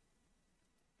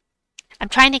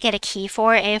trying to get a key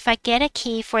for. If I get a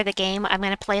key for the game, I'm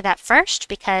going to play that first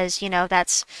because, you know,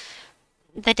 that's...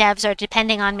 The devs are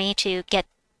depending on me to get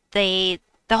the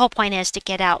whole point is to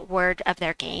get out word of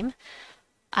their game.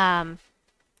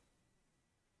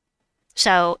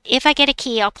 So if I get a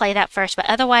key, I'll play that first, but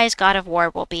otherwise God of War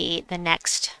will be the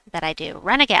next that I do.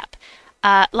 Run a gap.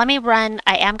 Let me run.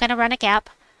 I am going to run a gap,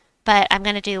 but I'm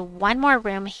going to do one more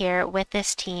room here with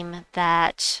this team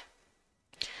that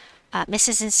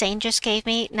Mrs. Insane just gave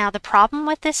me. Now the problem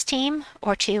with this team,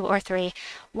 or two or three,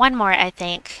 one more I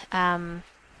think,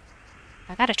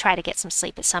 I gotta try to get some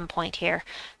sleep at some point here.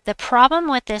 The problem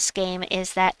with this game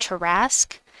is that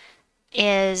Tarask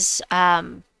is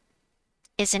an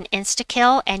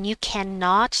insta-kill, and you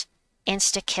cannot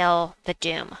insta-kill the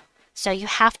Doom. So you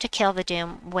have to kill the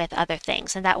Doom with other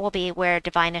things, and that will be where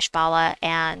Divine Ishbala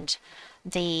and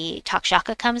the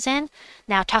Takshaka comes in.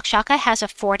 Now, Takshaka has a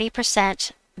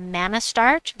 40% mana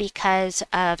start because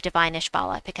of Divine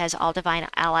Ishbala, because all Divine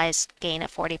allies gain a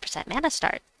 40% mana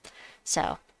start.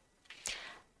 So...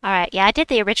 Alright, yeah, I did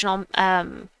the original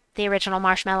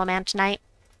Marshmallow Man tonight.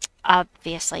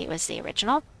 Obviously, it was the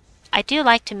original. I do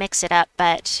like to mix it up,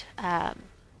 but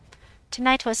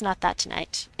tonight was not that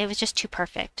tonight. It was just too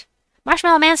perfect.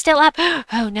 Marshmallow Man still up!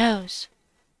 Oh, noes.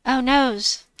 Oh,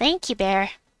 noes. Thank you,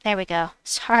 Bear. There we go.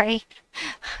 Sorry.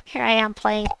 Here I am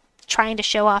playing, trying to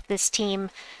show off this team.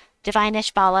 Divine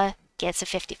Ishbala gets a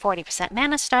 40%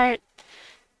 mana start.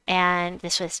 And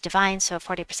this was Divine, so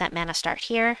 40% mana start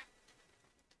here.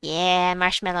 Yeah,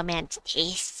 Marshmallow Man's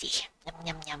tasty. Yum,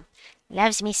 yum, yum.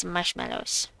 Loves me some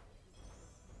marshmallows.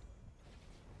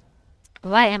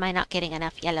 Why am I not getting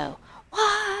enough yellow?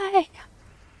 Why?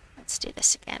 Let's do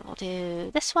this again. We'll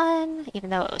do this one, even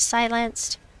though it was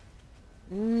silenced.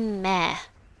 Meh.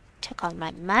 Took all my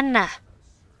mana.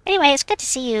 Anyway, it's good to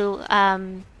see you,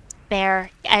 Bear.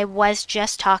 I was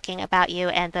just talking about you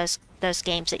and those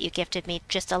games that you gifted me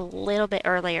just a little bit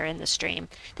earlier in the stream.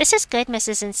 This is good,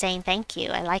 Mrs. Insane. Thank you.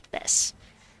 I like this.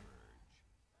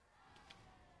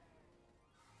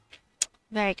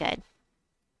 Very good.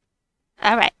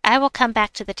 Alright, I will come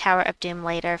back to the Tower of Doom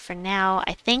later. For now,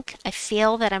 I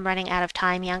feel that I'm running out of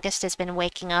time. Youngest has been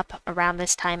waking up around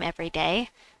this time every day,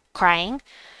 crying.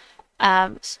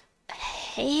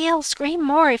 He'll scream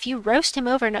more if you roast him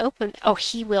over an open... Oh,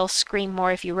 he will scream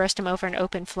more if you roast him over an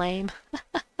open flame.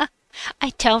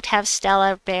 I don't have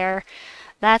Stella, Bear.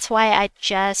 That's why I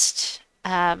just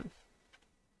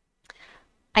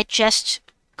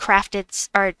crafted,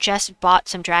 or just bought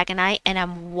some Dragonite, and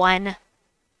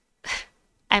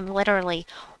I'm literally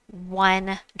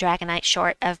one Dragonite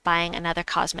short of buying another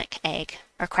Cosmic Egg,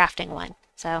 or crafting one.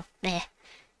 So, meh.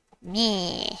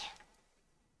 Meh.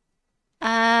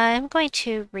 I'm going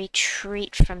to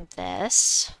retreat from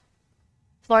this.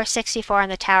 Floor 64 on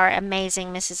the tower,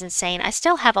 amazing, Mrs. Insane. I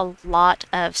still have a lot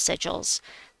of sigils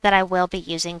that I will be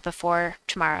using before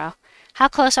tomorrow. How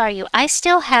close are you? I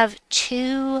still have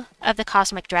 2 of the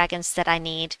Cosmic Dragons that I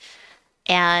need,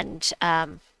 and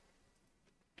then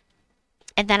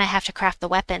I have to craft the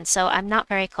weapon, so I'm not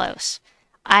very close.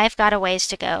 I've got a ways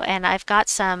to go, and I've got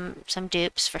some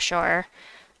dupes for sure.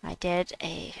 I did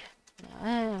a...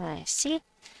 I see.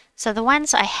 So the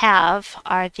ones I have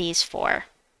are these 4.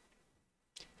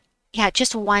 Yeah,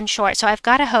 just one short. So I've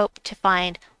got to hope to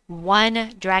find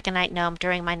one Dragonite gnome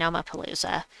during my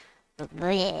Gnomapalooza.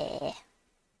 Blech.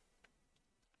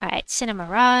 Alright,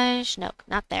 Cinemirage. Nope,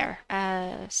 not there.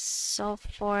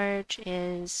 Soulforge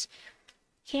is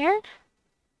here.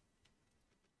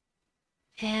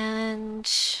 And...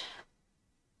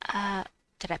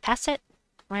 did I pass it?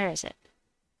 Where is it?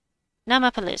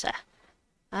 Gnomapalooza.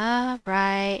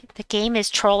 Alright. The game is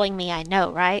trolling me, I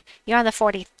know, right? You're on the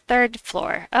 43rd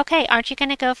floor. Okay, aren't you going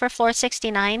to go for floor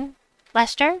 69,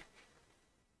 Lester?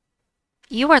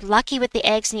 You were lucky with the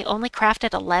eggs and you only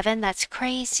crafted 11? That's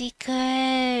crazy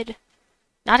good.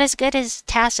 Not as good as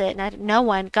Tacit. No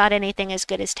one got anything as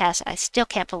good as Tacit. I still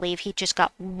can't believe he just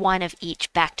got one of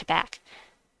each back to back.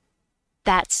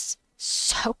 That's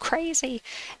so crazy.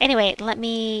 Anyway, let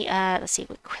me, let's see,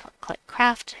 we click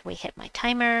craft. We hit my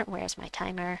timer. Where's my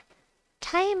timer?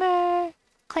 Timer!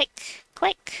 Click,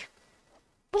 click.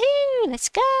 Woo! Let's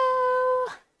go!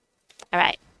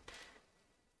 Alright.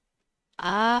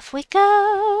 Off we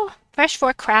go! First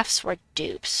 4 crafts were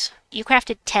dupes. You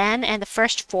crafted 10 and the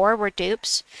first 4 were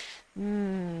dupes.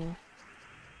 The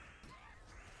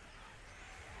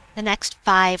next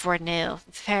 5 were new.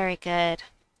 Very good.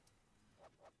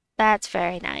 That's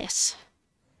very nice.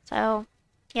 So,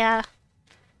 yeah.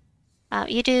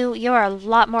 You are a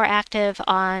lot more active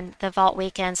on the Vault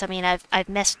weekends. I mean, I've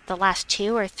missed the last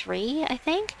 2 or 3, I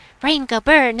think. Brain go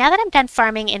burn! Now that I'm done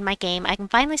farming in my game, I can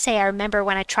finally say I remember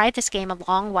when I tried this game a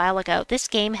long while ago. This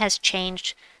game has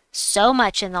changed so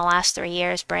much in the last 3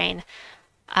 years, Brain.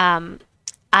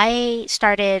 I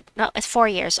started, no, it's 4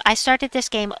 years. I started this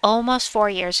game almost 4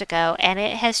 years ago, and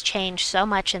it has changed so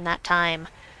much in that time.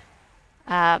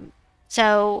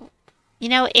 So, you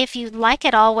know, if you like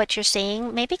it all what you're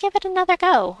seeing, maybe give it another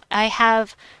go. I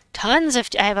have I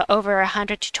have over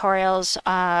 100 tutorials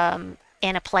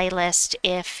in a playlist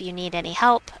if you need any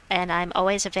help, and I'm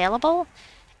always available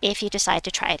if you decide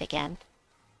to try it again.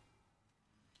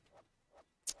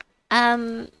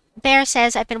 Bear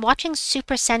says, I've been watching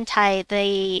Super Sentai,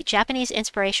 the Japanese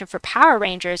inspiration for Power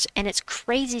Rangers, and it's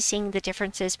crazy seeing the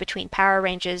differences between Power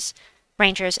Rangers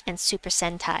and Super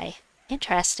Sentai.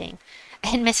 Interesting.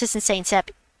 And Mrs.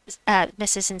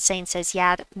 Insane says,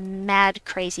 yeah, mad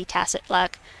crazy Tacit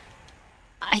luck.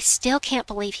 I still can't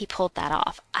believe he pulled that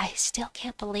off. I still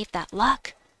can't believe that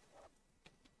luck.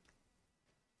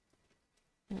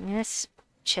 It's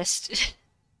just...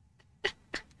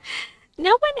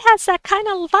 No one has that kind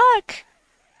of luck.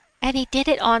 And he did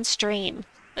it on stream,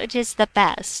 which is the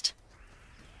best.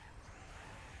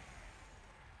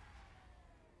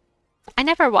 I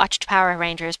never watched Power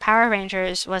Rangers. Power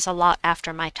Rangers was a lot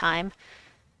after my time.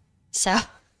 So,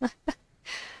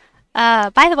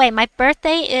 By the way, my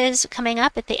birthday is coming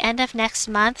up at the end of next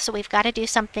month, so we've got to do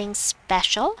something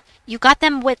special. You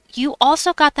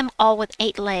also got them all with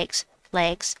 8 legs.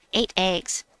 8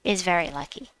 eggs is very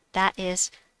lucky. That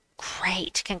is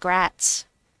great. Congrats.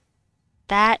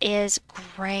 That is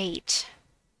great.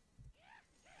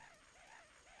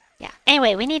 Yeah.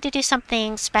 Anyway, we need to do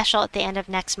something special at the end of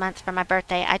next month for my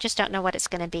birthday. I just don't know what it's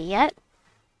going to be yet.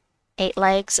 8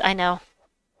 legs, I know.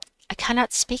 I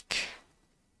cannot speak.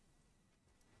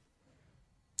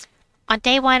 On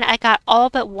day 1, I got all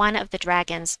but one of the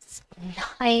dragons.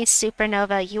 Nice,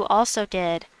 Supernova. You also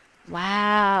did.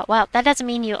 Wow. Well, that doesn't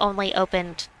mean you only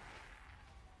opened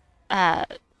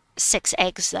 6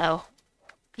 eggs, though.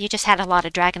 You just had a lot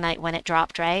of Dragonite when it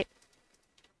dropped, right?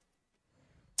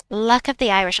 Luck of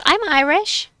the Irish. I'm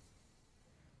Irish.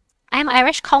 I'm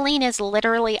Irish. Colleen is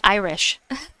literally Irish.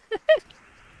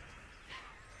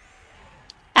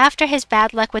 After his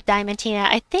bad luck with Diamantina,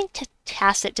 I think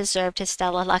Tacit deserved his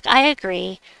stellar luck. I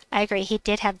agree. I agree. He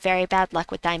did have very bad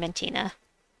luck with Diamantina.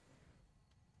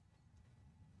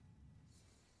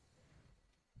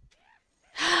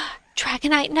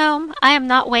 Dragonite Gnome. I am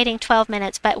not waiting 12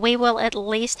 minutes, but we will at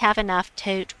least have enough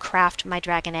to craft my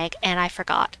dragon egg. And I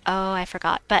forgot. Oh, I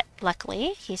forgot. But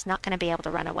luckily, he's not going to be able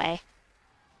to run away.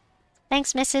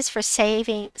 Thanks, Mrs. for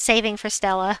saving for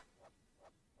Stella.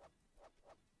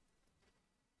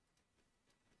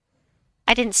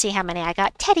 I didn't see how many I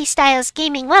got. Teddy Styles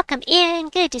Gaming, welcome in.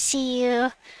 Good to see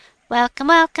you. Welcome,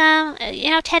 welcome.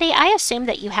 You know, Teddy, I assume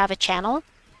that you have a channel.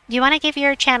 Do you want to give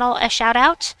your channel a shout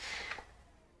out?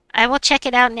 I will check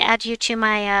it out and add you to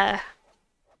my,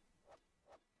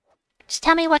 Just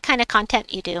tell me what kind of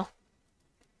content you do.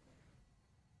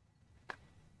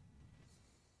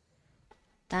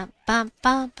 Bum, bum,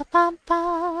 bum, bum, bum,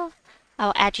 bum.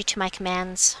 I'll add you to my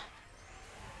commands.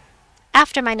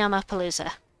 After my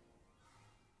Nomopalooza.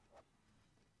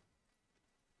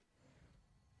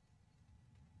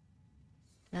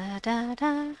 Da, da,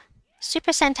 da.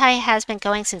 Super Sentai has been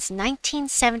going since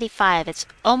 1975. It's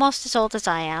almost as old as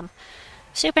I am.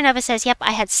 Supernova says, yep,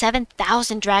 I had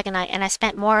 7,000 Dragonite and I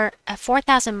spent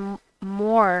 4,000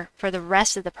 more for the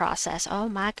rest of the process. Oh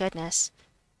my goodness.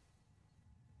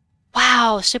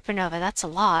 Wow, Supernova, that's a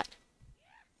lot.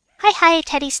 Hi, hi,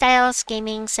 Teddy Styles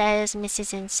Gaming says,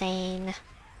 Mrs. Insane.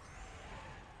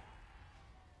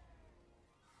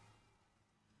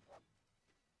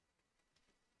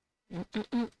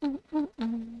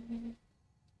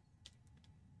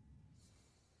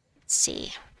 Let's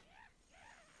see.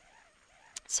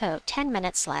 So, 10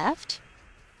 minutes left.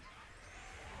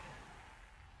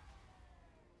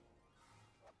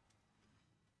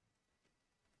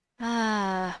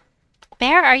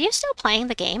 Bear, are you still playing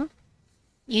the game?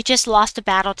 You just lost a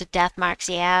battle to death marks.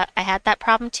 Yeah, I had that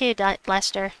problem too,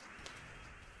 Lester.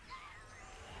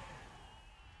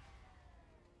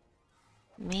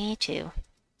 Me too.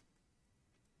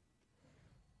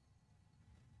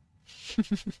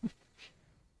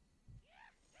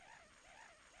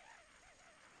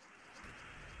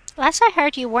 Last I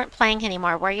heard, you weren't playing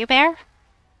anymore, were you, Bear?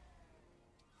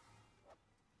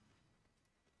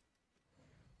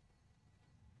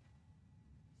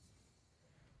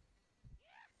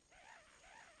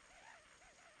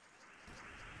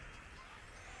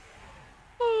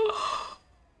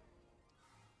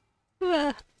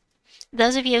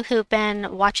 Those of you who've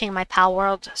been watching my Pal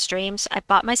World streams, I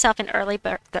bought myself an early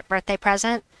birthday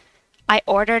present. I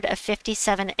ordered a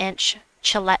 57-inch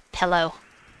Chillette pillow.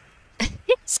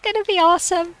 It's gonna be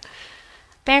awesome.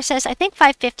 Bear says, I think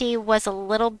 550 was a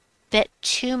little bit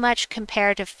too much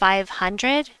compared to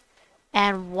 500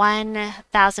 and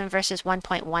 1,000 versus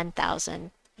 1.1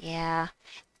 thousand. Yeah.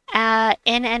 I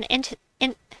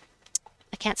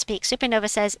can't speak. Supernova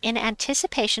says, in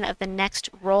anticipation of the next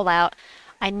rollout,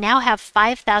 I now have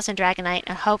 5,000 Dragonite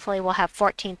and hopefully we'll have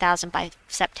 14,000 by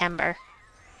September.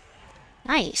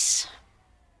 Nice.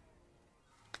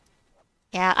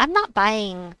 Yeah, I'm not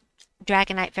buying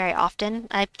Dragonite very often.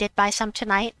 I did buy some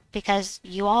tonight because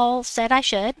you all said I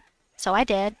should, so I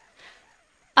did.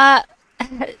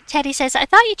 Teddy says, I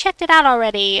thought you checked it out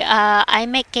already. I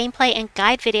make gameplay and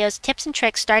guide videos, tips and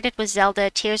tricks. Started with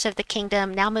Zelda, Tears of the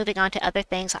Kingdom, now moving on to other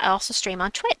things. I also stream on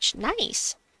Twitch.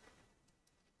 Nice.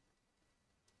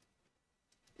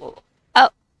 Oh,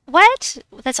 what?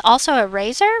 That's also a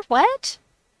razor? What?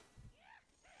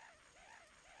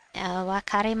 Oh,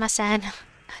 wakarimasen.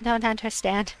 I don't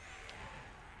understand.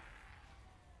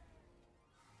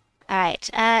 Alright,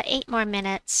 8 more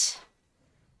minutes.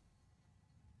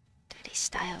 Teddy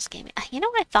Styles Gaming. You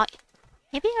know, I thought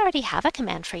maybe I already have a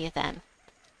command for you then.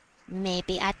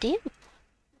 Maybe I do.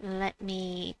 Let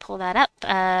me pull that up.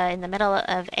 In the middle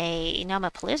of a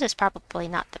Nomapalooza is probably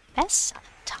not the best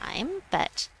time,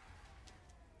 but...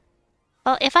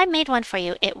 Well, if I made one for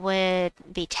you, it would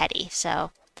be Teddy,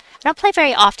 so... I don't play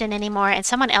very often anymore, and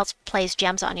someone else plays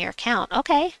gems on your account.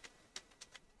 Okay.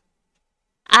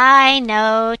 I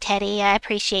know, Teddy, I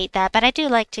appreciate that, but I do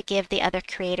like to give the other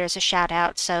creators a shout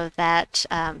out so that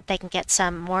they can get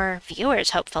some more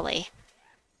viewers, hopefully.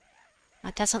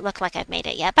 It doesn't look like I've made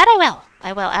it yet, but I will.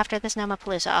 I will. After this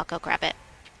Nomapalooza, I'll go grab it.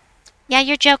 Yeah,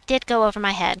 your joke did go over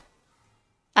my head.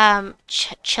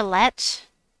 Chillette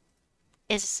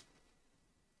is...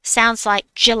 sounds like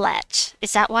Gillette.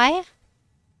 Is that why?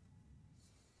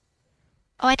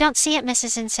 Oh, I don't see it,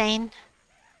 Mrs. Insane.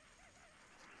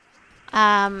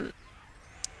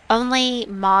 Only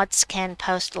mods can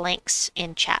post links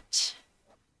in chat.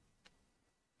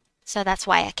 So that's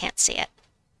why I can't see it.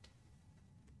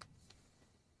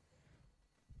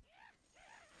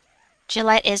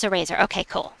 Gillette is a razor. Okay,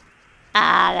 cool.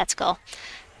 That's cool.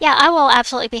 Yeah, I will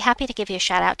absolutely be happy to give you a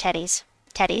shout out, Teddy's.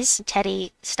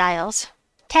 Teddy Styles.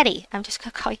 Teddy. I'm just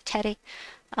gonna call you Teddy.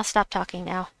 I'll stop talking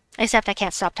now. Except I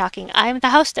can't stop talking. I'm the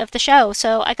host of the show,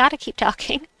 so I gotta keep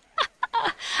talking.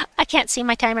 I can't see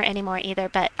my timer anymore either,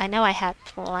 but I know I have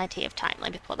plenty of time.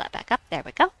 Let me pull that back up. There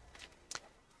we go.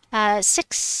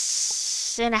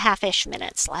 6.5-ish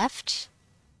minutes left.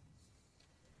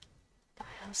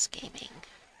 Bios Gaming.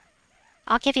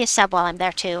 I'll give you a sub while I'm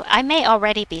there, too. I may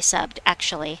already be subbed,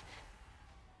 actually.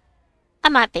 I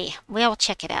might be. We'll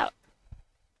check it out.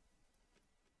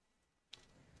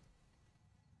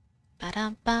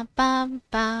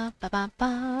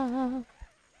 Ba-dum-bum-bum-ba-ba-bum-bum.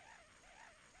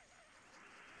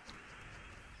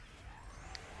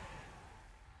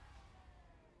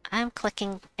 I'm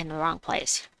clicking in the wrong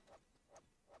place.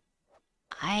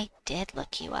 I did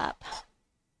look you up.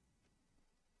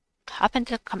 Hop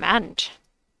into command.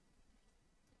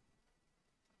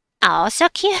 Oh, so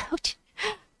cute.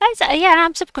 Yeah, I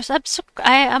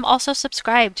am also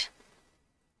subscribed.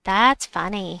 That's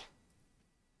funny.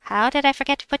 How did I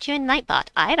forget to put you in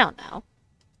Nightbot? I don't know.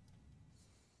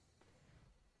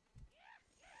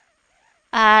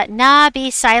 Nah, be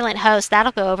silent host.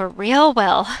 That'll go over real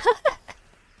well.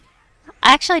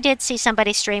 I actually did see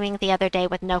somebody streaming the other day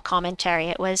with no commentary.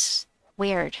 It was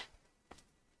weird.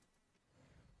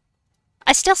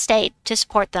 I still stayed to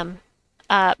support them,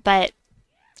 but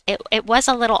it was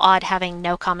a little odd having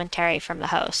no commentary from the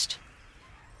host.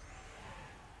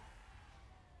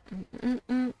 There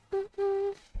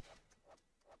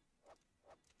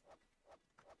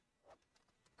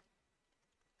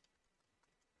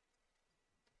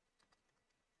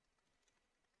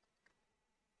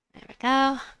we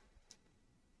go.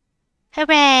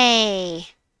 Hooray!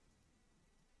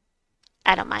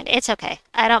 I don't mind. It's okay.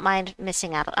 I don't mind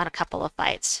missing out on a couple of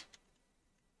fights.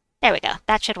 There we go.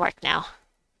 That should work now.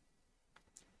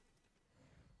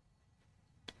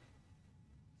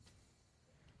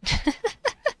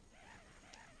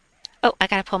 Oh, I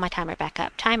gotta pull my timer back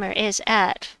up. Timer is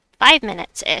at 5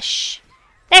 minutes-ish.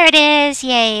 There it is!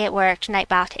 Yay, it worked.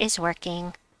 Nightbot is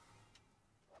working.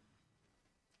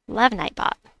 Love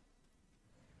Nightbot.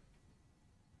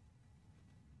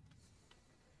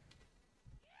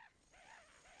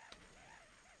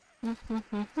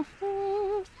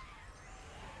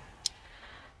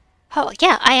 Oh,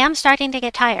 yeah, I am starting to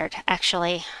get tired,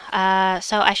 actually.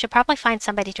 So I should probably find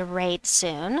somebody to raid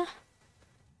soon.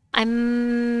 I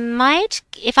might...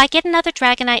 If I get another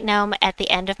Dragonite Gnome at the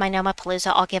end of my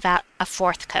Nomapalooza, I'll give out a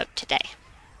 4th coat today.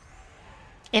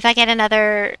 If I get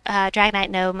another Dragonite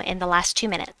Gnome in the last 2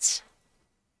 minutes.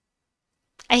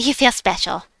 You feel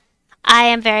special. I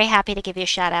am very happy to give you a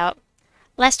shout out.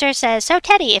 Lester says, so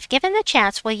Teddy, if given the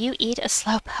chance, will you eat a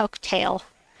slowpoke tail?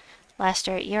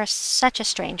 Lester, you're such a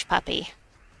strange puppy.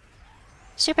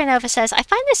 Supernova says, I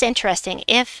find this interesting.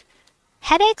 If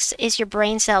headaches is your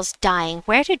brain cells dying,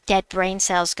 where do dead brain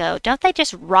cells go? Don't they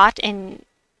just rot in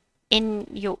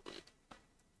your...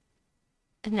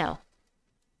 No.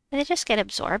 They just get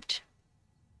absorbed.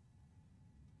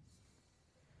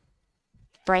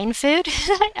 Brain food?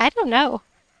 I don't know.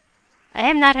 I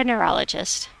am not a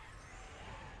neurologist.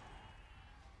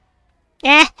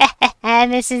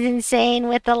 This is insane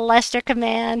with the Lester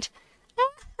command.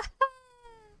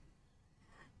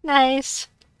 Nice.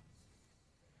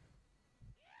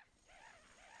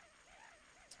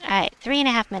 Alright,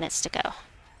 3.5 minutes to go.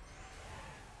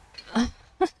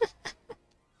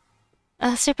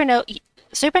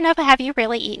 Supernova, have you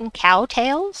really eaten cow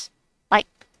tails? Like,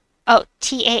 oh,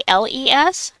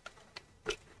 Tales?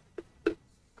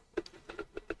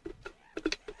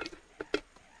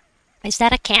 Is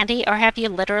that a candy, or have you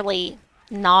literally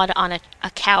gnawed on a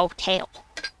cow tail?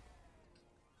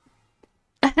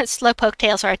 Slowpoke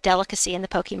tails are a delicacy in the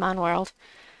Pokemon world.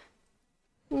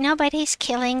 Nobody's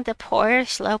killing the poor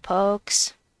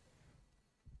Slowpokes.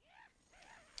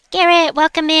 Garrett,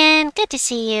 welcome in. Good to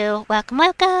see you. Welcome,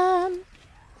 welcome.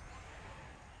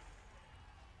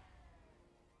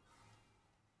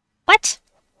 What?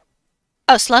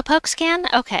 Oh, Slowpoke scan?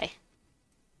 Okay.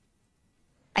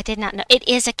 I did not know. It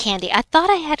is a candy. I thought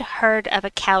I had heard of a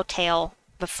cowtail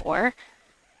before,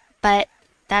 but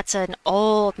that's an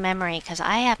old memory because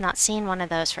I have not seen one of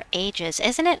those for ages.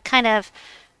 Isn't it kind of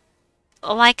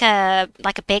like a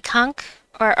big hunk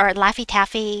or Laffy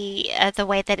Taffy the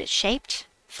way that it's shaped?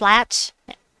 Flat?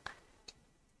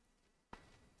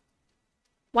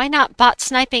 Why not bot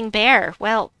sniping bear?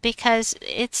 Well, because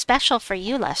it's special for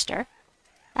you, Lester.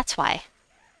 That's why.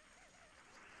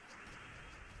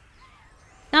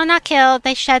 No, not killed.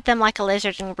 They shed them like a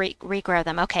lizard and regrow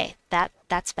them. Okay,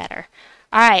 that's better.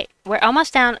 Alright, we're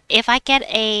almost down. If I get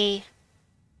a...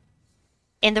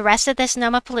 In the rest of this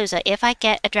Nomapalooza, if I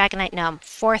get a Dragonite Gnome,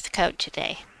 4th code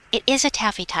today. It is a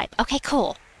Taffy type. Okay,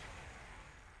 cool.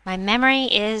 My memory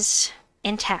is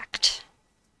intact.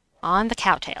 On the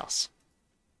cowtails.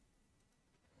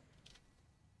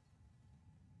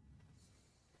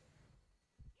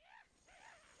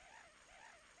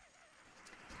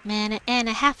 Minute and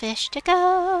a half-ish to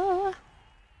go.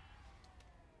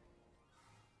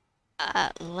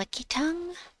 Licky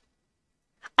Tongue?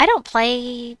 I don't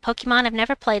play Pokemon. I've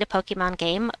never played a Pokemon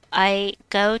game. I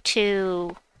go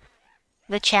to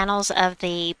the channels of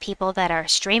the people that are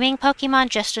streaming Pokemon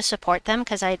just to support them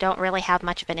because I don't really have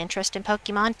much of an interest in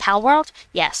Pokemon. Pal World?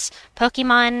 Yes.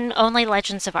 Pokemon only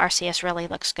Legends of Arceus really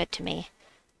looks good to me.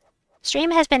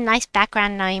 Stream has been nice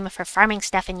background name for farming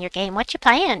stuff in your game. What you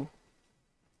playing?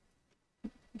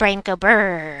 Brain go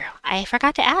brrr. I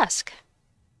forgot to ask.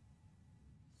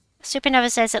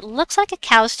 Supernova says it looks like a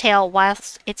cow's tail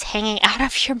whilst it's hanging out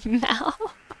of your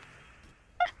mouth.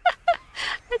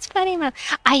 That's funny, man.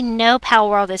 I know Pal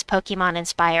World is Pokemon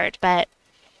inspired, but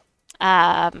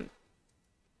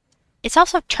it's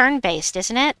also turn-based,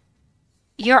 isn't it?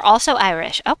 You're also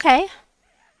Irish. Okay.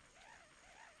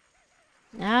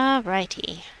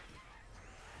 Alrighty.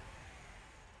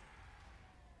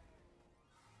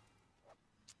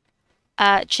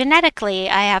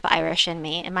 Genetically, I have Irish in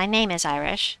me, and my name is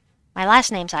Irish. My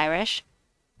last name's Irish.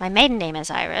 My maiden name is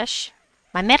Irish.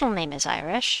 My middle name is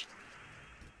Irish.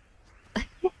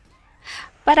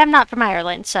 But I'm not from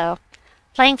Ireland, so...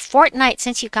 Playing Fortnite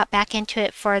since you got back into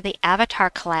it for the Avatar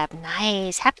collab.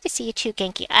 Nice. Happy to see you too,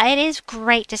 Genki. It is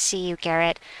great to see you,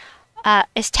 Garrett.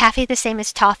 Is Taffy the same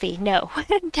as Toffee? No,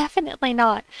 definitely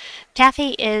not.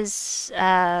 Taffy is...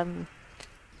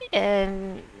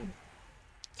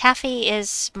 Taffy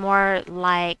is more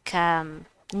like a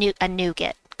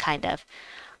nougat, kind of.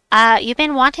 You've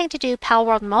been wanting to do Pal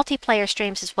World multiplayer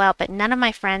streams as well, but none of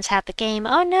my friends have the game.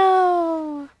 Oh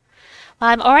no! Well,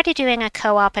 I'm already doing a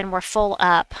co-op and we're full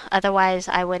up. Otherwise,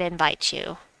 I would invite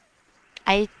you.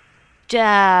 I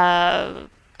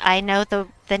know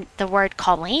the word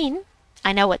Colleen.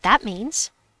 I know what that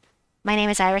means. My name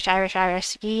is Irish, Irish,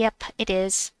 Irish. Yep, it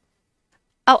is.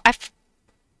 Oh, well,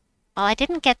 I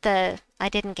didn't get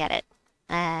it.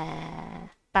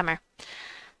 Bummer.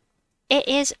 It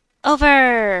is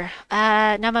over.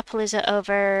 Nomapalooza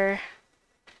over.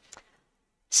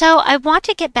 So I want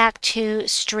to get back to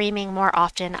streaming more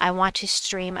often. I want to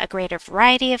stream a greater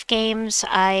variety of games.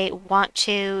 I want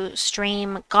to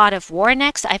stream God of War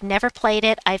next. I've never played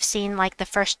it. I've seen like the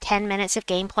first 10 minutes of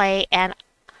gameplay and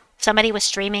somebody was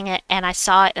streaming it and I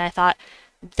saw it and I thought,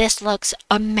 this looks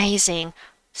amazing.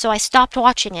 So I stopped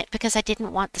watching it because I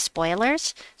didn't want the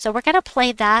spoilers. So we're going to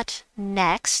play that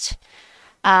next.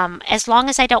 As long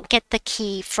as I don't get the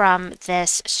key from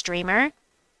this streamer.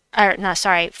 Or, no,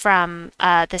 sorry, from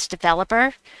this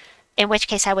developer. In which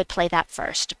case I would play that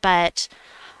first. But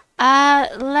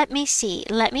let me see.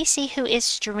 Let me see who is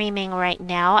streaming right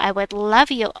now. I would love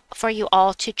for you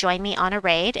all to join me on a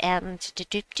raid. And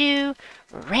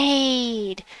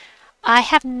raid. I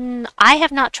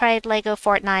have not tried Lego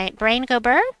Fortnite. Brain Go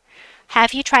Burr,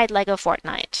 have you tried Lego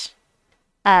Fortnite?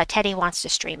 Teddy wants to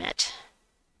stream it.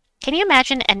 Can you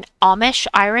imagine an Amish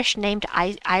Irish named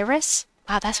Iris?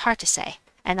 Wow, that's hard to say.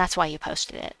 And that's why you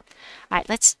posted it. Alright,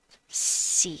 let's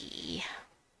see.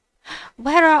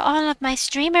 Where are all of my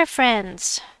streamer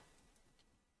friends?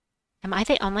 Am I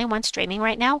the only one streaming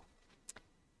right now?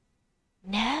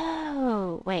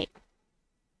 No. Wait.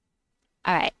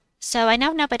 Alright. So I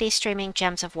know nobody's streaming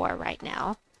Gems of War right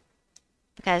now.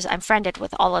 Because I'm friended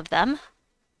with all of them.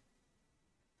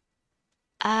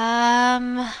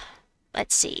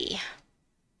 Let's see.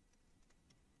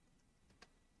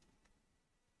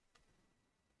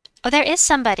 Oh, there is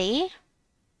somebody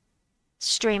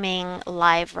streaming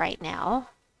live right now.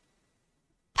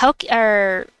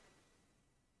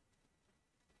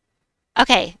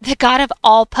 Okay, the god of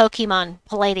all Pokemon,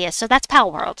 Palladius. So that's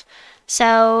Pal World.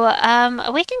 So,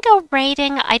 we can go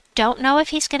raiding. I don't know if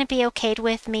he's going to be okay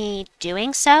with me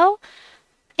doing so.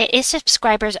 It is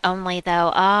subscribers only,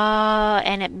 though.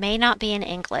 And it may not be in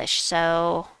English,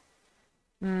 so...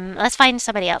 let's find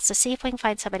somebody else. Let's see if we can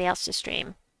find somebody else to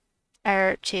stream.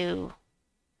 Or to...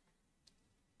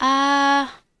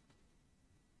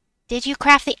 Did you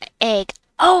craft the egg?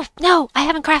 Oh, no! I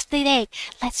haven't crafted the egg!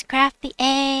 Let's craft the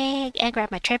egg and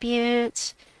grab my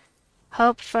tributes.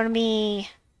 Hope for me.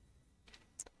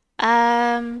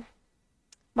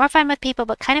 More fun with people,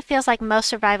 but kind of feels like most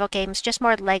survival games. Just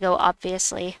more Lego,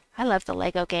 obviously. I love the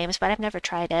Lego games, but I've never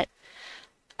tried it.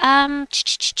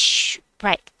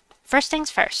 Right. First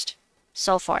things first.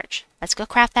 Soul Forge. Let's go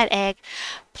craft that egg.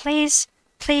 Please,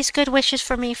 please, good wishes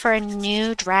for me for a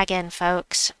new dragon,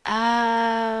 folks.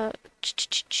 Other.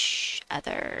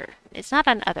 It's not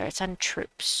on other, it's on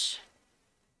troops.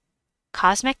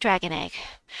 Cosmic Dragon Egg.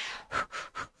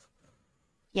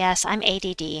 Yes, I'm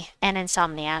ADD and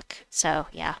insomniac, so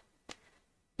yeah.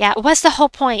 Yeah, what's the whole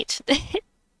point?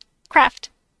 Craft.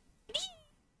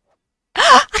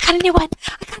 I got a new one!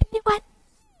 I got a new one!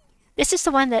 This is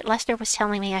the one that Lester was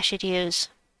telling me I should use.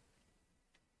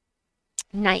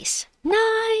 Nice.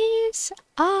 Nice!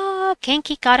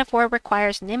 Kinky God of War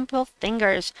requires nimble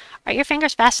fingers. Are your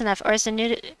fingers fast enough, or is the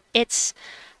new... It's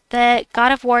the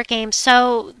God of War game.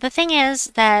 So, the thing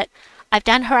is that I've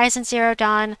done Horizon Zero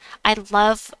Dawn. I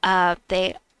love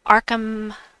the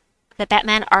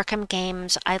Batman Arkham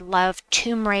games. I love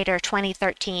Tomb Raider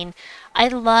 2013. I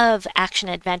love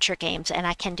action-adventure games, and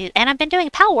and I've been doing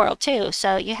Pal World, too,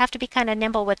 so you have to be kind of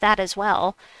nimble with that as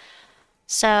well.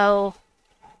 So,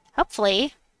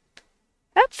 hopefully,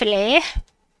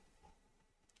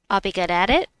 I'll be good at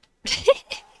it.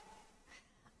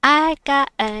 I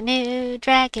got a new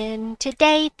dragon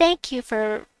today. Thank you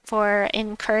for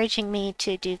encouraging me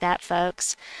to do that,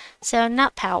 folks. So,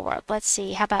 not Pal World. Let's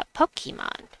see. How about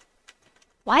Pokemon?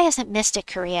 Why isn't Mystic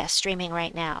Korea streaming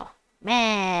right now?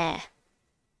 Meh.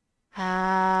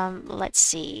 Let's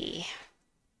see.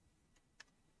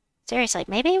 Seriously,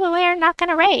 maybe we're not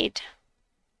gonna raid.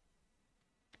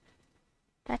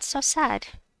 That's so sad.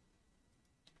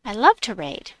 I love to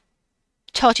raid.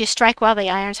 Told you, strike while the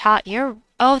iron's hot.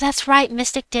 Oh, that's right.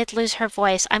 Mystic did lose her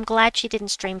voice. I'm glad she didn't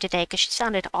stream today because she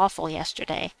sounded awful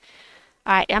yesterday.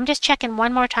 Alright, I'm just checking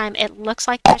one more time. It looks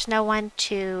like there's no one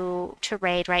to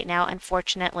raid right now,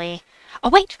 unfortunately. Oh,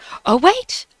 wait! Oh,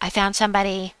 wait! I found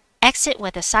somebody. Exit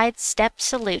with a sidestep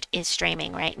salute is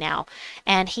streaming right now.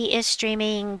 And he is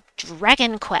streaming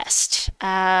Dragon Quest,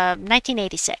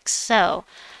 1986. So,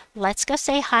 let's go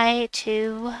say hi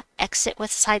to Exit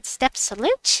with sidestep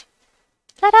salute.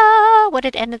 Ta-da! What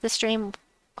did end of the stream?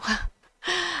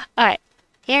 Alright,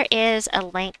 here is a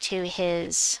link to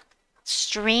his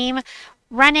stream.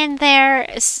 Run in there,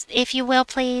 if you will,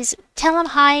 please. Tell him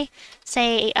hi.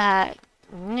 Say,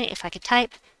 if I could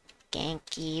type,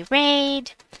 Genki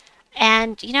Raid.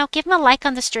 And, you know, give him a like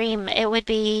on the stream. It would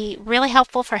be really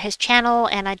helpful for his channel,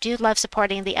 and I do love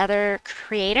supporting the other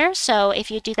creators. So if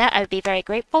you do that, I would be very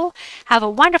grateful. Have a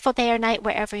wonderful day or night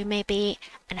wherever you may be,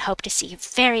 and hope to see you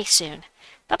very soon.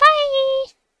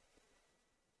 Bye-bye!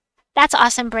 That's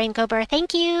awesome, Brain Gober.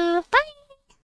 Thank you. Bye!